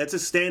that guy. That's a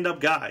stand-up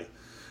guy.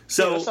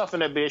 So there's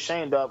nothing to be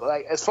ashamed of.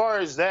 Like, as far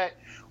as that,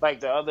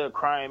 like the other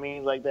crime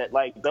memes like that,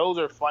 like those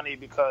are funny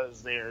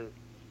because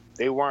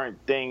they weren't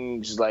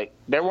things like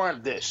they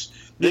weren't this.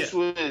 This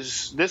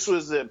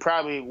was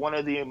probably one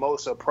of the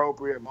most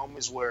appropriate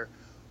moments where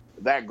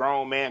that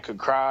grown man could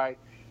cry,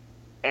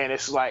 and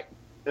it's like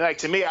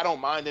to me, I don't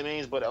mind the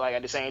memes, but like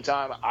at the same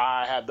time,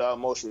 I have the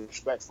utmost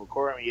respect for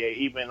Cormier.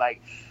 Even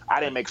like I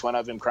didn't make fun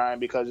of him crying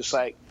because it's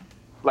like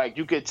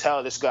you could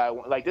tell this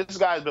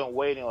guy's been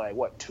waiting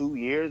 2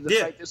 years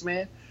to fight this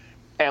man.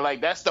 And,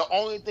 like, that's the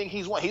only thing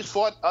he's won. He's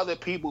fought other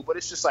people, but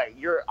it's just like,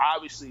 you're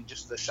obviously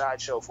just the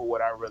sideshow for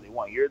what I really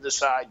want. You're the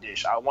side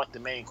dish. I want the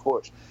main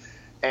course.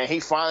 And he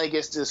finally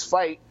gets this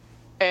fight,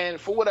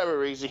 and for whatever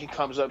reason, he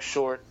comes up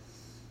short.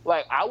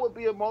 Like, I would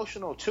be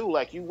emotional, too.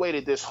 Like, you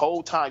waited this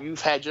whole time.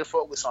 You've had your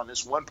focus on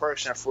this one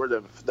person for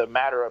the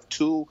matter of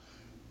 2-3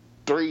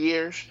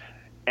 years,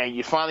 and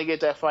you finally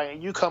get that fight,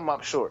 and you come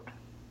up short.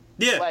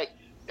 Yeah. Like,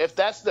 if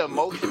that's the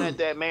emotion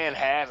that man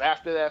has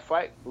after that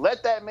fight,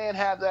 let that man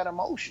have that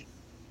emotion.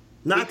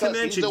 Not to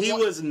mention, he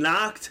was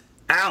knocked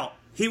out.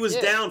 He was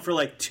down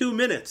for 2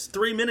 minutes,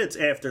 3 minutes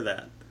after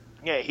that.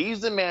 Yeah, he's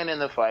the man in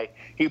the fight.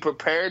 He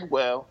prepared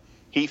well.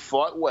 He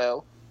fought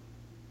well.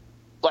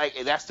 Like,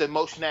 that's the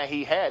emotion that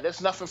he had. There's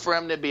nothing for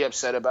him to be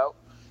upset about.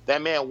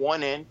 That man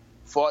won in,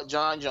 fought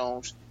John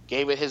Jones,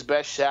 gave it his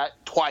best shot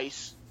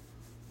twice,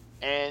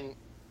 and,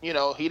 you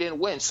know, he didn't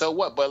win. So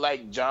what? But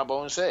like John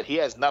Bones said, he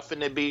has nothing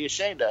to be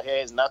ashamed of. He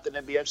has nothing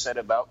to be upset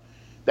about.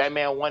 That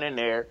man went in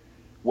there,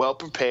 well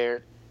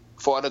prepared,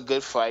 fought a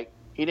good fight.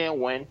 He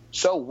didn't win.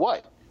 So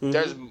what?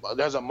 Mm-hmm.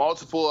 There's a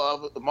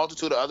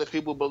multitude of other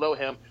people below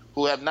him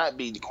who have not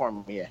beaten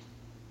Cormier.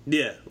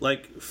 Yeah,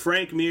 like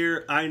Frank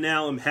Mir, I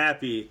now am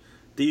happy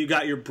that you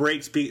got your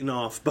brakes beaten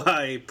off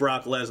by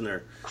Brock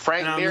Lesnar.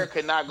 Frank Mir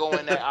could not go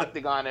in that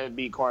octagon and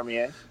beat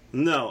Cormier.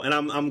 No, and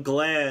I'm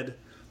glad.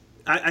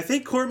 I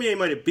think Cormier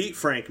might have beat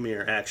Frank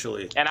Mir,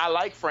 actually. And I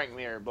like Frank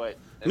Mir, but...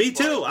 Me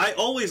too. I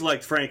always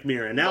liked Frank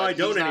Mir, and now I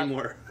don't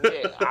anymore.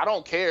 Yeah, I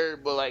don't care,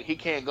 but like he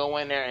can't go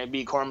in there and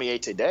beat Cormier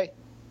today.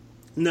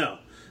 No.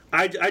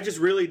 I just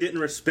really didn't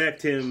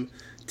respect him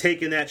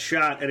taking that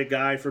shot at a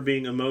guy for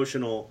being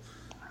emotional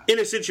in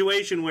a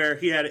situation where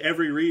he had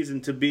every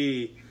reason to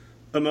be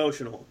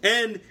emotional.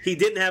 And he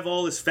didn't have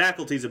all his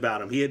faculties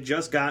about him. He had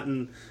just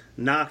gotten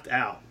knocked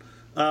out.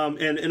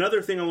 And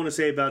another thing I want to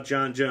say about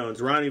Jon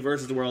Jones, Ronnie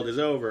versus the World is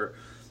over.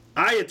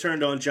 I had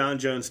turned on Jon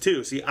Jones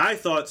too. See, I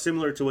thought,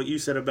 similar to what you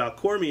said about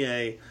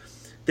Cormier,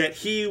 that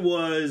he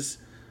was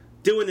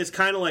doing this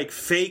kind of like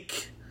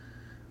fake,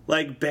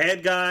 like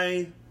bad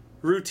guy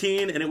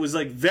routine, and it was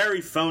like very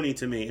phony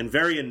to me and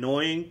very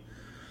annoying.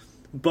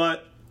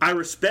 But I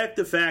respect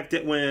the fact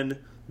that when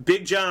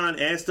Big John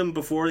asked him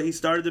before he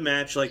started the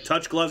match, like,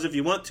 touch gloves if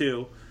you want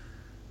to,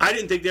 I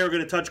didn't think they were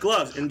going to touch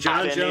gloves. And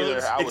Jon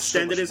Jones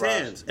extended his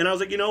hands. And I was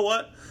like, you know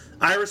what?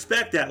 I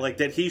respect that, like,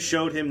 that he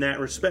showed him that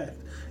respect.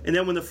 And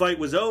then when the fight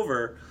was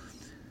over,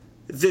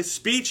 this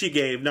speech he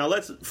gave, now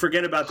let's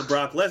forget about the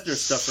Brock Lesnar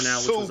stuff for now,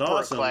 which was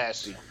awesome. Super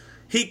classy.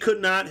 He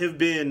could not have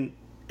been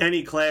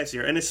any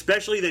classier. And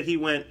especially that he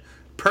went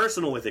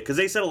personal with it, because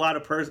they said a lot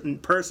of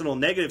personal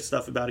negative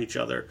stuff about each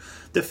other.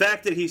 The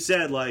fact that he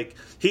said, like,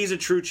 he's a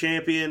true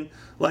champion,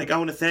 like, I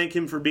want to thank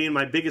him for being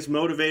my biggest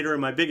motivator and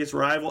my biggest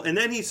rival. And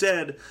then he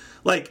said,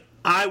 like,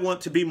 I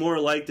want to be more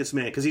like this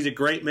man, because he's a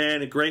great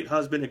man, a great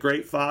husband, a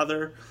great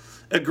father,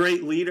 a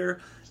great leader.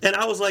 And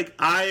I was like,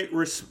 I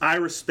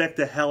respect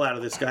the hell out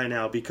of this guy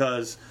now,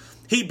 because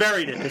he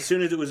buried it as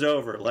soon as it was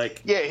over.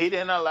 Like, yeah, he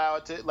didn't allow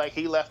it to, like,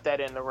 he left that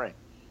in the ring.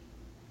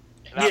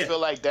 And I feel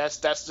like that's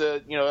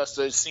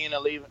the Cena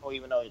leaving. Well,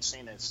 even though it's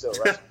Cena, it's still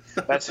wrestling.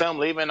 That's him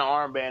leaving the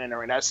armband in the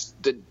ring. That's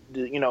the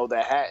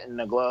hat and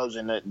the gloves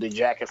and the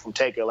jacket from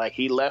Taker. Like,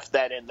 he left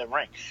that in the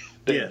ring.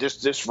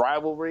 This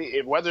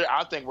rivalry.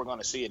 I think we're going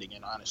to see it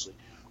again, honestly.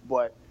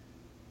 But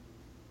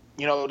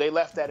they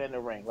left that in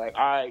the ring. Like,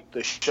 all right,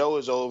 the show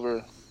is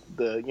over.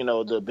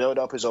 The build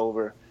up is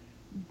over.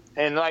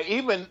 And like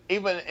even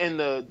in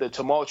the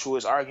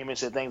tumultuous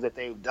arguments and things that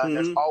they've done,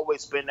 there's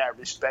always been that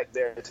respect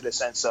there, to the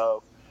sense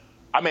of,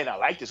 I may not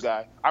like this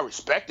guy. I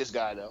respect this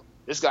guy, though.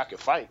 This guy can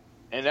fight.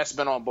 And that's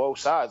been on both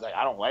sides. Like,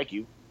 I don't like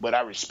you, but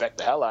I respect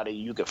the hell out of you.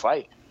 You can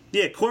fight.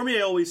 Yeah,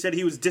 Cormier always said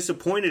he was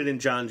disappointed in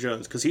Jon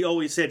Jones, because he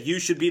always said, you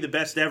should be the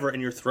best ever,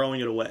 and you're throwing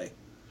it away.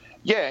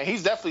 Yeah,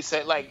 he's definitely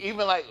said, like,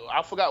 even, like,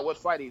 I forgot what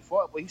fight he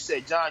fought, but he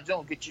said, Jon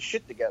Jones, get your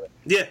shit together.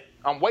 Yeah.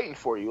 I'm waiting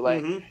for you.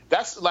 Like,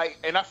 that's, like,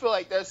 and I feel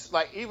like that's,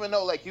 like, even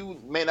though, like, you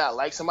may not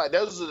like somebody,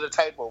 those are the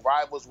type of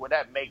rivals where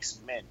that makes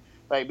men.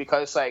 Like,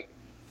 because it's like,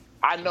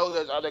 I know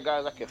there's other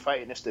guys that can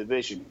fight in this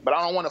division, but I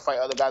don't want to fight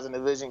other guys in the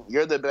division.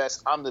 You're the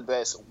best. I'm the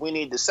best. We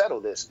need to settle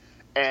this.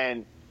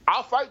 And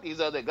I'll fight these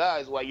other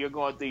guys while you're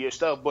going through your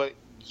stuff, but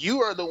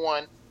you are the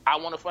one I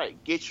want to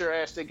fight. Get your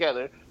ass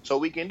together so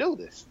we can do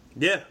this.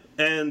 Yeah,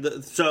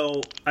 and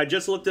so I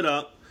just looked it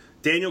up.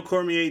 Daniel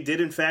Cormier did,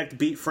 in fact,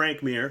 beat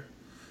Frank Mir.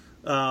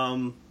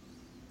 I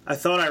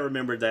thought I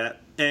remembered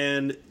that.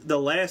 And the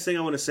last thing I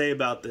want to say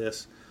about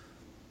this,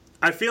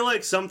 I feel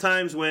like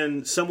sometimes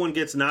when someone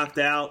gets knocked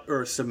out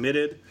or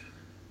submitted,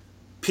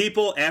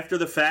 people after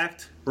the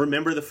fact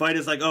remember the fight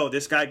as like, oh,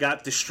 this guy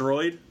got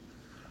destroyed.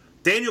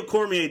 Daniel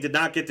Cormier did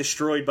not get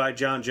destroyed by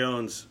Jon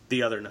Jones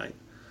the other night.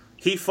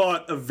 He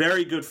fought a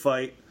very good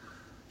fight.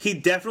 He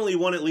definitely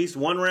won at least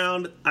one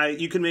round.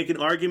 You can make an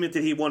argument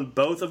that he won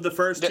both of the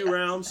first two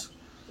rounds.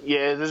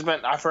 Yeah,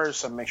 I've heard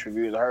some mixed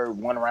reviews. I heard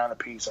one round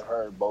apiece. I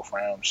heard both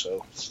rounds.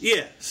 So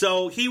yeah,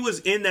 so he was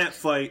in that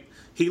fight.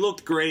 He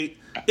looked great.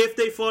 If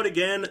they fought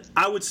again,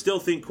 I would still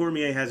think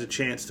Cormier has a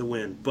chance to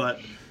win.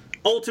 But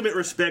ultimate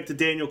respect to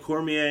Daniel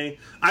Cormier.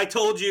 I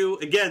told you,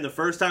 again, the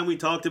first time we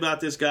talked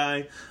about this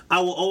guy, I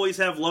will always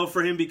have love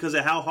for him because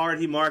of how hard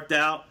he marked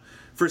out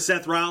for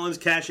Seth Rollins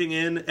cashing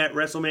in at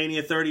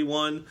WrestleMania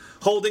 31,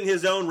 holding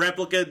his own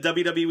replica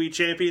WWE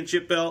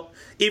Championship belt,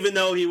 even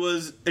though he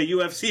was a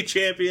UFC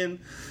champion.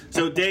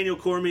 So Daniel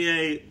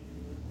Cormier,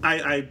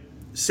 I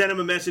sent him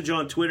a message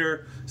on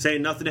Twitter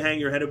saying nothing to hang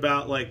your head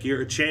about, like,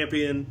 you're a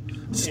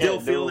champion. Still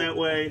feel that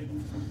way.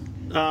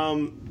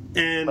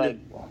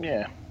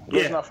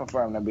 There's nothing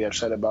for him to be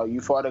upset about.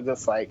 You fought a good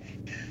fight.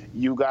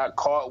 You got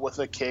caught with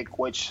a kick,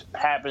 which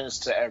happens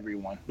to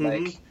everyone.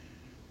 Like,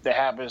 that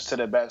happens to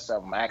the best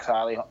of them. Ex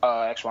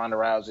Ronda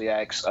Rousey,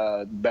 ex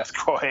Beth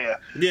Correa.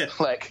 Yeah.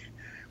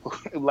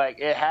 Like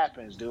it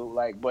happens, dude.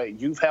 Like, but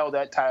you've held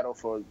that title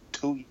for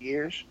 2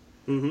 years.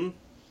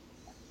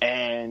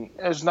 And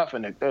there's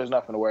nothing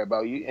to worry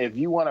about. If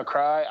you want to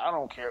cry, I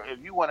don't care.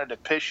 If you wanted to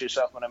piss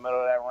yourself in the middle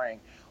of that ring,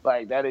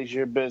 like, that is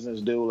your business,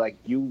 dude. Like,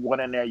 you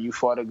went in there, you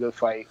fought a good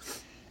fight,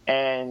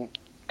 and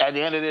at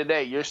the end of the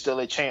day, you're still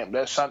a champ.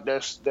 There's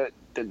that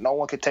no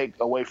one can take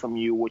away from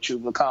you what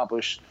you've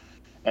accomplished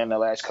in the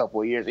last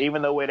couple of years,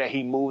 even the way that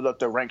he moved up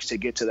the ranks to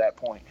get to that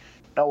point.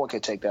 No one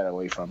can take that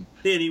away from him.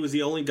 And he was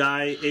the only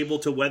guy able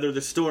to weather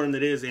the storm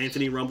that is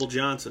Anthony Rumble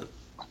Johnson.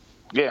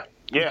 Yeah.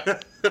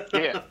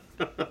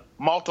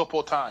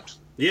 Multiple times.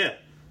 Yeah.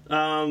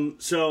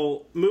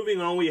 So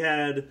moving on, we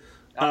had.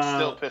 I'm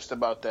still pissed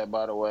about that,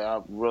 by the way.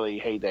 I really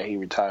hate that he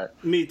retired.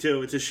 Me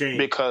too. It's a shame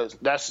because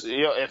that's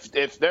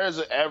if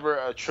there's ever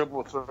a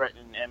triple threat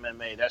in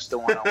MMA, that's the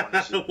one I want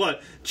to see.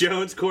 What,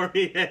 Jones,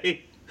 Cormier,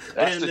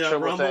 that's and the triple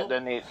Rumble?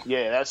 threat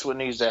that's what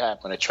needs to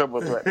happen. A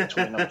triple threat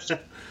between those.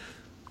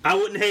 I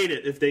wouldn't hate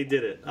it if they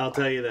did it. I'll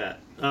tell you that.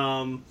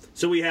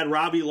 So we had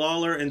Robbie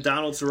Lawler and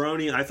Donald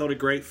Cerrone. I thought a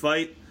great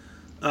fight.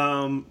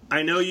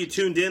 I know you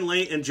tuned in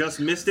late and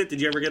just missed it.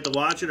 Did you ever get to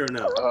watch it or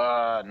no?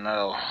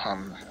 No.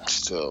 I'm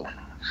still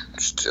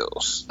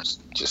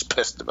just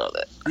pissed about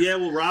that. Yeah,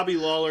 well, Robbie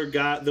Lawler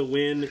got the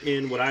win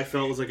in what I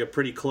felt was like a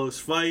pretty close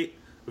fight.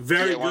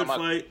 Very good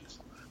fight.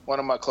 One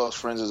of my close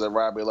friends is a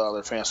Robbie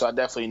Lawler fan, so I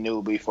definitely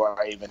knew before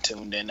I even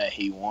tuned in that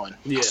he won.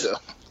 Yeah. So.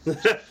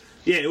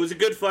 Yeah, it was a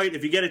good fight.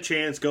 If you get a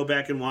chance, go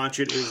back and watch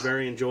it. It was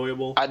very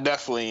enjoyable. I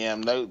definitely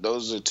am.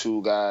 Those are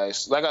two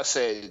guys. Like I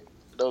said,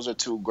 those are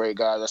two great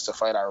guys. That's the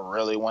fight I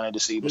really wanted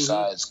to see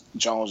besides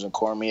Jones and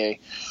Cormier.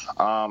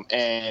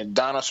 And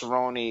Donald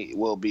Cerrone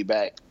will be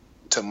back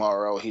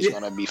tomorrow. He's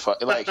going to be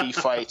he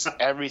fights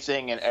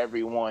everything and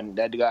everyone.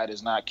 That guy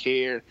does not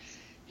care.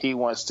 He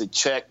wants to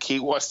check. He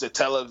wants the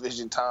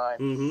television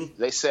time.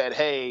 They said,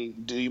 hey,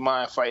 do you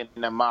mind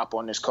fighting a mop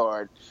on this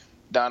card?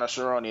 Donald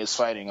Cerrone is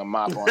fighting a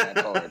mop on that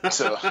card.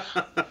 So,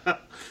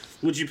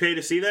 would you pay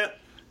to see that?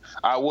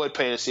 I would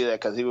pay to see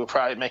that because he would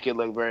probably make it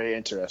look very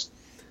interesting.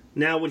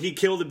 Now, would he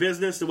kill the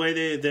business the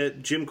way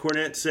that Jim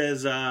Cornette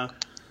says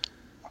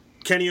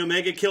Kenny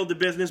Omega killed the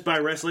business by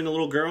wrestling a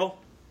little girl?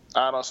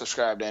 I don't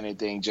subscribe to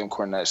anything Jim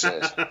Cornette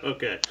says.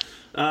 Okay.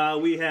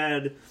 We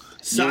had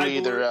Cyborg. You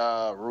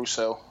either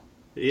Russo.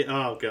 Yeah,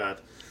 oh,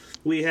 God.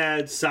 We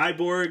had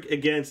Cyborg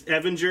against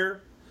Evinger.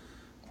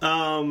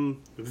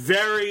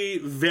 Very,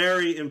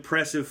 very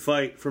impressive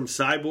fight from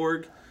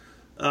Cyborg.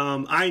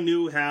 I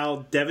knew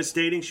how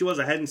devastating she was.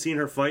 I hadn't seen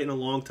her fight in a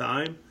long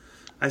time.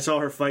 I saw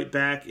her fight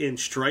back in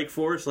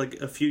Strikeforce like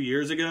a few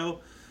years ago.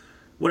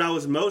 What I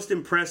was most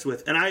impressed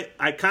with, and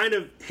I kind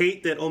of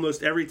hate that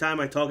almost every time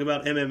I talk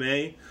about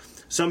MMA,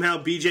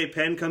 somehow BJ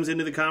Penn comes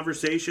into the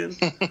conversation.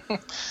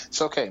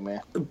 It's okay, man.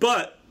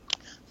 But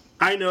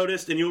I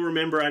noticed, and you'll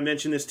remember I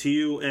mentioned this to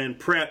you and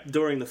Prep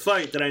during the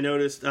fight, that I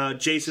noticed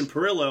Jason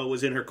Perillo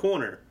was in her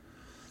corner.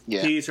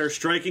 Yeah. He's her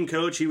striking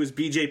coach. He was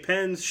BJ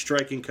Penn's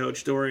striking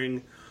coach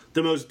during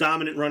the most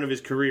dominant run of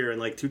his career in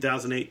like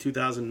 2008,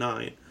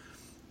 2009.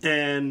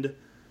 And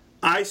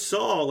I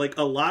saw like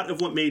a lot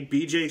of what made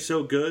BJ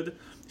so good.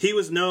 He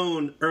was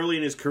known early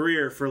in his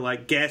career for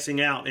like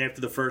gassing out after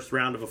the first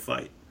round of a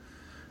fight.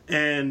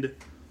 And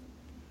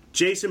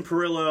Jason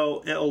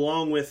Perillo,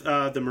 along with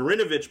the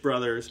Marinovich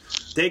brothers,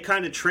 they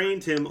kind of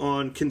trained him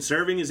on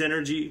conserving his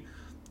energy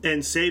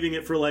and saving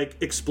it for like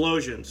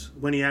explosions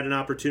when he had an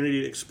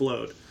opportunity to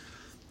explode.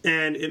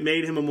 And it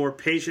made him a more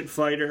patient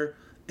fighter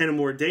and a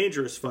more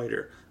dangerous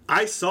fighter.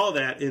 I saw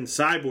that in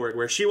Cyborg,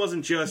 where she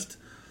wasn't just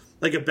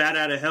like a bat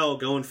out of hell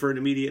going for an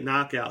immediate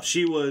knockout.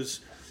 She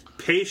was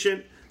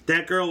patient.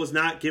 That girl was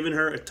not giving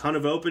her a ton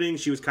of openings.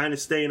 She was kind of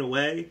staying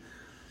away,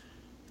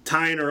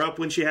 tying her up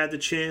when she had the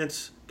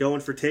chance,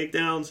 going for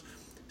takedowns.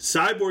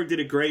 Cyborg did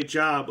a great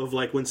job of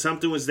like when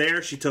something was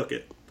there, she took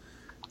it.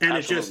 And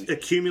Absolutely. It just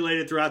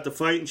accumulated throughout the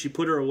fight, and she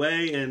put her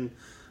away, and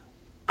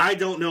I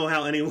don't know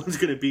how anyone's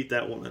going to beat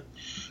that woman.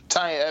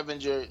 Tanya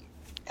Evinger,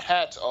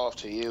 hats off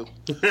to you.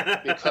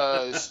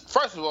 Because,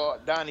 first of all,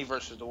 Donnie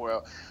versus the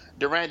world.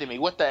 Durandamy,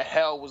 what the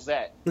hell was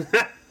that?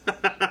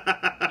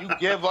 You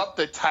give up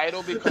the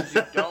title because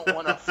you don't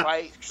want to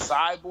fight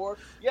Cyborg?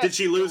 Yes, did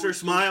she lose her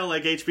smile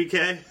like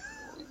HBK?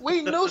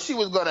 We knew she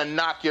was going to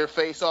knock your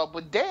face off,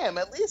 but damn,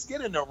 at least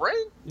get in the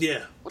ring.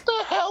 Yeah. What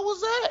the hell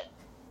was that?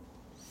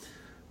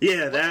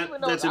 Yeah,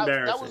 that's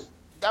embarrassing.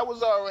 That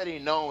was already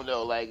known,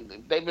 though.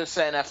 Like, they've been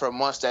saying that for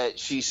months that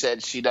she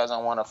said she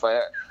doesn't want to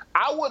fight.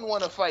 I wouldn't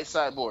want to fight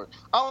Cyborg.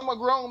 I'm a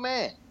grown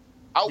man.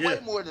 I weigh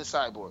more than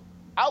Cyborg.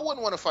 I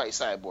wouldn't want to fight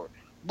Cyborg.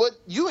 But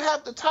you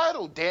have the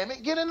title, damn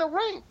it. Get in the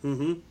ring.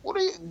 Mm-hmm. What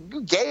are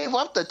you gave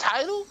up the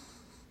title?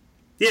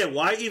 Yeah,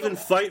 why even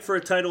fight for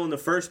a title in the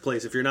first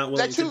place if you're not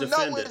willing to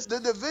defend it? The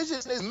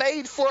division is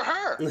made for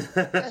her in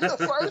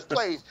the first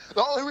place.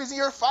 The only reason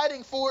you're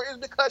fighting for it is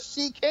because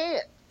she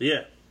can't.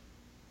 Yeah.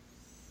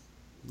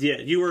 Yeah,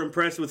 you were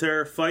impressed with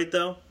her fight,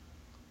 though?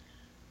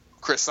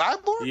 Chris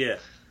Cyborg? Yeah.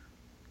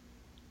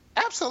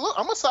 Absolutely.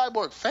 I'm a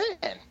Cyborg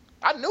fan.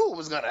 I knew it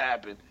was going to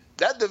happen.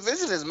 That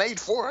division is made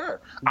for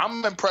her.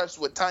 I'm impressed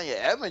with Tanya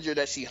Evinger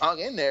that she hung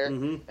in there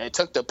and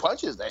took the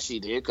punches that she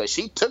did, because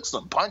she took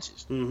some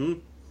punches. Mm-hmm.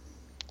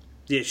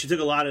 Yeah, she took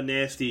a lot of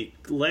nasty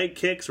leg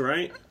kicks,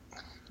 right?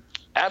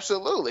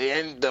 Absolutely,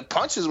 and the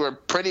punches were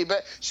pretty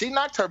bad. She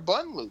knocked her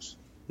bun loose.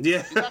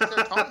 Yeah. She knocked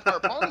her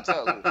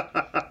ponytail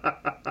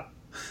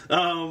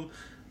loose.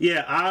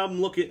 Yeah,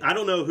 I'm looking. I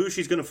don't know who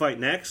she's going to fight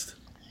next.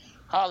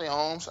 Holly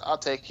Holmes, I'll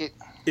take it.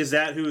 Is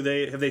that who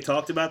have they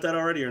talked about that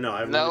already or no?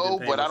 I've No, really been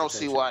but paying I don't much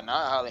see attention. why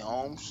not. Holly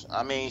Holmes.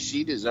 I mean,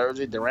 she deserves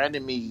it. Durand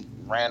me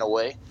ran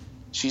away.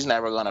 She's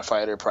never gonna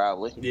fight her,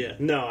 probably. Yeah,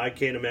 no, I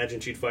can't imagine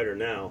she'd fight her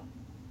now.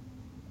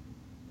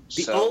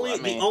 The So,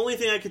 the only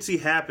thing I could see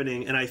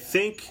happening, and I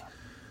think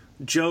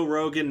Joe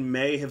Rogan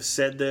may have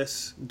said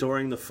this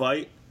during the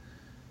fight,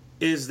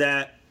 is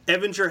that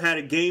Evinger had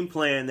a game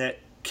plan that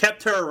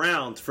kept her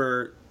around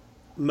for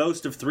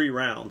most of 3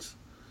 rounds.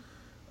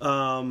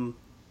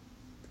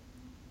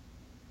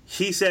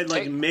 He said,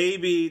 like,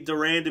 maybe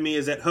Durandamy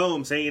is at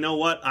home saying, you know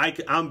what,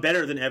 I'm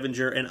better than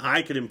Evinger, and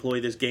I could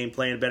employ this game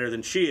plan better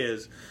than she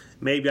is.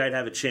 Maybe I'd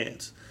have a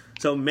chance.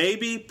 So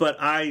maybe,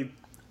 but I'd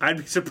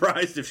be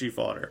surprised if she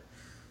fought her.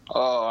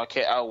 Oh,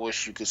 I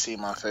wish you could see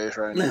my face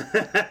right now.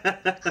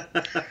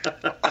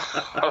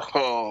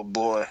 Oh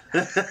boy,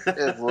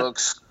 if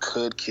looks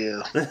could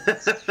kill.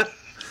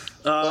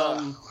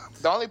 The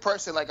only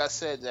person, like I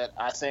said, that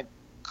I think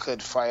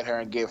could fight her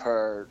and give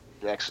her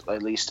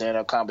at least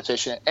stand-up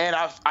competition, and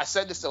I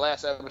said this the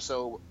last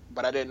episode,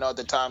 but I didn't know at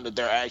the time that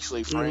they're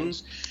actually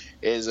friends.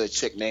 Is a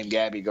chick named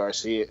Gabby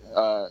Garcia,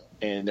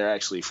 and they're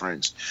actually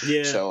friends.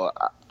 Yeah. So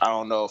I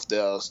don't know if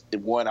I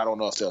don't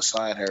know if they'll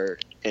sign her,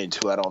 and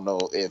 2, I don't know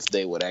if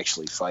they would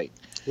actually fight.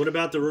 What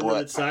about the rumor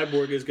that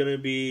Cyborg is going to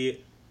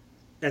be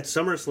at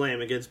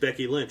SummerSlam against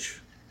Becky Lynch?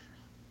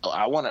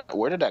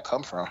 Where did that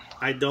come from?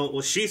 I don't.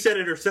 Well, she said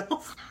it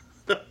herself.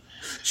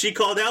 She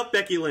called out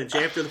Becky Lynch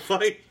after the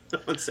fight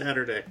on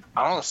Saturday.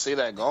 I don't see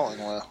that going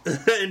well.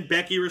 And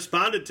Becky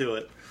responded to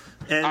it.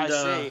 And I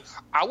see.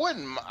 I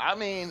wouldn't. I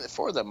mean,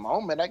 for the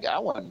moment, I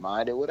wouldn't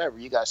mind it. Whatever.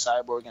 You got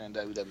Cyborg in a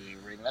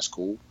WWE ring. That's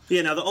cool.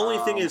 Yeah. Now the only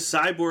thing is,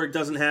 Cyborg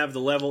doesn't have the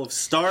level of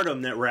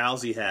stardom that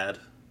Rousey had.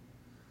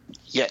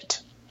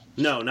 Yet.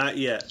 No, not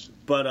yet.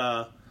 But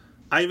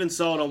I even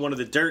saw it on one of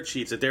the dirt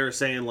sheets that they were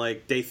saying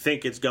like they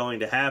think it's going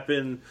to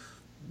happen.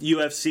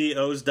 UFC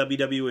owes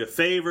WWE a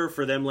favor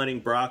for them letting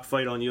Brock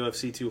fight on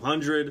UFC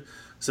 200.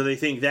 So they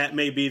think that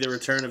may be the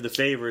return of the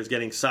favor, is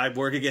getting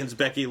Cyborg against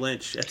Becky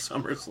Lynch at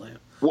SummerSlam.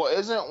 Well,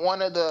 isn't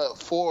one of the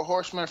 4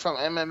 horsemen from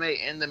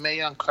MMA in the Mae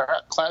Young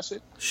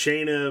Classic?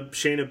 Shayna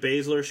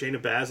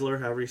Baszler,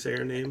 however you say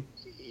her name.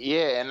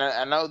 Yeah, and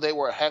I know they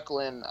were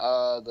heckling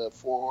the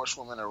 4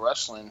 horsewomen of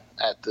wrestling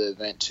at the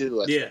event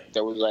too. I think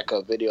there was like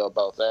a video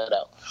about that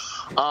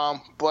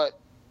out. But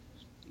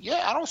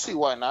yeah, I don't see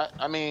why not.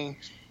 I mean,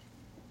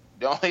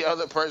 the only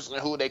other person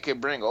who they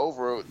could bring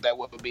over that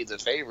would be the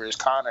favor is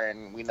Conor,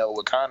 and we know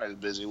what Conor is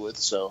busy with.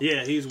 So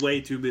yeah, he's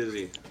way too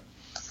busy.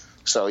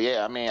 So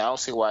yeah, I mean, I don't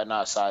see why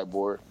not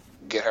Cyborg.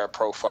 Get her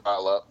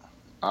profile up.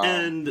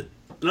 And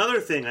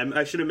another thing,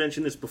 I should have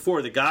mentioned this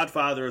before. The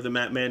Godfather of the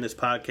Matt Madness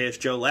podcast,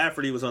 Joe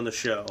Lafferty, was on the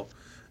show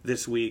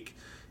this week,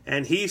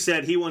 and he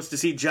said he wants to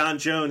see John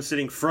Jones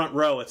sitting front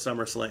row at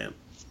SummerSlam.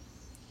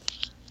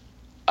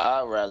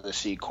 I'd rather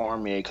see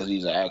Cormier because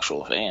he's an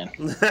actual fan.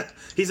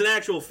 He's an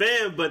actual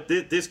fan, but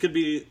this could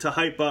be to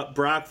hype up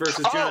Brock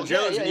versus John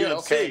Jones in UFC.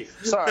 Okay.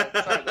 Sorry,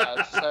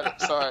 guys.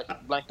 Sorry,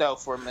 blanked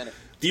out for a minute.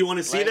 Do you want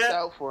to see blanked that?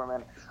 Out for a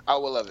minute. I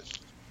will love it.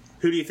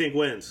 Who do you think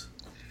wins?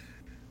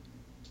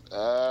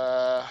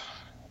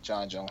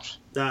 John Jones.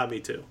 Me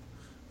too.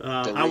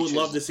 I would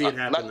love to see it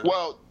happen.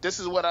 Well, this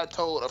is what I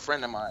told a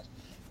friend of mine.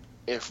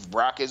 If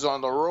Brock is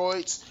on the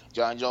roids,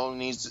 John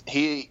Jones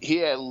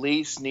he at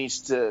least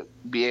needs to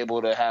be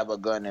able to have a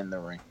gun in the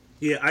ring.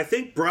 Yeah, I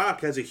think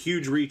Brock has a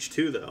huge reach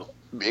too, though.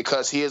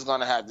 Because he is going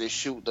to have to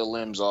shoot the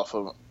limbs off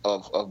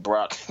of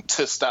Brock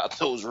to stop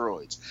those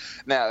roids.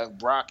 Now, if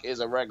Brock is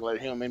a regular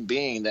human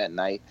being that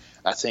night,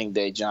 I think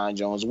that John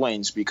Jones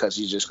wins because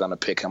he's just going to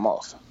pick him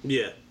off.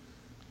 Yeah.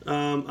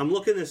 I'm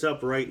looking this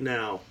up right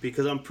now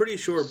because I'm pretty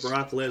sure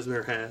Brock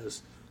Lesnar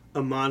has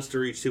a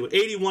monster reach too, an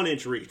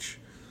 81-inch reach.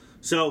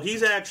 So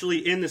he's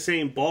actually in the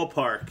same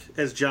ballpark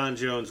as John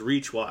Jones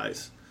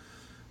reach-wise.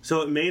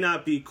 So it may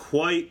not be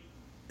quite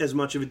as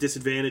much of a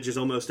disadvantage as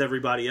almost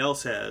everybody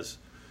else has.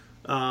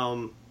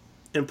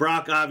 And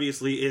Brock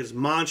obviously is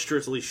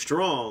monstrously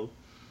strong.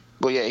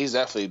 Well, yeah, he's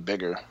definitely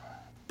bigger.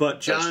 But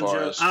John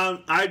Jones,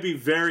 I'd be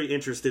very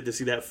interested to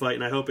see that fight,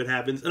 and I hope it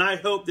happens. And I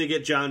hope they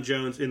get John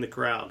Jones in the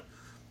crowd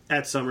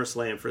at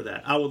SummerSlam for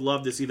that. I would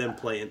love to see them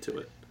play into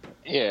it.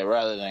 Yeah,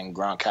 rather than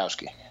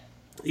Gronkowski.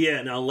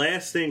 Yeah, now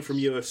last thing from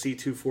UFC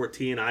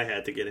 214 I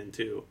had to get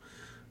into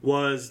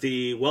was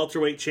the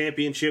welterweight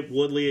championship,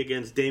 Woodley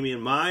against Damian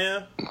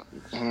Maia.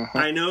 Mm-hmm.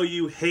 I know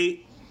you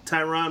hate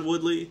Tyron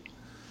Woodley.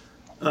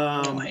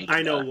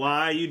 I know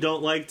why you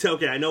don't like...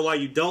 Okay, I know why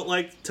you don't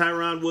like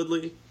Tyron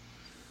Woodley.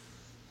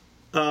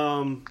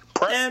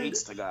 Prep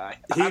hates the guy.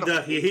 He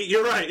does.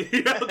 You're right.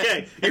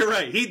 Okay, you're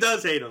right. He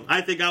does hate him. I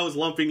think I was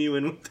lumping you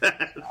in with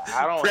that.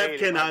 I don't Prep hate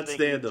cannot him.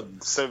 stand him.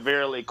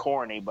 Severely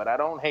corny, but I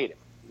don't hate him.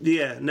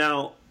 Yeah,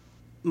 now,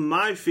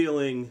 my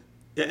feeling,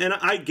 and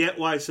I get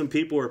why some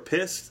people are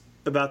pissed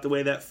about the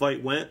way that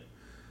fight went,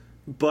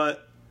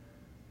 but,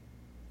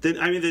 the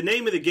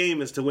name of the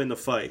game is to win the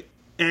fight.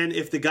 And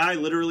if the guy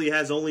literally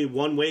has only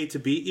one way to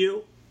beat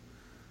you,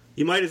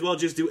 you might as well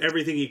just do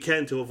everything you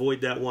can to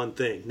avoid that one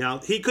thing. Now,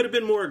 he could have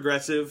been more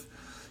aggressive.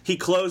 He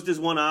closed his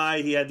one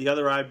eye. He had the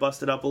other eye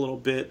busted up a little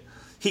bit.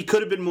 He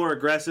could have been more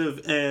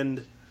aggressive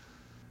and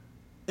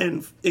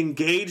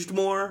engaged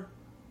more,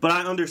 but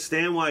I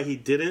understand why he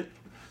didn't.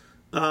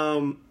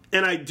 And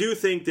I do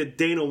think that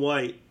Dana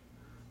White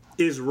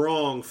is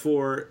wrong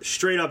for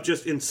straight up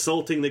just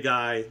insulting the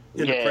guy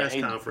in the press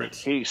conference.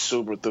 He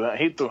threw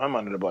him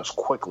under the bus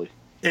quickly.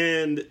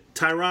 And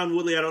Tyron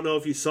Woodley, I don't know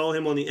if you saw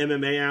him on the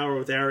MMA Hour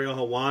with Ariel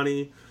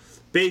Helwani,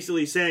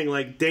 basically saying,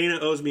 like, Dana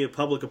owes me a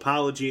public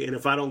apology, and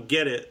if I don't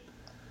get it,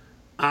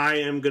 I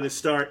am going to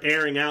start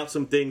airing out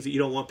some things that you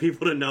don't want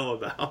people to know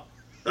about.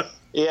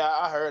 Yeah,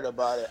 I heard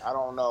about it. I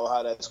don't know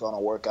how that's going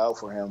to work out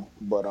for him,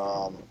 but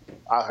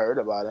I heard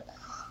about it.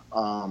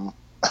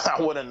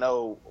 I wouldn't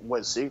know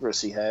what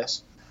secrets he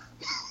has.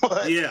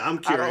 But yeah, I'm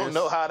curious. I don't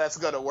know how that's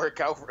going to work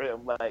out for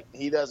him. Like,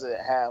 he doesn't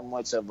have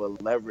much of a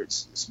leverage,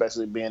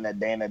 especially being that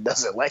Dana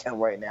doesn't like him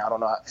right now. I don't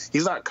know.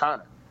 He's not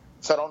Conor.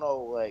 So I don't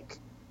know, like,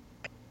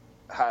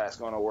 how that's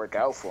going to work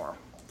out for him.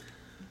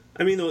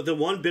 I mean, the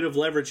one bit of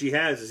leverage he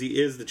has is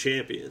he is the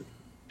champion.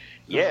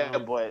 Yeah,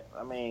 but,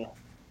 I mean...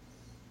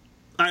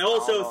 I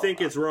also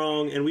think it's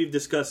wrong, and we've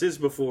discussed this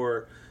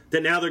before,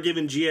 that now they're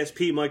giving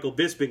GSP Michael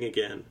Bisping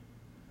again.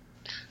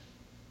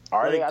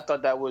 Are they? I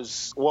thought that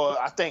was... Well,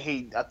 I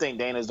think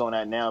Dana's doing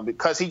that now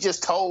because he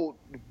just told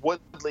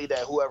Woodley that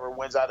whoever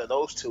wins out of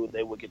those two,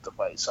 they would get the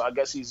fight. So I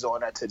guess he's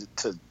doing that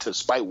to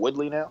spite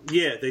Woodley now?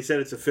 Yeah, they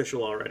said it's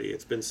official already.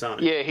 It's been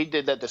signed. Yeah, he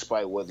did that to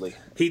spite Woodley.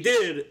 He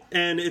did,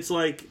 and it's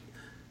like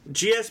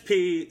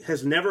GSP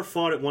has never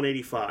fought at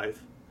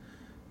 185.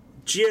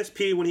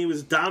 GSP, when he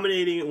was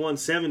dominating at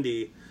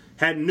 170,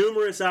 had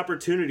numerous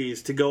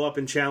opportunities to go up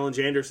and challenge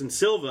Anderson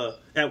Silva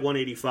at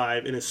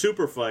 185 in a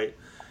super fight,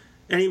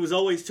 and he was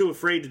always too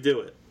afraid to do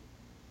it.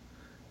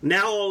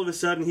 Now, all of a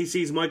sudden, he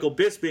sees Michael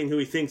Bisping, who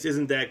he thinks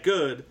isn't that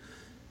good,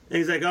 and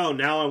he's like, oh,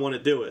 now I want to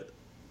do it.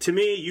 To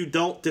me, you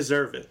don't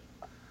deserve it.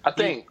 I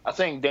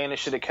think Dana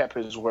should have kept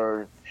his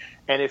word,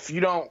 and if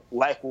you don't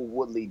like what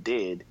Woodley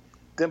did,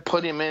 then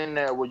put him in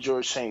there with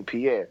George St.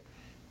 Pierre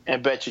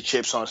and bet your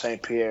chips on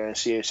St. Pierre and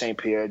see if St.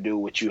 Pierre do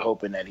what you're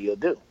hoping that he'll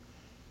do.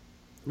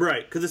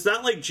 Right, because it's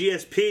not like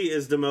GSP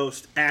is the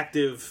most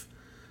active,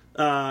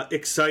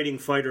 exciting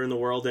fighter in the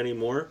world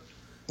anymore.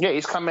 Yeah,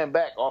 he's coming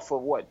back off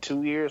of,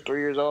 2 years, 3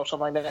 years off,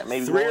 something like that?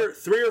 Maybe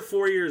three or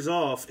 4 years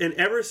off. And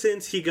ever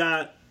since he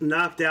got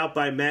knocked out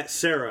by Matt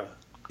Serra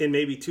in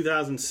maybe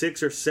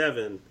 2006 or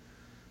 7,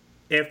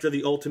 after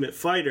The Ultimate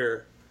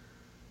Fighter,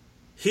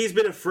 he's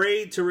been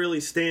afraid to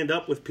really stand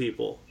up with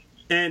people.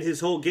 And his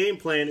whole game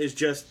plan is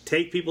just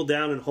take people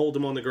down and hold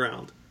them on the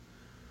ground.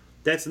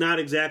 That's not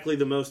exactly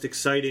the most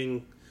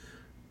exciting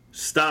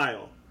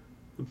style.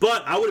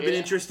 But I would have been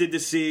interested to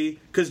see,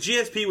 because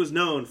GSP was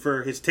known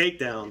for his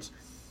takedowns.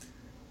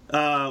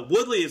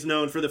 Woodley is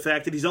known for the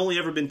fact that he's only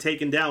ever been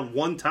taken down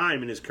one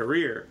time in his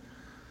career.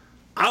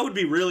 I would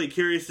be really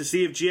curious to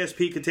see if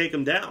GSP could take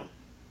him down.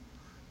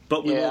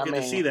 But we won't get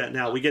to see that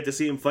now. We get to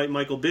see him fight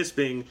Michael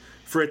Bisping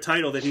for a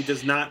title that he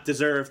does not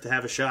deserve to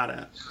have a shot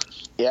at.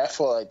 Yeah, I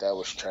feel like that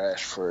was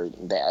trash for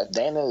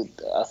Dana.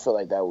 I feel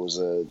like that was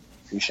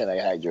you shouldn't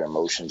have had your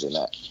emotions in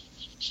that.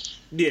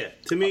 Yeah,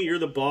 to me, you're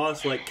the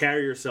boss. Like,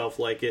 carry yourself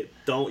like it.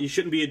 You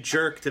shouldn't be a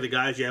jerk to the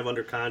guys you have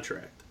under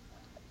contract.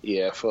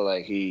 Yeah, I feel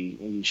like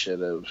he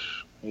shouldn't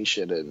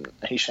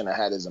have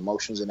had his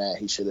emotions in that.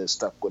 He should have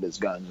stuck with his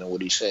guns and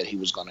what he said he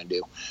was going to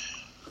do.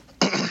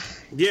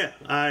 Yeah,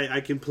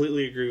 I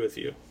completely agree with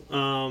you.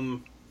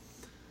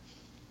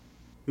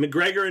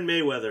 McGregor and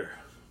Mayweather.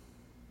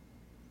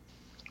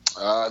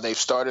 They've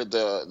started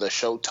the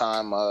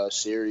Showtime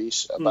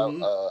series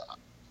about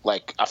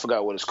I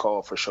forgot what it's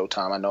called for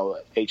Showtime. I know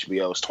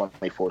HBO is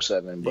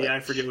 24/7, but yeah, I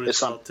forget what it's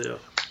called too.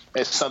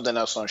 It's something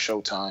else on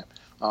Showtime.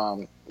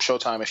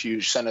 Showtime, if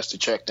you send us the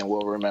check, then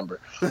we'll remember.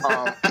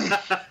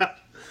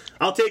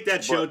 I'll take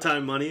that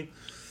Showtime money.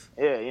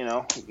 Yeah,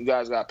 you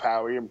guys got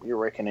power. You're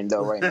raking in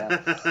dough right now.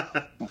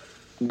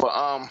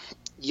 But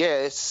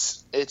yeah,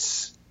 it's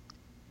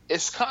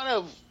kind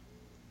of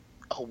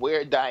a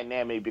weird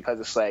dynamic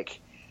because it's like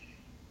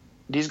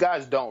these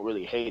guys don't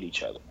really hate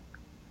each other.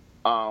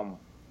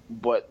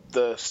 But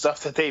the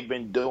stuff that they've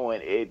been doing,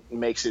 it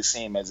makes it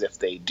seem as if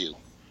they do.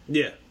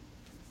 Yeah.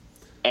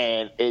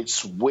 And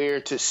it's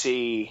weird to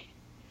see,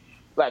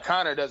 like,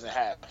 Conor doesn't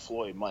have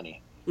Floyd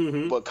money,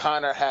 but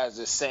Conor has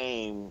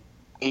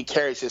he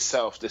carries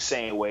himself the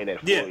same way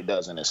that Floyd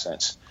does in a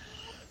sense.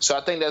 So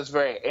I think that's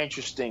very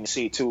interesting to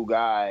see two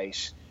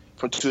guys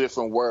from two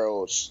different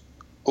worlds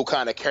who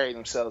kind of carry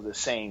themselves the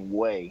same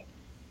way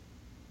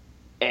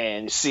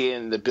and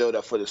seeing the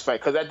build-up for this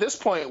fight. Because at this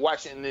point,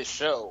 watching this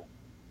show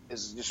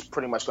is just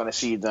pretty much going to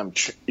see them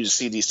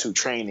see these two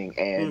training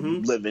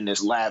and living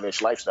this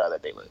lavish lifestyle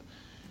that they live.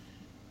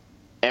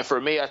 And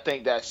for me, I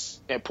think that's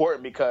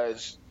important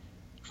because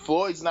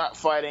Floyd's not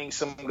fighting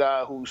some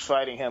guy who's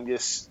fighting him he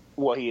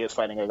is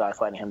fighting a guy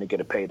fighting him to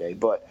get a payday.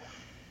 But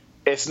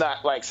it's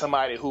not like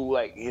somebody who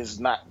is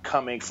not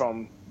coming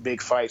from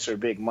big fights or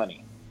big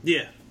money.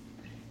 Yeah.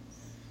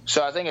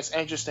 So I think it's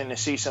interesting to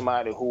see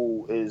somebody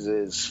who is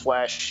as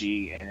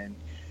flashy and,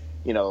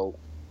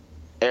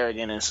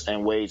 arrogant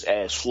in ways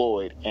as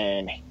Floyd,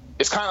 and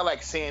it's kind of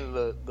like seeing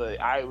the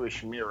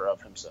Irish mirror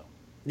of himself.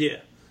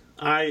 Yeah,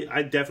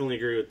 I definitely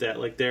agree with that.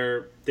 Like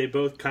they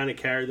both kind of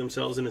carry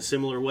themselves in a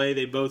similar way.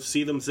 They both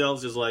see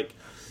themselves as like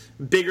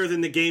bigger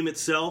than the game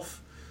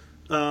itself.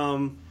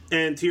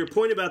 And to your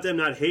point about them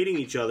not hating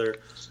each other,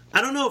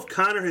 I don't know if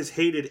Conor has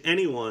hated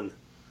anyone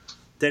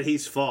that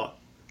he's fought.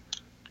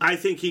 I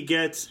think he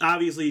tries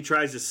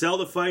to sell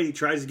the fight, he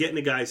tries to get in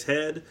a guy's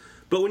head.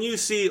 But when you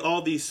see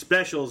all these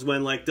specials,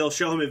 when like they'll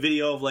show him a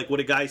video of like what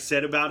a guy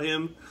said about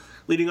him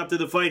leading up to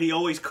the fight, he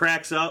always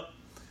cracks up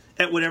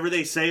at whatever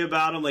they say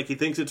about him, like he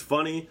thinks it's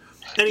funny.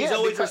 And he's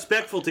always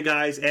respectful to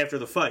guys after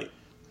the fight.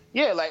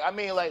 Yeah, like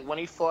when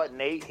he fought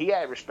Nate, he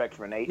had respect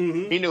for Nate.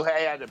 Mm-hmm. He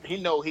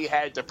knew he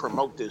had to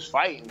promote this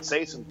fight and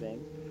say some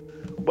things.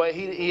 But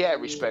he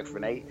had respect for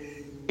Nate.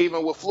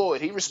 Even with Floyd,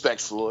 he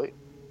respects Floyd.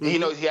 Mm-hmm. He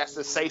knows he has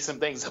to say some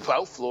things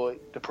about Floyd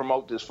to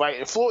promote this fight,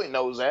 and Floyd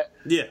knows that.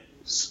 Yeah.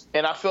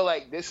 And I feel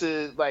like this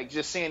is like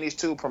just seeing these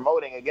two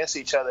promoting against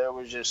each other. It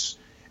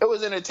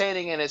was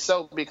entertaining in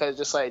itself because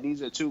just like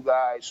these are two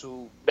guys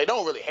who they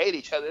don't really hate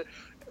each other,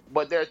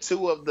 but they're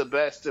two of the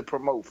best to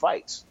promote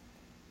fights.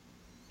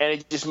 And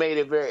it just made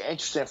it very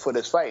interesting for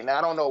this fight. Now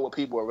I don't know what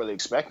people are really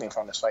expecting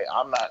from this fight.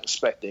 I'm not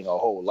expecting a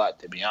whole lot,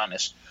 to be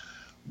honest.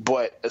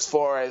 But as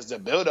far as the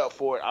build-up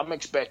for it, I'm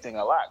expecting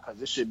a lot because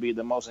this should be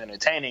the most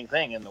entertaining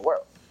thing in the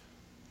world.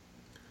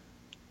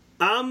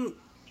 I'm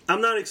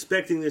not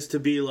expecting this to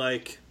be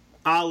like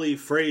Ali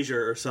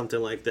Frazier or something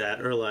like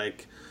that, or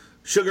like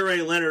Sugar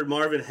Ray Leonard,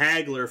 Marvin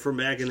Hagler from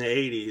back in the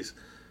 80s.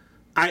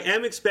 I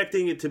am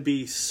expecting it to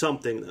be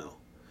something, though.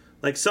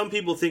 Like, some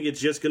people think it's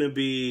just going to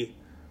be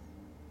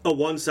a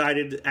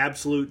one-sided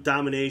absolute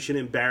domination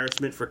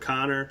embarrassment for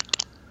Conor.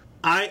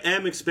 I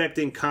am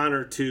expecting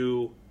Conor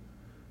to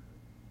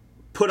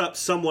put up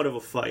somewhat of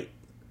a fight.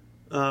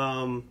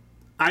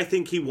 I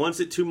think he wants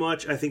it too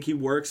much. I think he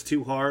works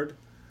too hard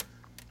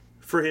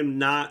for him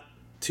not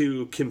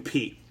to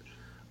compete.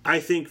 I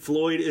think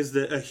Floyd is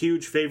a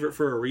huge favorite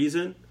for a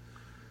reason.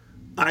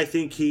 I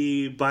think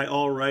he, by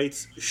all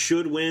rights,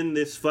 should win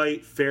this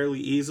fight fairly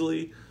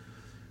easily.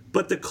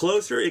 But the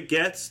closer it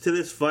gets to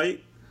this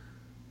fight,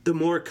 the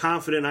more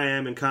confident I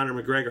am in Conor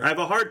McGregor. I have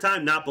a hard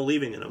time not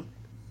believing in him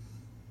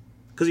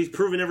because he's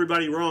proven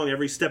everybody wrong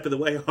every step of the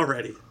way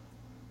already.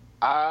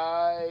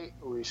 I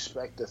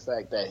respect the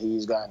fact that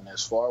he's gotten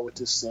this far with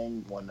this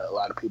thing when a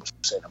lot of people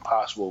said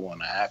impossible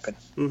wouldn't happen.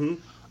 Mm-hmm.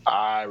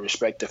 I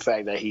respect the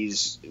fact that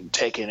he's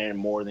taking it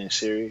more than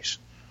serious.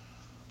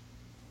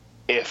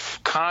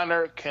 If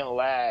Conor can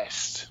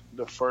last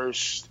the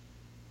first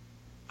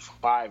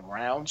 5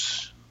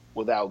 rounds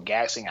without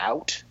gassing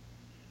out,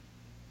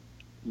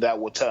 that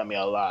will tell me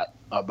a lot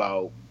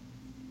about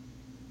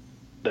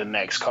the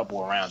next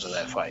couple of rounds of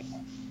that fight.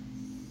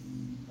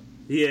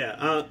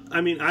 Yeah,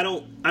 I mean, I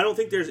don't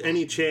think there's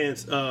any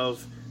chance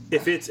of,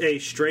 if it's a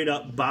straight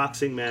up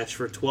boxing match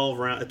for a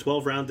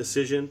 12-round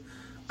decision,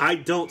 I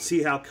don't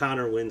see how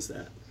Conor wins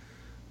that.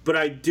 But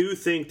I do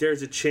think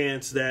there's a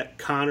chance that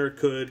Conor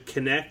could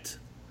connect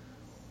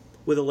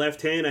with a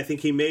left hand. I think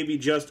he may be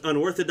just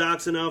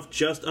unorthodox enough,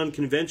 just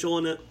unconventional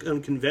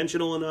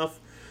enough,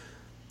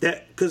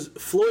 that because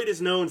Floyd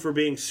is known for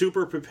being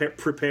super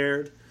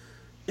prepared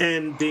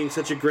and being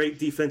such a great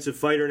defensive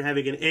fighter and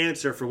having an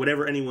answer for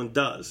whatever anyone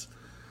does.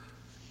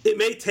 It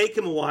may take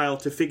him a while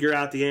to figure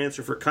out the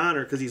answer for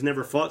Conor because he's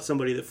never fought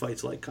somebody that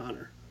fights like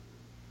Conor.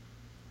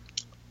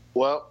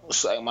 Well,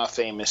 it's like my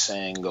famous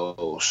saying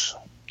goes,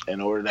 in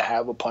order to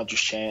have a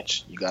puncher's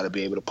chance, you got to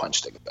be able to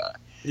punch the guy.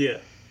 Yeah.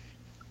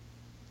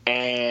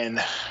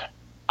 And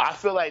I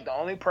feel like the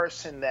only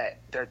person that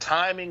their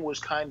timing was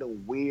kind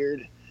of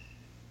weird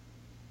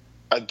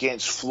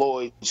against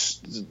Floyd's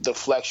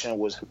deflection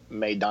was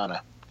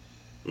Maidana.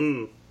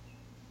 Mm.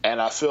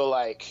 And I feel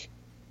like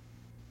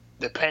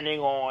depending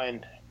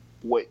on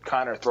what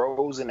Conor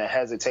throws and the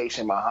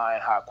hesitation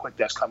behind how quick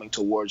that's coming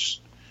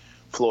towards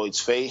Floyd's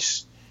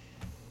face,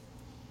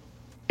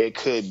 it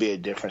could be a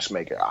difference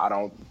maker.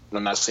 I'm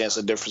not saying it's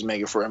a difference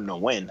maker for him to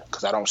win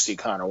because I don't see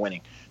Conor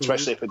winning.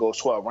 Especially if it goes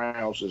 12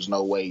 rounds, there's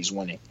no way he's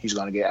winning. He's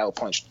going to get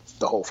outpunched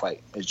the whole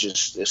fight. It's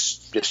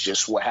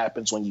just what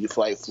happens when you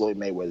fight Floyd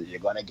Mayweather. You're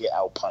going to get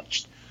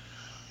outpunched.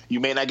 You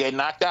may not get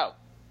knocked out,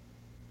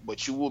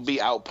 but you will be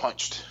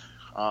outpunched,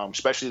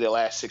 especially the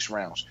last 6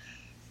 rounds.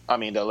 I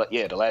mean, the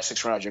last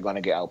 6 rounds you're going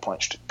to get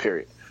outpunched.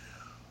 Period.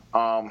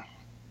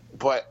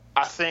 But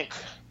I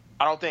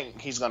don't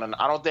think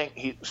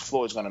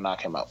Floyd's going to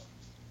knock him out.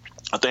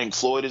 I think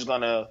Floyd is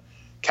going to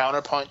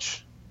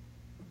counterpunch,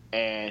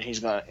 and he's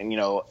going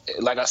to,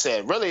 like I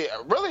said, really,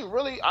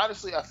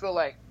 honestly, I feel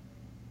like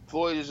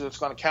Floyd is just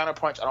going to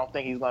counterpunch. I don't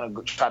think he's going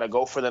to try to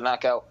go for the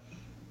knockout.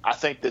 I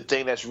think the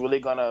thing that's really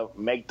going to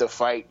make the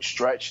fight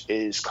stretch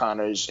is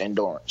Conor's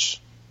endurance.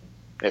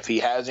 If he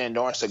has the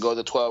endurance to go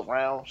to 12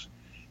 rounds,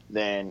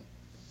 then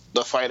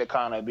the fight of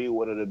Conor be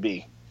what it'll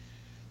be.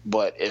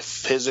 But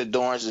if his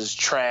endurance is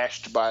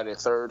trashed by the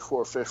 3rd,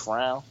 4th, 5th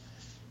round,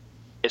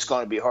 it's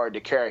going to be hard to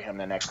carry him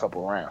the next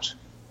couple of rounds.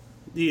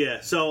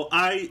 Yeah, so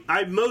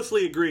I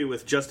mostly agree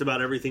with just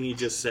about everything you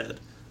just said.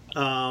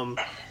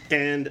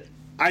 And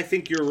I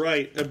think you're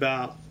right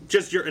about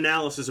just your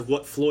analysis of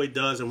what Floyd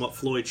does and what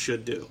Floyd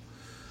should do.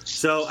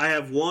 So I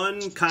have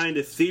one kind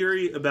of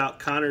theory about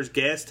Conor's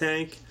gas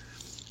tank,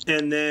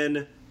 and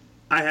then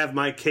I have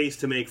my case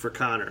to make for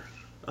Conor.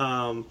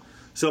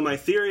 So my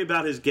theory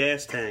about his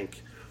gas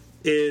tank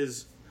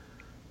is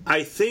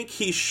I think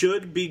he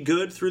should be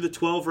good through the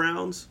 12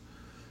 rounds.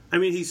 I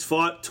mean, he's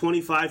fought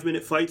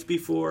 25-minute fights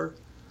before,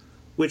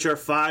 which are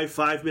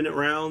 5-minute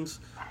rounds.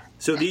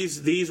 So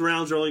these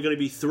rounds are only going to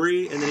be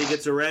 3, and then he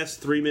gets a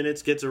rest, 3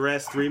 minutes, gets a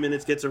rest, 3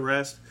 minutes, gets a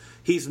rest.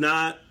 He's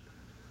not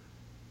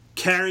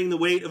carrying the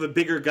weight of a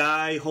bigger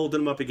guy,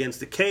 holding him up against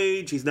the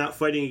cage. He's not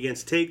fighting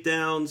against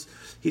takedowns.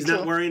 He's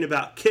not worrying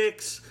about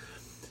kicks.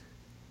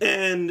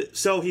 And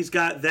so he's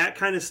got that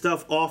kind of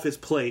stuff off his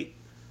plate.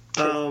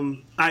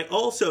 I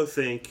also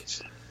think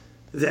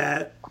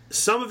that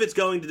some of it's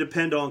going to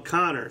depend on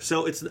Conor.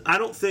 So I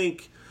don't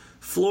think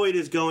Floyd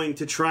is going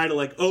to try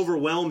to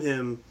overwhelm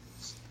him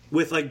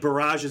with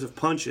barrages of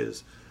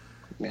punches.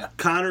 Yeah.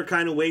 Floyd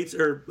kind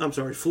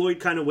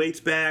of waits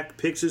back,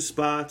 picks his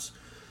spots.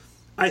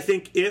 I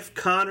think if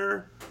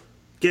Conor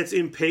gets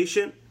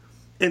impatient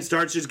and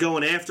starts just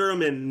going after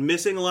him and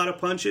missing a lot of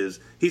punches,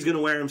 he's going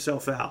to wear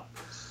himself out.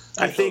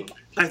 I think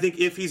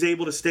if he's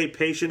able to stay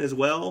patient as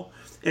well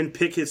and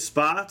pick his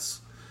spots,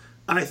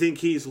 I think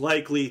he's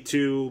likely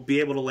to be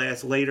able to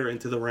last later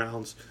into the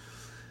rounds.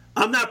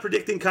 I'm not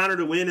predicting Conor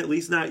to win, at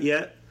least not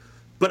yet,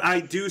 but I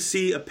do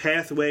see a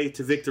pathway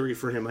to victory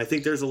for him. I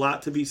think there's a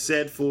lot to be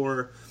said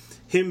for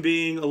him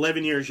being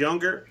 11 years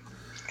younger.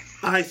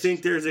 I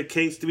think there's a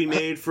case to be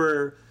made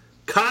for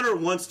Conor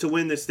wants to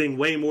win this thing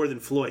way more than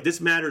Floyd. This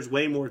matters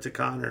way more to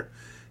Conor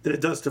than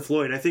it does to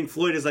Floyd. I think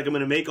Floyd is I'm going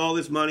to make all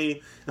this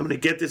money, I'm going to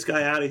get this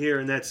guy out of here,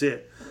 and that's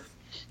it.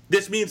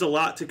 This means a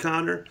lot to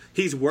Conor.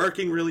 He's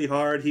working really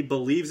hard. He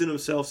believes in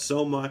himself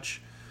so much,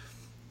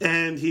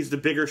 and he's the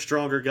bigger,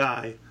 stronger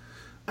guy.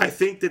 I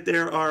think that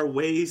there are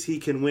ways he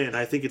can win.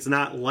 I think it's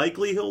not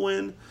likely he'll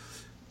win,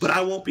 but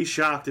I won't be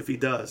shocked if he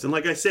does. And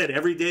like I said,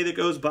 every day that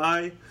goes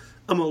by,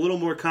 I'm a little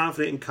more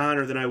confident in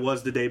Conor than I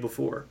was the day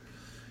before.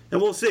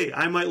 And we'll see.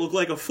 I might look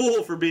like a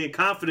fool for being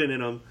confident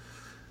in him,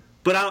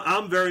 but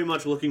I'm very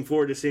much looking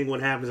forward to seeing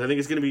what happens. I think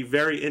it's going to be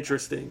very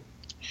interesting.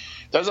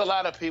 There's a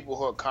lot of people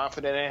who are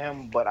confident in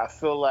him, but I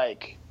feel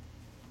like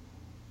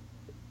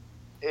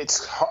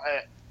it's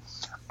hard.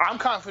 I'm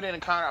confident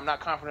in Conor. I'm not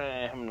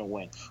confident in him to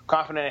win.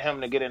 Confident in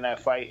him to get in that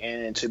fight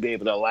and to be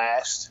able to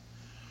last.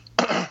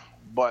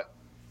 But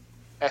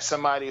as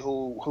somebody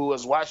who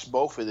has watched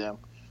both of them,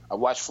 I've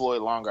watched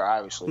Floyd longer,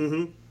 obviously.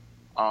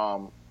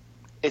 Mm-hmm.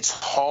 It's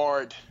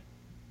hard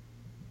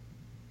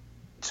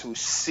to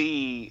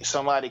see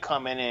somebody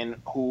coming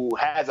in who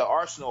has an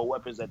arsenal of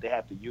weapons that they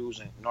have to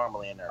use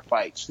normally in their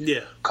fights.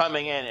 Yeah,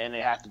 coming in and they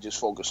have to just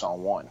focus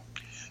on one.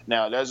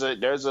 Now, there's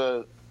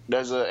a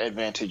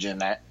advantage in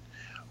that,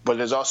 but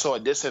there's also a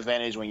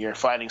disadvantage when you're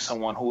fighting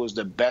someone who is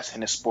the best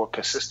in the sport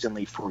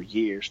consistently for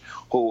years,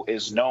 who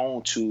is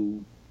known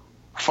to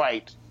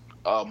fight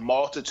a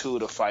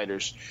multitude of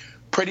fighters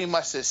pretty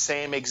much the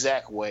same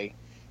exact way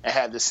and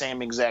have the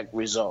same exact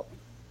result.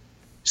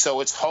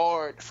 So it's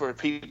hard for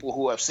people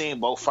who have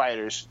seen both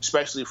fighters,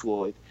 especially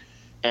Floyd,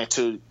 and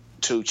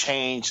to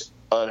change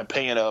an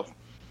opinion of,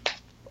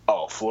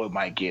 oh, Floyd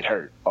might get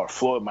hurt or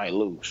Floyd might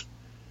lose.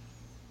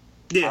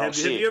 Yeah, have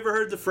you ever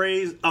heard the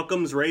phrase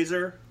Occam's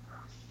razor?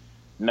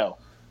 No.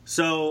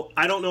 So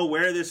I don't know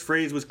where this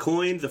phrase was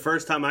coined. The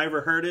first time I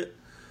ever heard it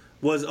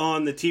was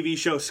on the TV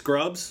show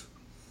Scrubs.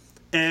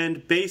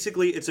 And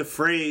basically it's a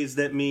phrase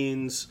that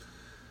means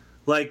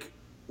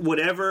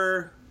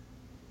whatever...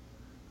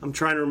 I'm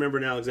trying to remember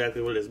now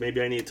exactly what it is.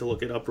 Maybe I need to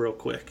look it up real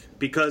quick.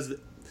 Because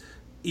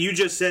you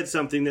just said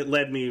something that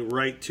led me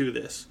right to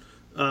this.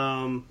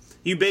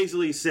 You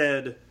basically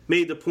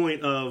made the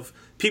point of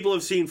people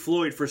have seen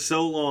Floyd for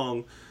so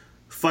long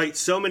fight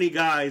so many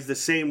guys the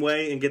same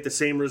way and get the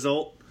same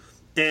result.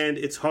 And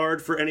it's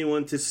hard for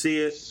anyone to see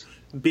it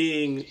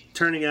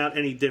turning out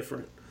any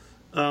different.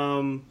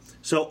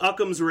 So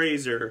Occam's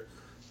razor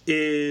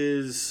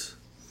is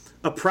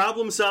a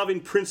problem-solving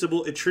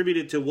principle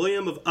attributed to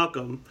William of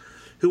Ockham,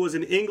 who was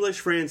an English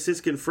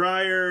Franciscan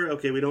friar.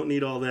 Okay, we don't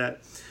need all that.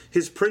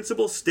 His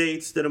principle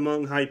states that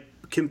among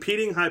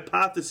competing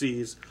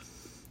hypotheses,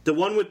 the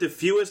one with the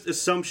fewest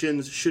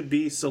assumptions should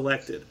be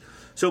selected.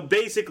 So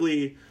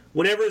basically,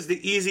 whatever is the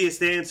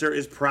easiest answer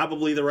is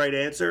probably the right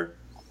answer.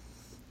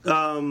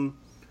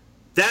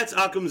 That's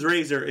Occam's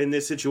razor in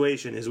this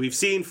situation, is we've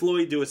seen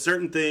Floyd do a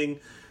certain thing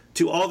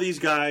to all these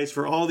guys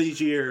for all these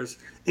years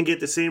and get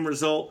the same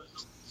result.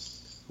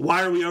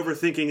 Why are we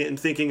overthinking it and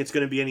thinking it's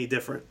going to be any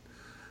different?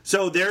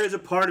 So there is a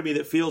part of me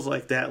that feels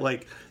like that.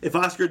 Like, if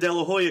Oscar De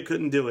La Hoya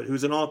couldn't do it,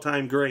 who's an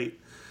all-time great.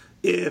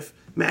 If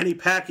Manny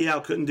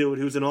Pacquiao couldn't do it,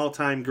 who's an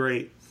all-time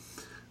great.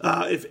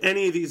 If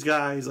any of these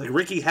guys, like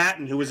Ricky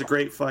Hatton, who was a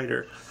great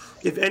fighter,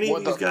 if any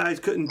of these guys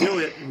couldn't do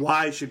it,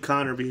 why should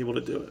Conor be able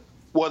to do it?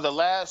 Well, the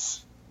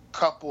last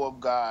couple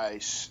of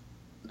guys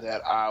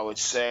that I would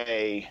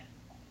say,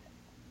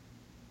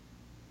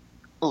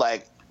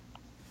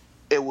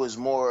 it was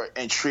more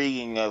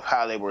intriguing of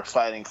how they were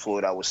fighting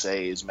Floyd, I would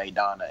say, is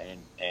Maidana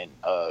and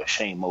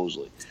Shane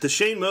Mosley. The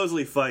Shane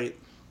Mosley fight,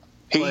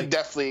 he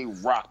definitely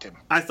rocked him.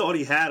 I thought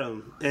he had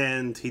him,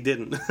 and he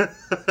didn't.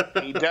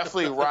 He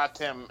definitely rocked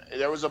him.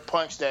 There was a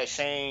punch that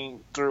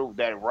Shane threw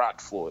that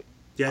rocked Floyd.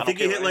 Yeah, I think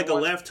he hit like a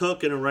left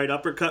hook and a right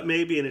uppercut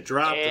maybe, and it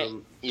dropped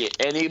him. Yeah,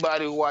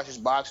 anybody who watches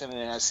boxing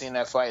and has seen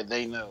that fight,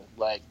 they know.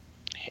 Like,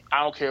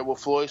 I don't care what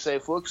Floyd say.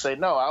 Floyd say,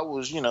 no, I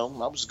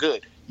was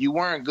good. You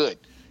weren't good.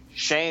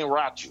 Shane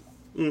rocked you.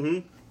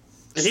 Mm-hmm.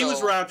 And he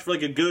was rocked for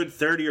like a good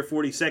 30 or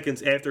 40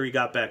 seconds after he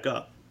got back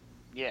up.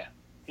 Yeah,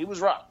 he was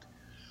rocked.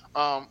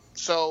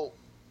 So,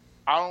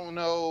 I don't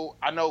know.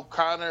 I know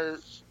Conor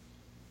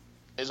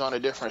is on a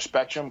different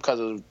spectrum because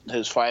of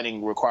his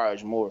fighting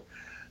requires more.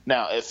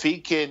 Now, if he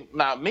can...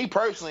 Now, me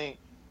personally,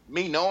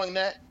 me knowing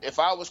that, if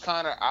I was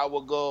Conor, I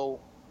would go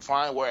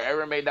find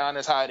wherever Maidana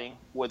is hiding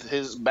with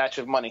his batch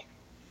of money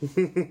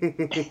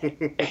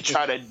and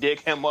try to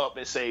dig him up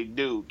and say,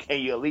 dude, can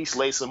you at least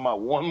lace him up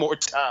one more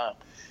time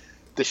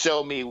to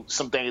show me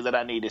some things that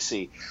I need to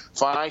see?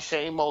 Find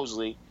Shane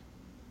Mosley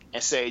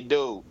and say,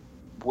 dude,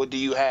 what do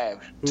you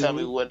have? Tell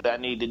me what I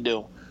need to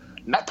do.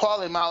 Not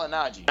Paulie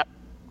Malignaggi,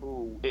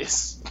 who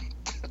is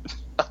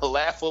a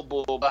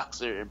laughable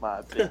boxer in my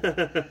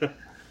opinion.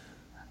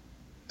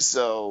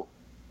 So,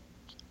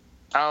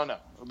 I don't know.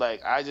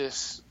 Like I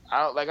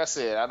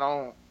said,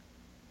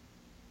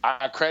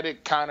 I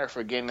credit Conor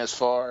for getting this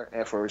far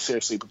and for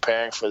seriously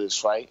preparing for this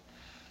fight.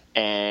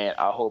 And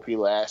I hope he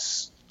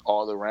lasts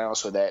all the rounds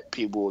so that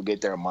people will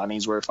get their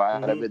money's worth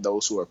out of it.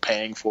 Those who are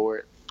paying for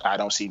it. I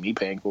don't see me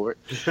paying for it.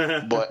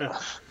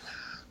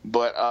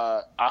 But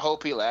I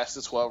hope he lasts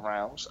the 12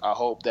 rounds. I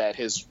hope that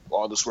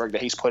all this work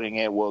that he's putting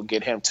in will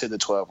get him to the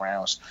 12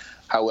 rounds.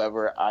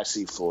 However, I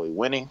see Floyd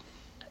winning.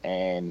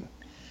 And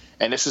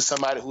this is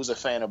somebody who's a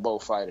fan of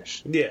both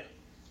fighters. Yeah.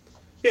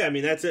 Yeah, I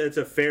mean, it's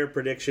a fair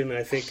prediction.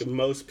 I think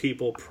most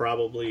people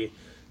probably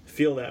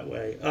feel that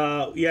way.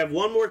 You have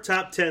one more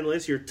top 10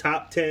 list, your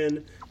top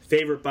 10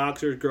 favorite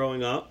boxers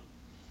growing up.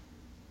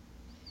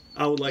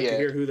 I would like to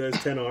hear who those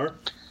 10 are.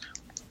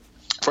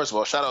 First of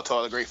all, shout out to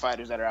all the great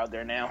fighters that are out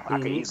there now. I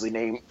can easily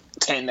name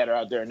 10 that are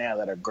out there now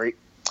that are great.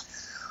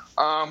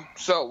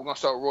 So we're going to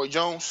start with Roy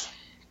Jones.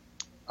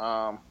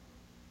 I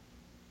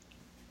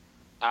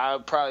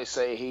would probably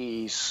say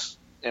he's,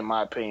 in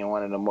my opinion,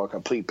 one of the more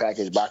complete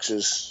package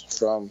boxers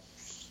from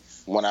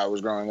when I was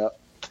growing up.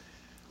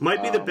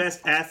 Might be the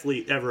best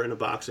athlete ever in a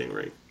boxing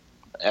ring.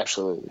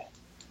 Absolutely.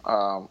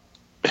 And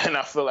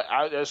I feel like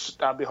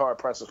I'd be hard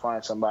pressed to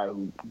find somebody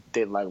who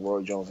didn't like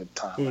Roy Jones at the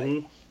time.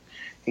 Like,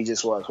 he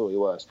just was who he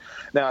was.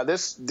 Now,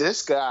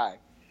 this guy,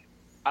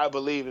 I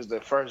believe, is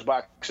the first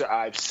boxer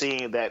I've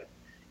seen that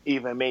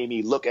even made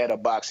me look at a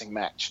boxing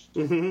match.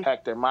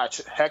 Hector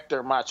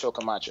Macho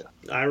Camacho.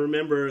 I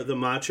remember the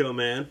Macho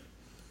Man.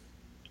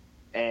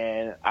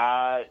 And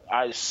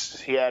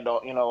he had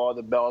all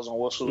the bells and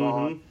whistles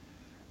on,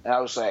 and I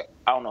was like,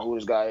 I don't know who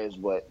this guy is,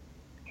 but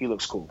he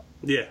looks cool.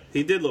 Yeah,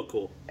 he did look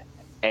cool,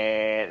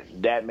 and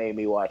that made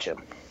me watch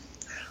him.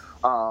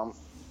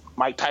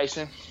 Mike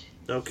Tyson.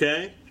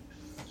 Okay.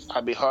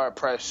 I'd be hard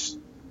pressed,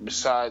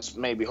 besides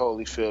maybe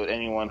Holyfield,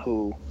 anyone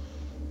who,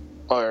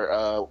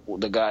 or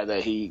the guy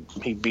that he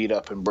beat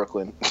up in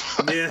Brooklyn.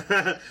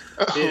 Yeah.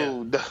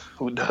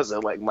 who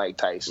doesn't like Mike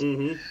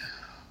Tyson.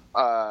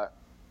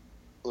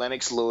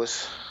 Lennox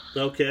Lewis.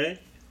 Okay.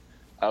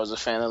 I was a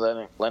fan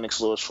of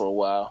Lennox Lewis for a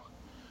while.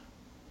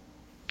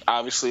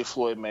 Obviously,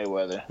 Floyd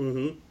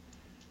Mayweather.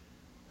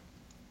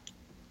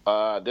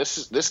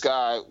 This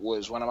guy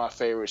was one of my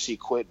favorites. He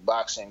quit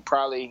boxing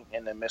probably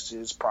in the midst of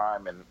his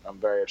prime, and I'm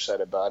very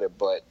upset about it.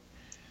 But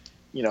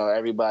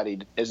everybody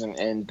isn't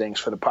in things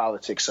for the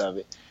politics of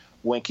it.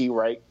 Winky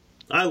Wright.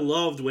 I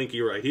loved Winky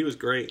Wright. He was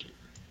great.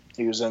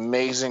 He was an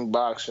amazing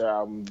boxer.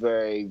 I'm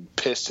very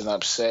pissed and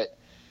upset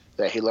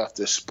that he left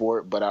the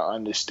sport, but I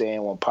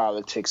understand when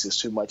politics is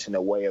too much in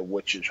the way of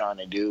what you're trying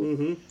to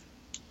do.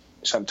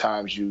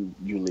 Sometimes you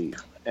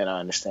leave, and I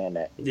understand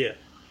that. Yeah.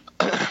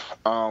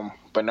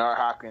 Bernard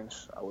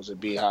Hopkins, I was a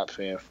B-Hop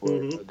fan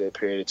for a good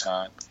period of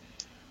time.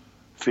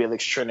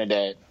 Felix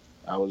Trinidad,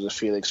 I was a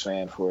Felix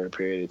fan for a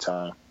period of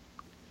time.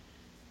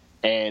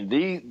 And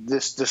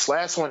this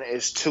last one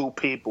is two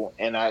people,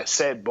 and I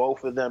said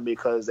both of them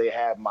because they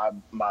have my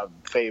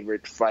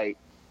favorite fight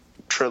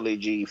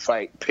trilogy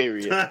fight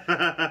period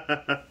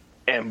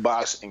in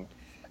boxing,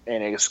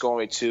 and it's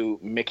going to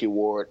Mickey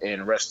Ward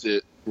and rest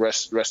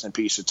in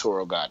peace to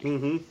Toro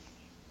Gotti.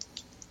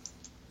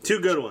 Two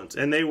good ones,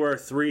 and they were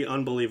 3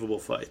 unbelievable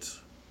fights.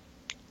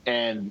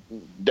 And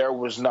there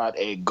was not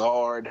a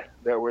guard,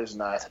 there was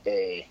not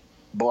a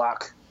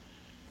block,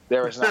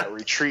 there was not a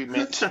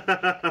retreatment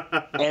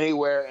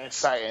anywhere in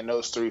sight in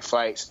those 3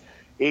 fights.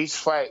 Each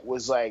fight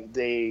was like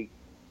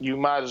you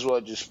might as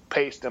well just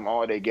paste them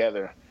all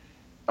together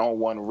on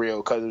one reel,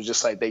 because it was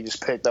just like they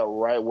just picked up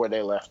right where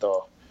they left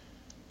off.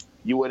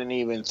 You wouldn't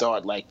even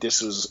thought like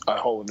this was a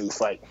whole new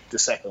fight, the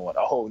second one,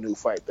 a whole new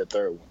fight, the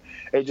third one.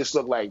 It just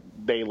looked like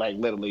they like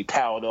literally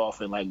towed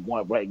off and like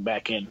went right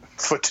back in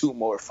for 2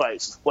 more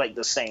fights like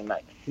the same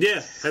night.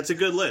 Yeah, that's a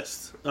good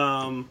list.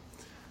 I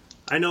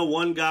know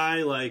one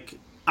guy, like,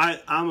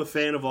 I'm a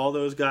fan of all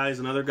those guys.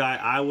 Another guy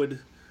I would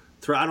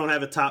throw, I don't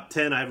have a top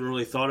 10. I haven't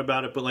really thought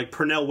about it. But, like,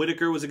 Pernell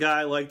Whitaker was a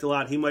guy I liked a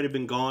lot. He might have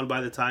been gone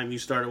by the time you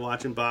started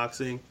watching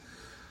boxing.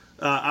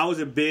 I was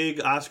a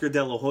big Oscar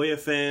De La Hoya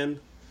fan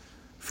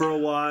for a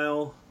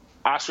while.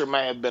 Oscar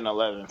may have been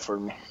 11 for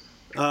me.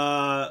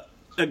 A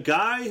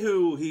guy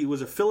he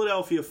was a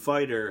Philadelphia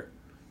fighter.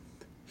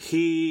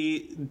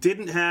 He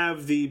didn't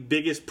have the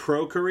biggest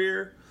pro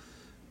career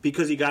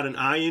because he got an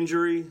eye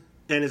injury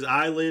and his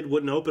eyelid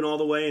wouldn't open all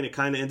the way and it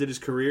kind of ended his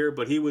career.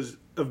 But he was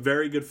a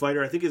very good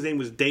fighter. I think his name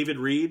was David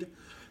Reed.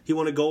 He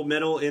won a gold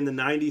medal in the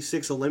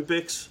 '96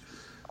 Olympics.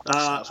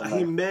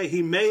 He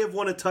may have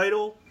won a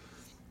title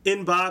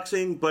in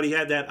boxing, but he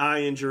had that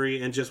eye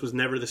injury and just was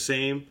never the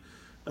same.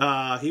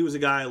 He was a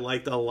guy I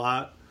liked a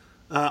lot.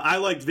 I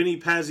liked Vinny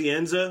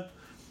Pazienza,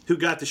 who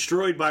got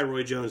destroyed by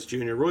Roy Jones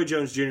Jr. Roy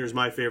Jones Jr. is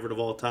my favorite of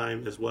all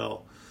time as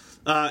well.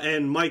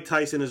 And Mike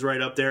Tyson is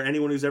right up there.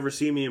 Anyone who's ever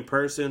seen me in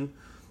person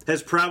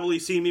has probably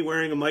seen me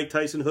wearing a Mike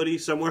Tyson hoodie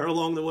somewhere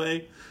along the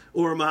way,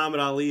 or a Muhammad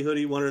Ali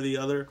hoodie, one or the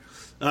other.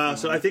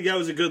 So I think that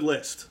was a good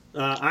list.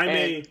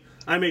 I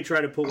may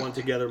try to put one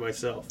together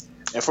myself.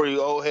 And for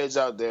you old heads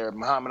out there,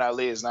 Muhammad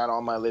Ali is not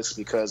on my list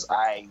because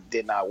I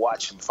did not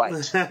watch him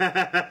fight.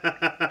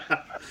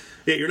 Yeah,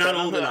 you're not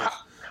old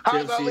enough.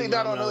 How's Ali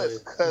not on the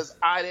list? Because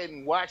I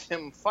didn't watch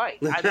him fight.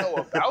 I know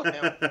about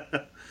him.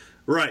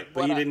 Right,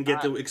 but you didn't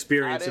get to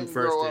experience him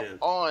firsthand.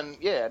 I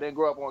didn't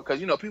grow up on, because,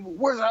 people,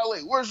 where's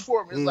Ali? Where's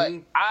Foreman? It's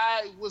like,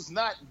 I was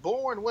not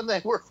born when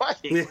they were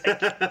fighting.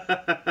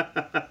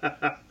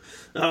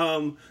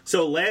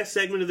 So last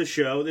segment of the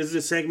show, this is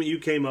a segment you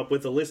came up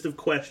with, a list of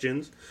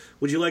questions.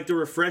 Would you like to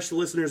refresh the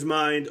listener's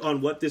mind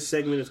on what this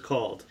segment is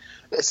called?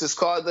 This is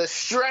called the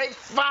Straight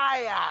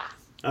Fire.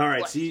 All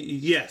right, so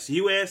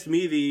you asked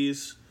me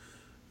these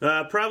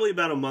probably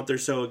about a month or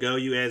so ago.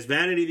 You asked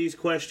Vanity these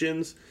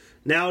questions.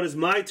 Now it is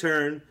my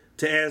turn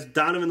to ask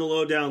Donovan the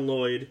Lowdown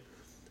Lloyd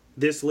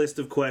this list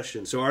of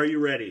questions. So are you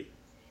ready?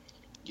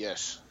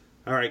 Yes.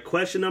 All right,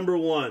 question number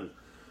 1.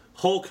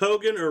 Hulk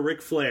Hogan or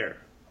Ric Flair?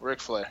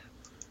 Ric Flair.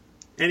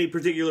 Any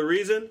particular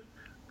reason?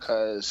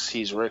 Because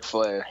he's Ric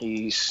Flair.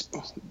 He's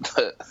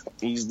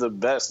the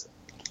best.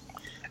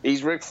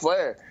 He's Ric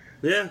Flair.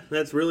 Yeah,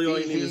 that's really all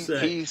you need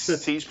to say.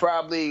 He's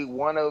probably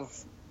one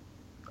of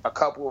a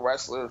couple of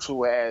wrestlers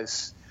who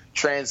has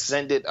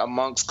transcended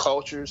amongst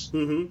cultures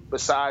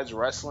besides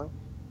wrestling.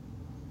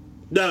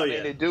 No, I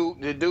mean,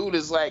 the dude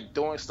is like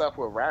doing stuff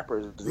with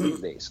rappers these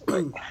days.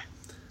 Like,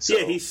 so,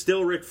 yeah, he's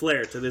still Ric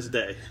Flair to this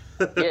day.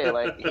 Yeah,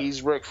 like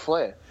he's Ric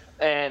Flair.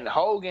 And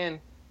Hogan,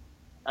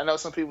 I know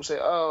some people say,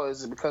 "Oh,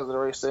 is it because of the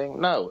race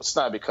thing?" No, it's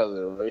not because of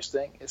the race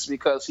thing. It's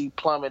because he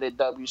plummeted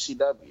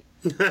WCW.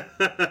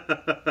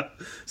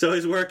 So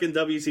his work in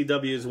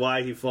WCW is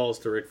why he falls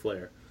to Ric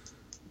Flair.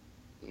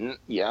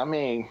 Yeah, I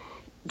mean,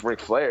 Ric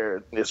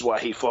Flair is why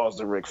he falls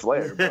to Ric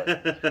Flair.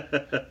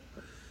 But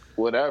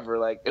whatever,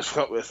 like, if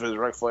it's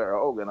Ric Flair or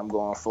Hogan, I'm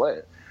going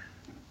Flair.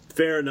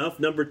 Fair enough.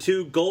 Number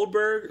 2,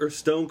 Goldberg or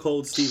Stone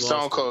Cold Steve Austin?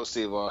 Stone Cold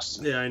Steve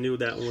Austin. Yeah, I knew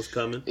that one was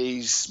coming.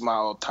 He's my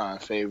all-time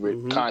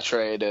favorite,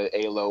 contrary to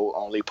A-Lo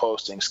only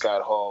posting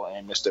Scott Hall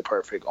and Mr.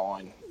 Perfect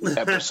on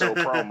episode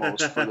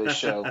promos for this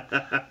show.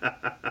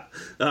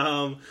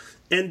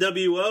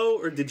 NWO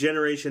or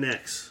Degeneration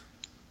X?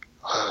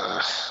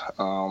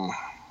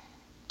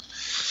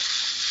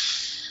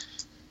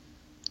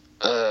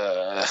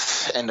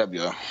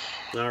 NWO.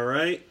 All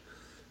right.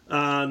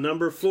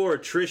 Number 4,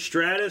 Trish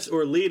Stratus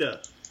or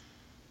Lita?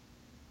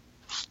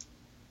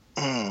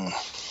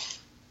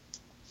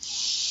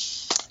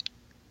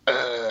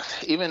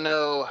 Even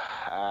though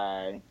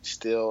I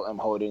still am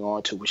holding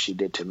on to what she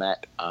did to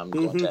Matt, I'm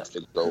going to have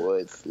to go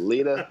with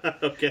Lita.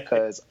 Okay.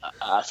 Because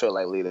I feel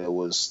like Lita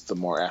was the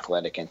more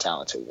athletic and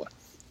talented one.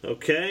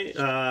 Okay.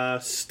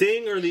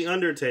 Sting or The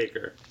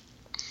Undertaker?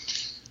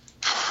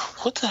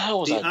 What the hell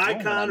was I doing? The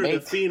Icon or the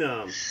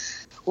Phenom?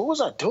 What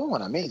was I doing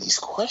when I made these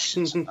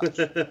questions? I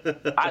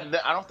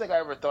don't think I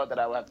ever thought that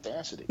I would have to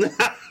answer these.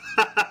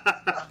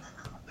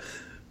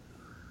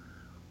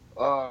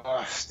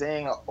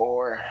 Sting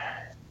or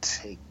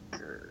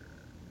Taker?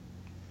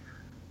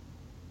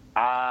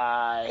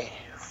 I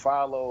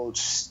followed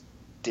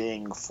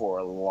Sting for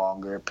a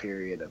longer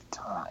period of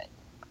time.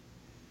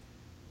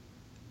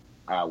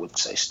 I would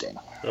say Sting.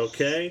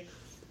 Okay.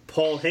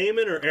 Paul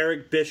Heyman or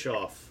Eric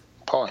Bischoff?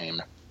 Paul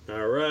Heyman.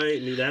 All right,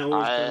 knew that one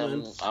was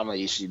coming. I'm an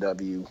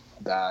ECW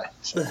guy.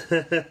 So.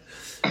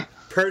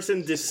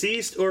 Person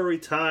deceased or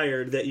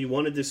retired that you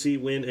wanted to see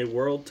win a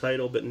world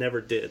title but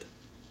never did?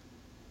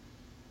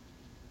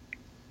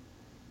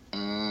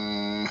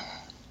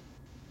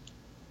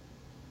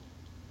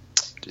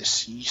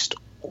 Deceased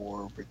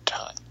or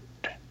retired?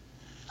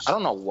 I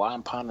don't know why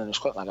I'm pondering this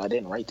question. Like, I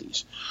didn't write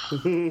these.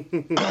 Well,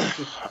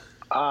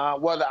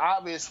 the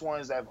obvious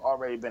ones that have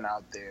already been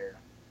out there: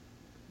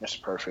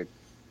 Mr. Perfect,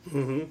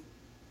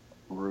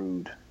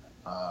 Rude,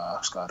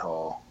 Scott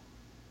Hall.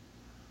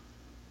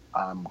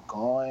 I'm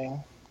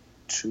going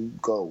to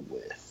go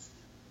with.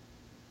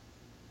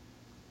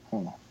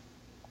 I'm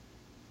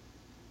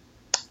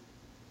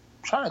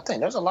trying to think.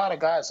 There's a lot of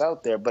guys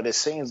out there, but it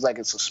seems like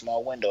it's a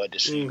small window at the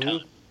same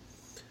time.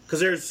 Because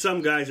there's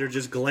some guys that are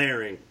just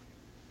glaring.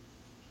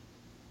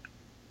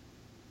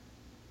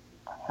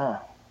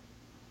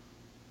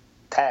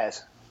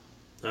 Taz.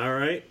 All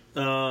right.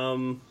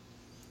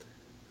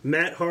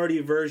 Matt Hardy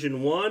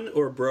version 1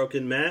 or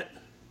Broken Matt?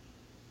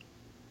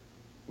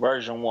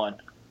 Version 1.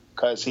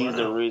 Because he's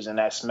the reason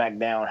that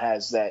SmackDown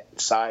has that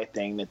side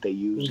thing that they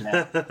use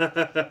now.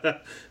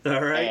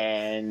 All right.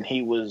 And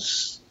he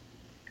was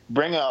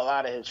bringing a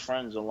lot of his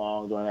friends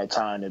along during that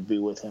time to be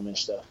with him and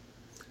stuff.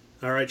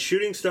 All right.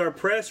 Shooting Star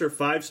Press or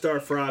 5-star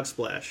Frog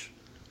Splash?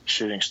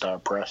 Shooting Star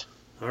Press.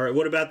 All right.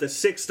 What about the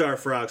 6-star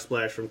Frog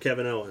Splash from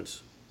Kevin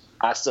Owens?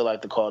 I still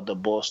like to call it the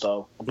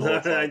Bullfrog.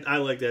 I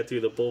like that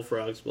too, the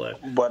Bullfrog Splash.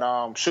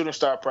 But Shooting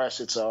Star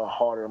Press, it's a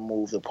harder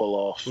move to pull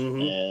off,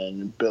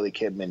 and Billy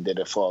Kidman did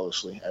it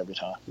flawlessly every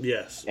time.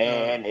 Yes.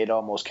 And it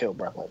almost killed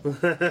Brock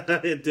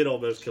Lesnar. It did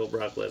almost kill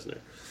Brock Lesnar.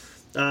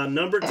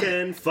 Number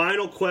 10,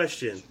 final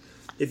question.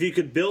 If you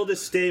could build a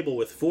stable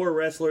with 4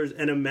 wrestlers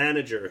and a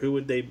manager, who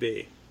would they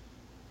be?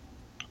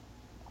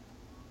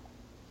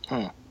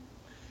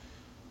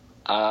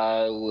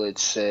 I would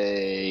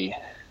say...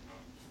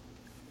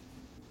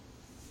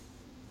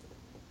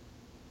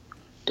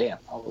 Damn,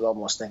 I was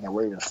almost thinking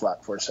Ravens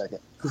flock for a second.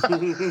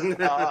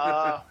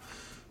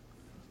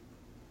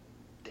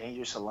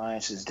 Dangerous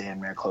Alliance is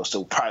damn near close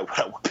to probably what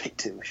I would pick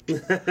too.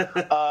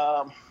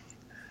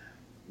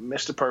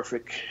 Mr.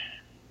 Perfect.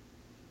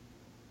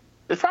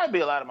 There'd probably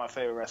be a lot of my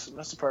favorite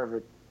wrestlers. Mr.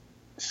 Perfect,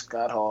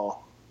 Scott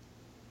Hall,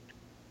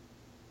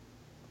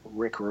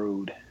 Rick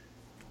Rude,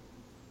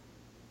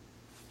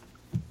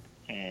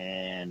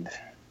 and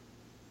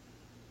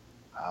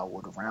I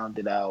would round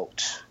it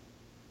out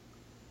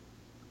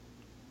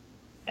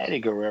Eddie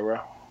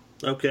Guerrero.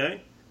 Okay.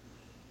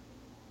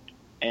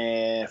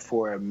 And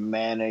for a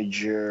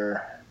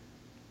manager,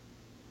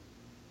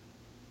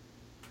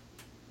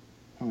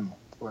 I'm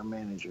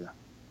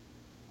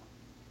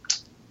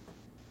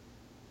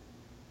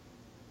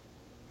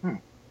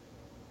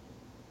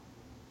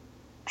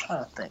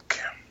trying to think.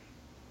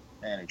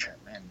 Manager.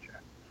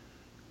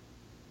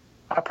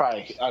 I'm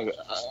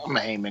a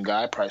Heyman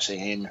guy. I'd probably say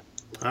Heyman.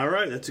 All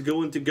right, that's a good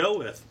one to go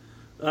with.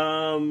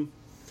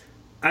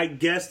 I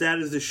guess that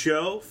is the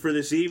show for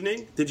this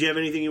evening. Did you have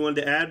anything you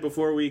wanted to add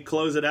before we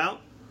close it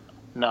out?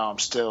 No, I'm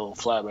still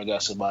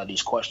flabbergasted by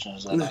these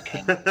questions that I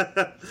can't.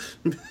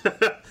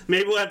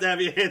 Maybe we'll have to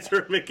have you answer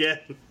them again.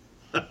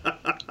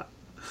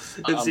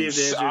 And see if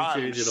the answers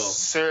change at all.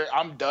 Sir,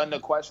 I'm done the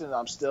questions.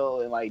 I'm still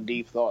in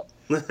deep thought.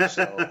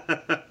 So.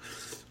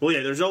 Well,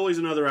 yeah, there's always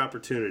another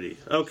opportunity.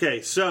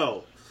 Okay,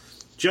 so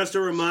just a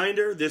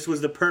reminder, this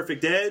was the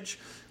Perfect Edge.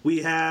 We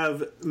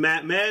have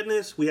Matt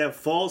Madness. We have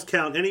Falls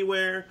Count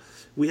Anywhere.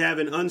 We have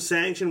an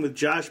Unsanctioned with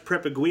Josh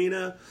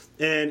Prepaguina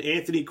and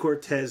Anthony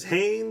Cortez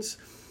Haynes.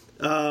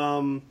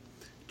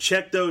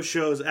 Check those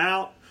shows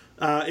out.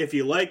 If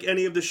you like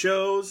any of the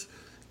shows,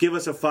 give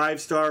us a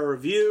 5-star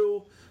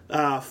review.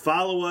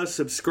 Follow us.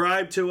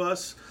 Subscribe to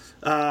us.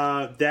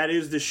 That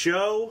is the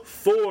show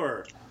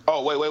for...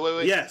 Oh,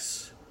 wait.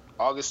 Yes.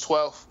 August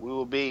 12th, we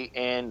will be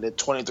in the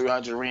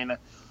 2300 Arena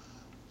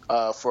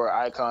for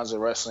Icons of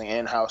Wrestling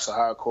and House of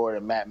Hardcore.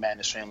 The Matt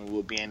Madness family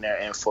will be in there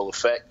in full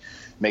effect.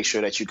 Make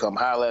sure that you come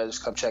holler at us.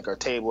 Come check our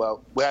table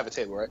out. We have a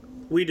table, right?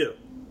 We do.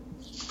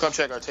 Come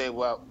check our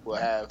table out. We'll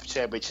have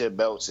championship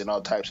belts and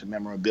all types of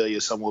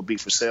memorabilia. Some will be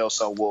for sale,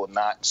 some will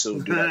not,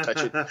 so do not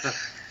touch it.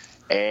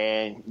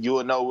 And you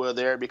will know we're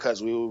there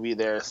because we will be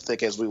there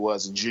thick as we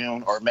was in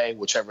June or May,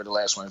 whichever the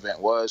last one event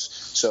was.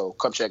 So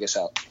come check us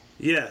out.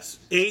 Yes.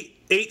 8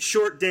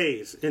 short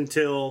days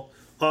until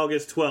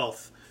August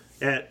 12th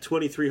at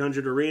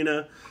 2300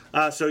 Arena.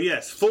 So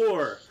yes,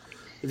 for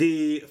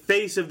the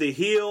face of the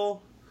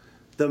heel,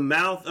 the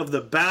mouth of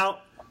the bout,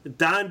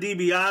 Don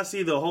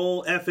DiBiase, the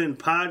whole effing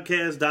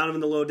podcast,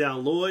 Donovan the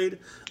Lowdown Lloyd.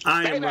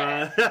 I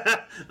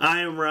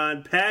am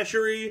Ron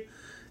Pashery,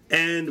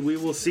 and we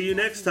will see you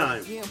next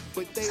time.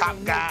 Top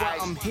guys.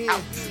 I'm here.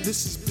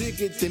 This is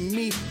bigger than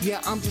me.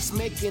 Yeah, I'm just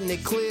making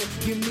it clear.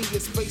 Give me a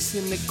space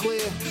in the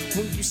clear.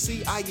 When you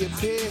see I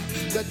appear,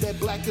 got that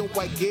black and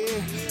white gear,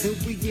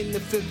 and we in the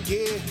 5th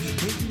gear.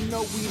 And you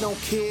know we don't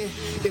care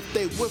if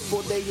they with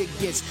or they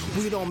against.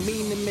 We don't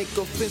mean to make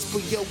offense,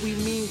 but yo, we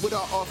mean with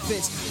our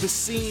offense. The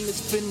scene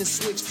is finna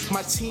switch.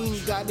 My team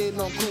got it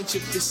on clinch.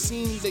 If the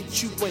scene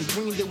that you ain't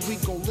green, then we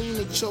gon' lean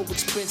at your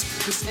expense.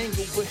 This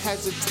angle it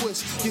has a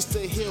twist. It's the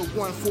hill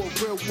one for a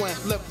real one.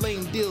 Left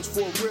lane deals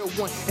for a real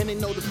one. And they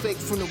know the fake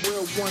from the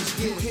real ones.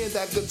 You hear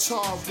that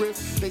guitar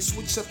riff? They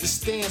switch up the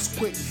stance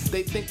quick.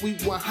 They think we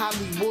want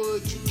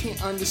Hollywood. You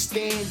can't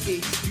understand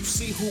it. You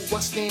see who I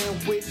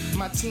stand with.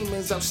 My team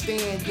is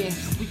outstanding.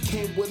 We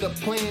came with a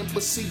plan,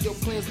 but see your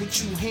plans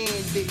what you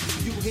handed.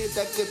 You hear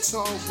that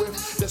guitar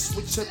riff? They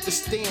switch up the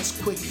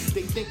stance quick.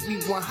 They think we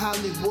want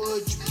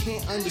Hollywood. You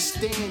can't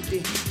understand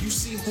it. You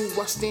see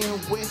who I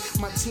stand with.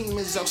 My team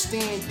is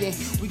outstanding.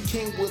 We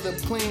came with a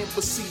plan,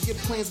 but see to your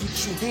plans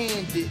with you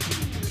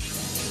handed.